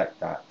virtually select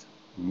that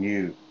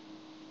new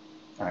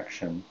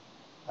action,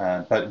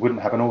 but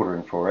wouldn't have an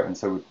ordering for it, and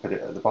so would put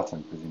it at the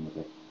bottom,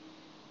 presumably.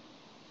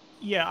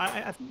 Yeah,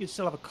 I think you'd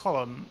still have a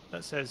column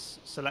that says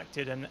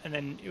selected, and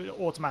then it would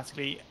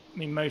automatically, I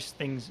mean, most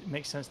things it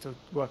makes sense to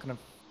work on a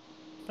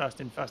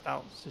first in, first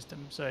out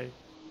system, so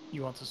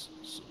you want to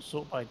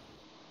sort by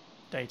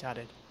date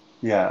added.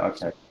 Yeah, okay.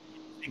 So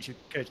things should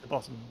go to the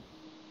bottom.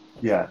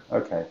 Yeah,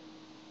 okay.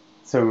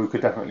 So we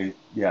could definitely,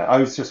 yeah, I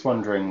was just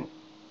wondering,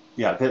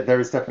 yeah, there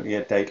is definitely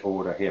a date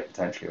order here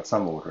potentially, or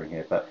some ordering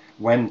here, but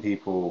when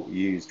people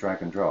use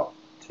drag and drop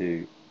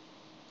to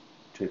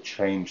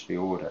change the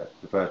order,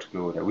 the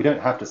vertical order, we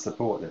don't have to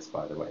support this,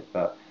 by the way,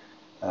 but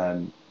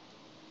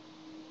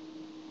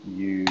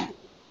you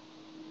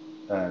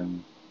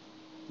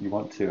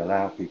want to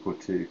allow people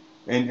to,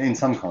 in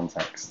some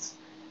contexts,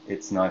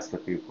 it's nice for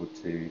people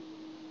to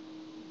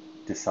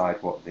decide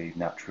what the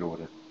natural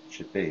order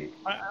should be.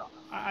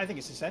 I think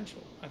it's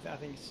essential. I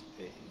think it's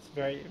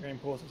very, very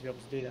important to be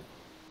able to do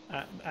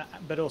that,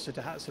 but also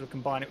to sort of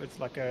combine it with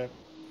like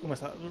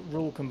almost like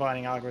rule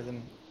combining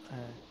algorithm.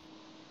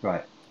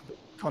 Right.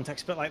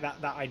 Context, but like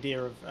that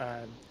idea of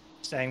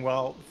saying,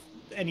 well,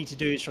 any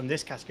to-dos from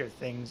this category of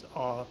things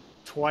are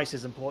twice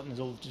as important as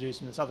all the to-dos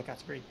from this other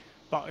category,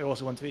 but I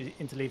also want to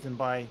interleave them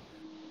by,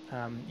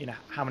 you know,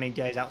 how many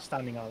days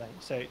outstanding are they?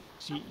 So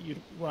you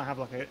want to have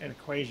like an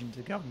equation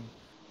to govern,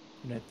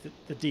 you know,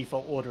 the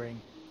default ordering,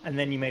 and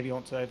then you maybe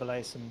want to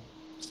overlay some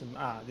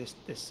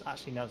this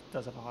actually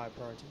does have a higher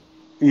priority.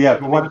 Yeah,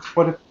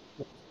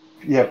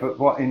 but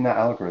what in that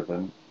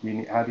algorithm,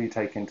 how do you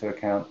take into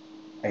account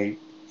a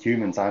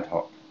human's ad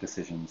hoc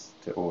decisions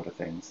to order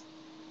things?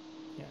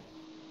 Yeah.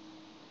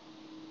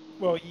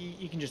 Well,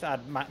 you can just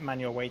add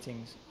manual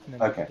weightings, and then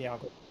the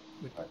algorithm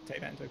would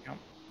take that into account.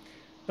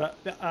 But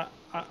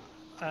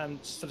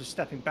sort of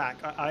stepping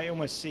back, I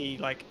almost see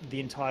like the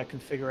entire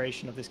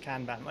configuration of this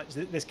Kanban. Like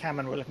this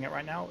Kanban we're looking at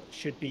right now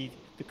should be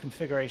the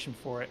configuration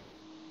for it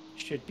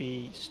should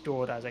be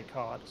stored as a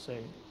card. So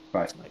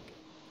it's like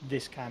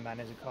this Kanban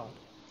is a card.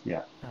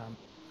 Yeah.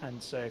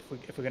 And so if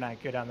we're going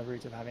to go down the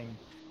route of having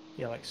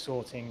like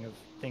sorting of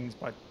things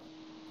by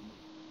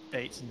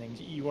dates and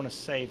things, you want to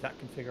save that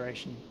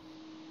configuration.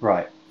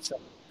 Right.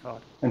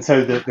 Card. And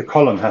so the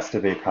column has to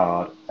be a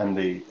card, and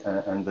the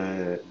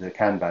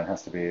Kanban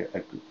has to be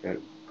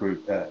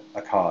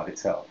a card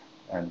itself,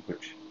 and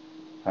which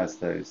has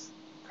those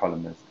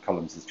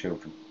columns as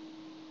children.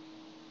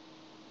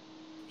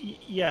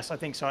 Yes, I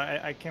think so.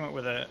 I came up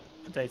with a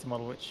data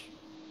model which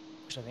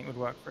I think would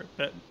work for it,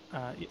 but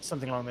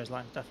something along those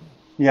lines, definitely.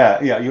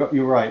 Yeah,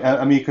 you're right.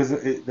 I mean, because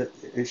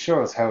it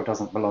sure as hell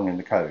doesn't belong in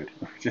the code.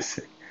 Just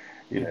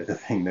the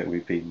thing that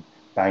we've been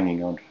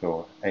banging on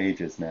for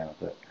ages now,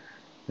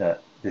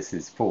 that this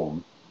is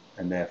form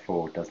and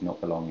therefore does not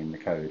belong in the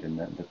code, and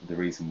that the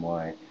reason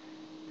why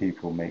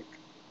people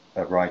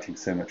are writing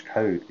so much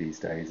code these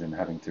days and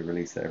having to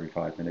release it every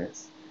 5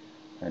 minutes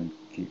and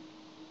keep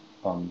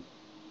on,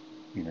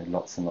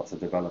 lots and lots of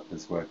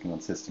developers working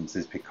on systems,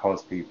 is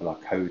because people are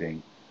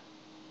coding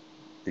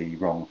the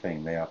wrong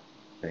thing. They're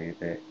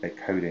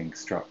coding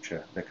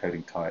structure, they're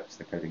coding types,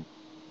 they're coding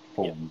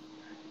form,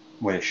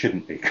 where it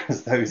shouldn't be,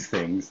 because those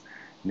things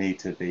need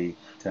to be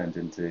turned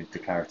into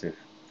declarative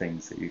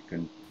things that you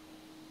can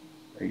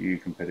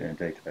put in a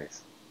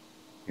database.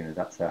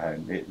 That's their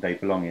home. They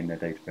belong in their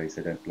database.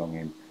 They don't belong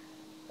in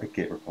a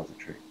Git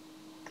repository.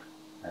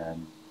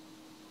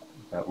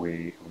 But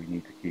we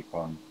need to keep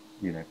on.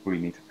 We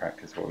need to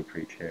practice what we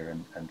preach here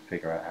and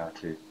figure out how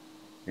to,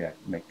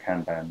 make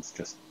Kanbans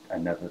just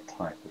another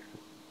type of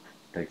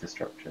data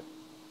structure.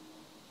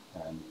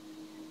 I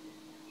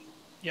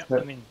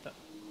mean,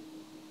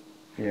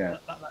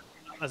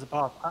 as a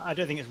path, I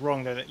don't think it's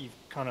wrong though that you've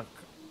kind of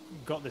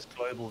got this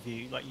global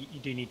view. Like you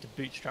do need to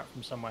bootstrap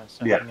from somewhere,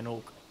 so having an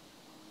org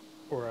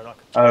or like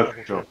a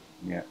for sure,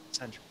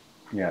 essential.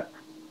 Oh,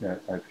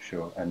 for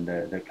sure. And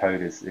the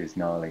code is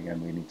gnarly,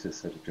 and we need to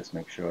sort of just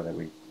make sure that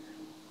we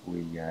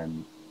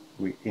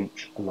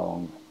inch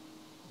along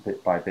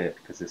bit by bit,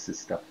 because this is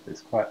stuff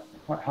that's quite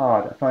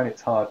hard. I find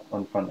it's hard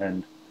on the front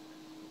end.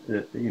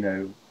 It's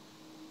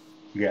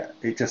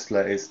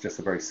just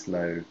a very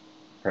slow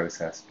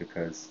process,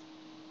 because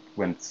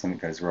when something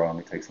goes wrong,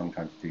 it takes a long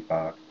time to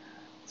debug.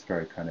 It's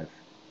very kind of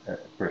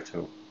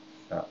brittle.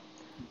 But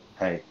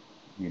hey,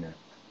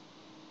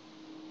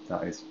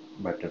 that is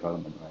web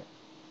development, right?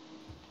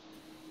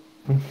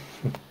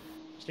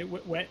 So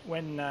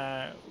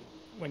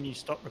when you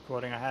stop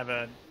recording, I have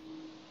a.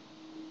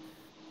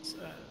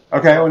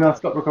 Okay, well, now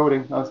stop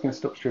recording. I was going to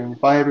stop streaming.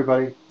 Bye,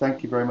 everybody.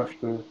 Thank you very much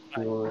for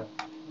your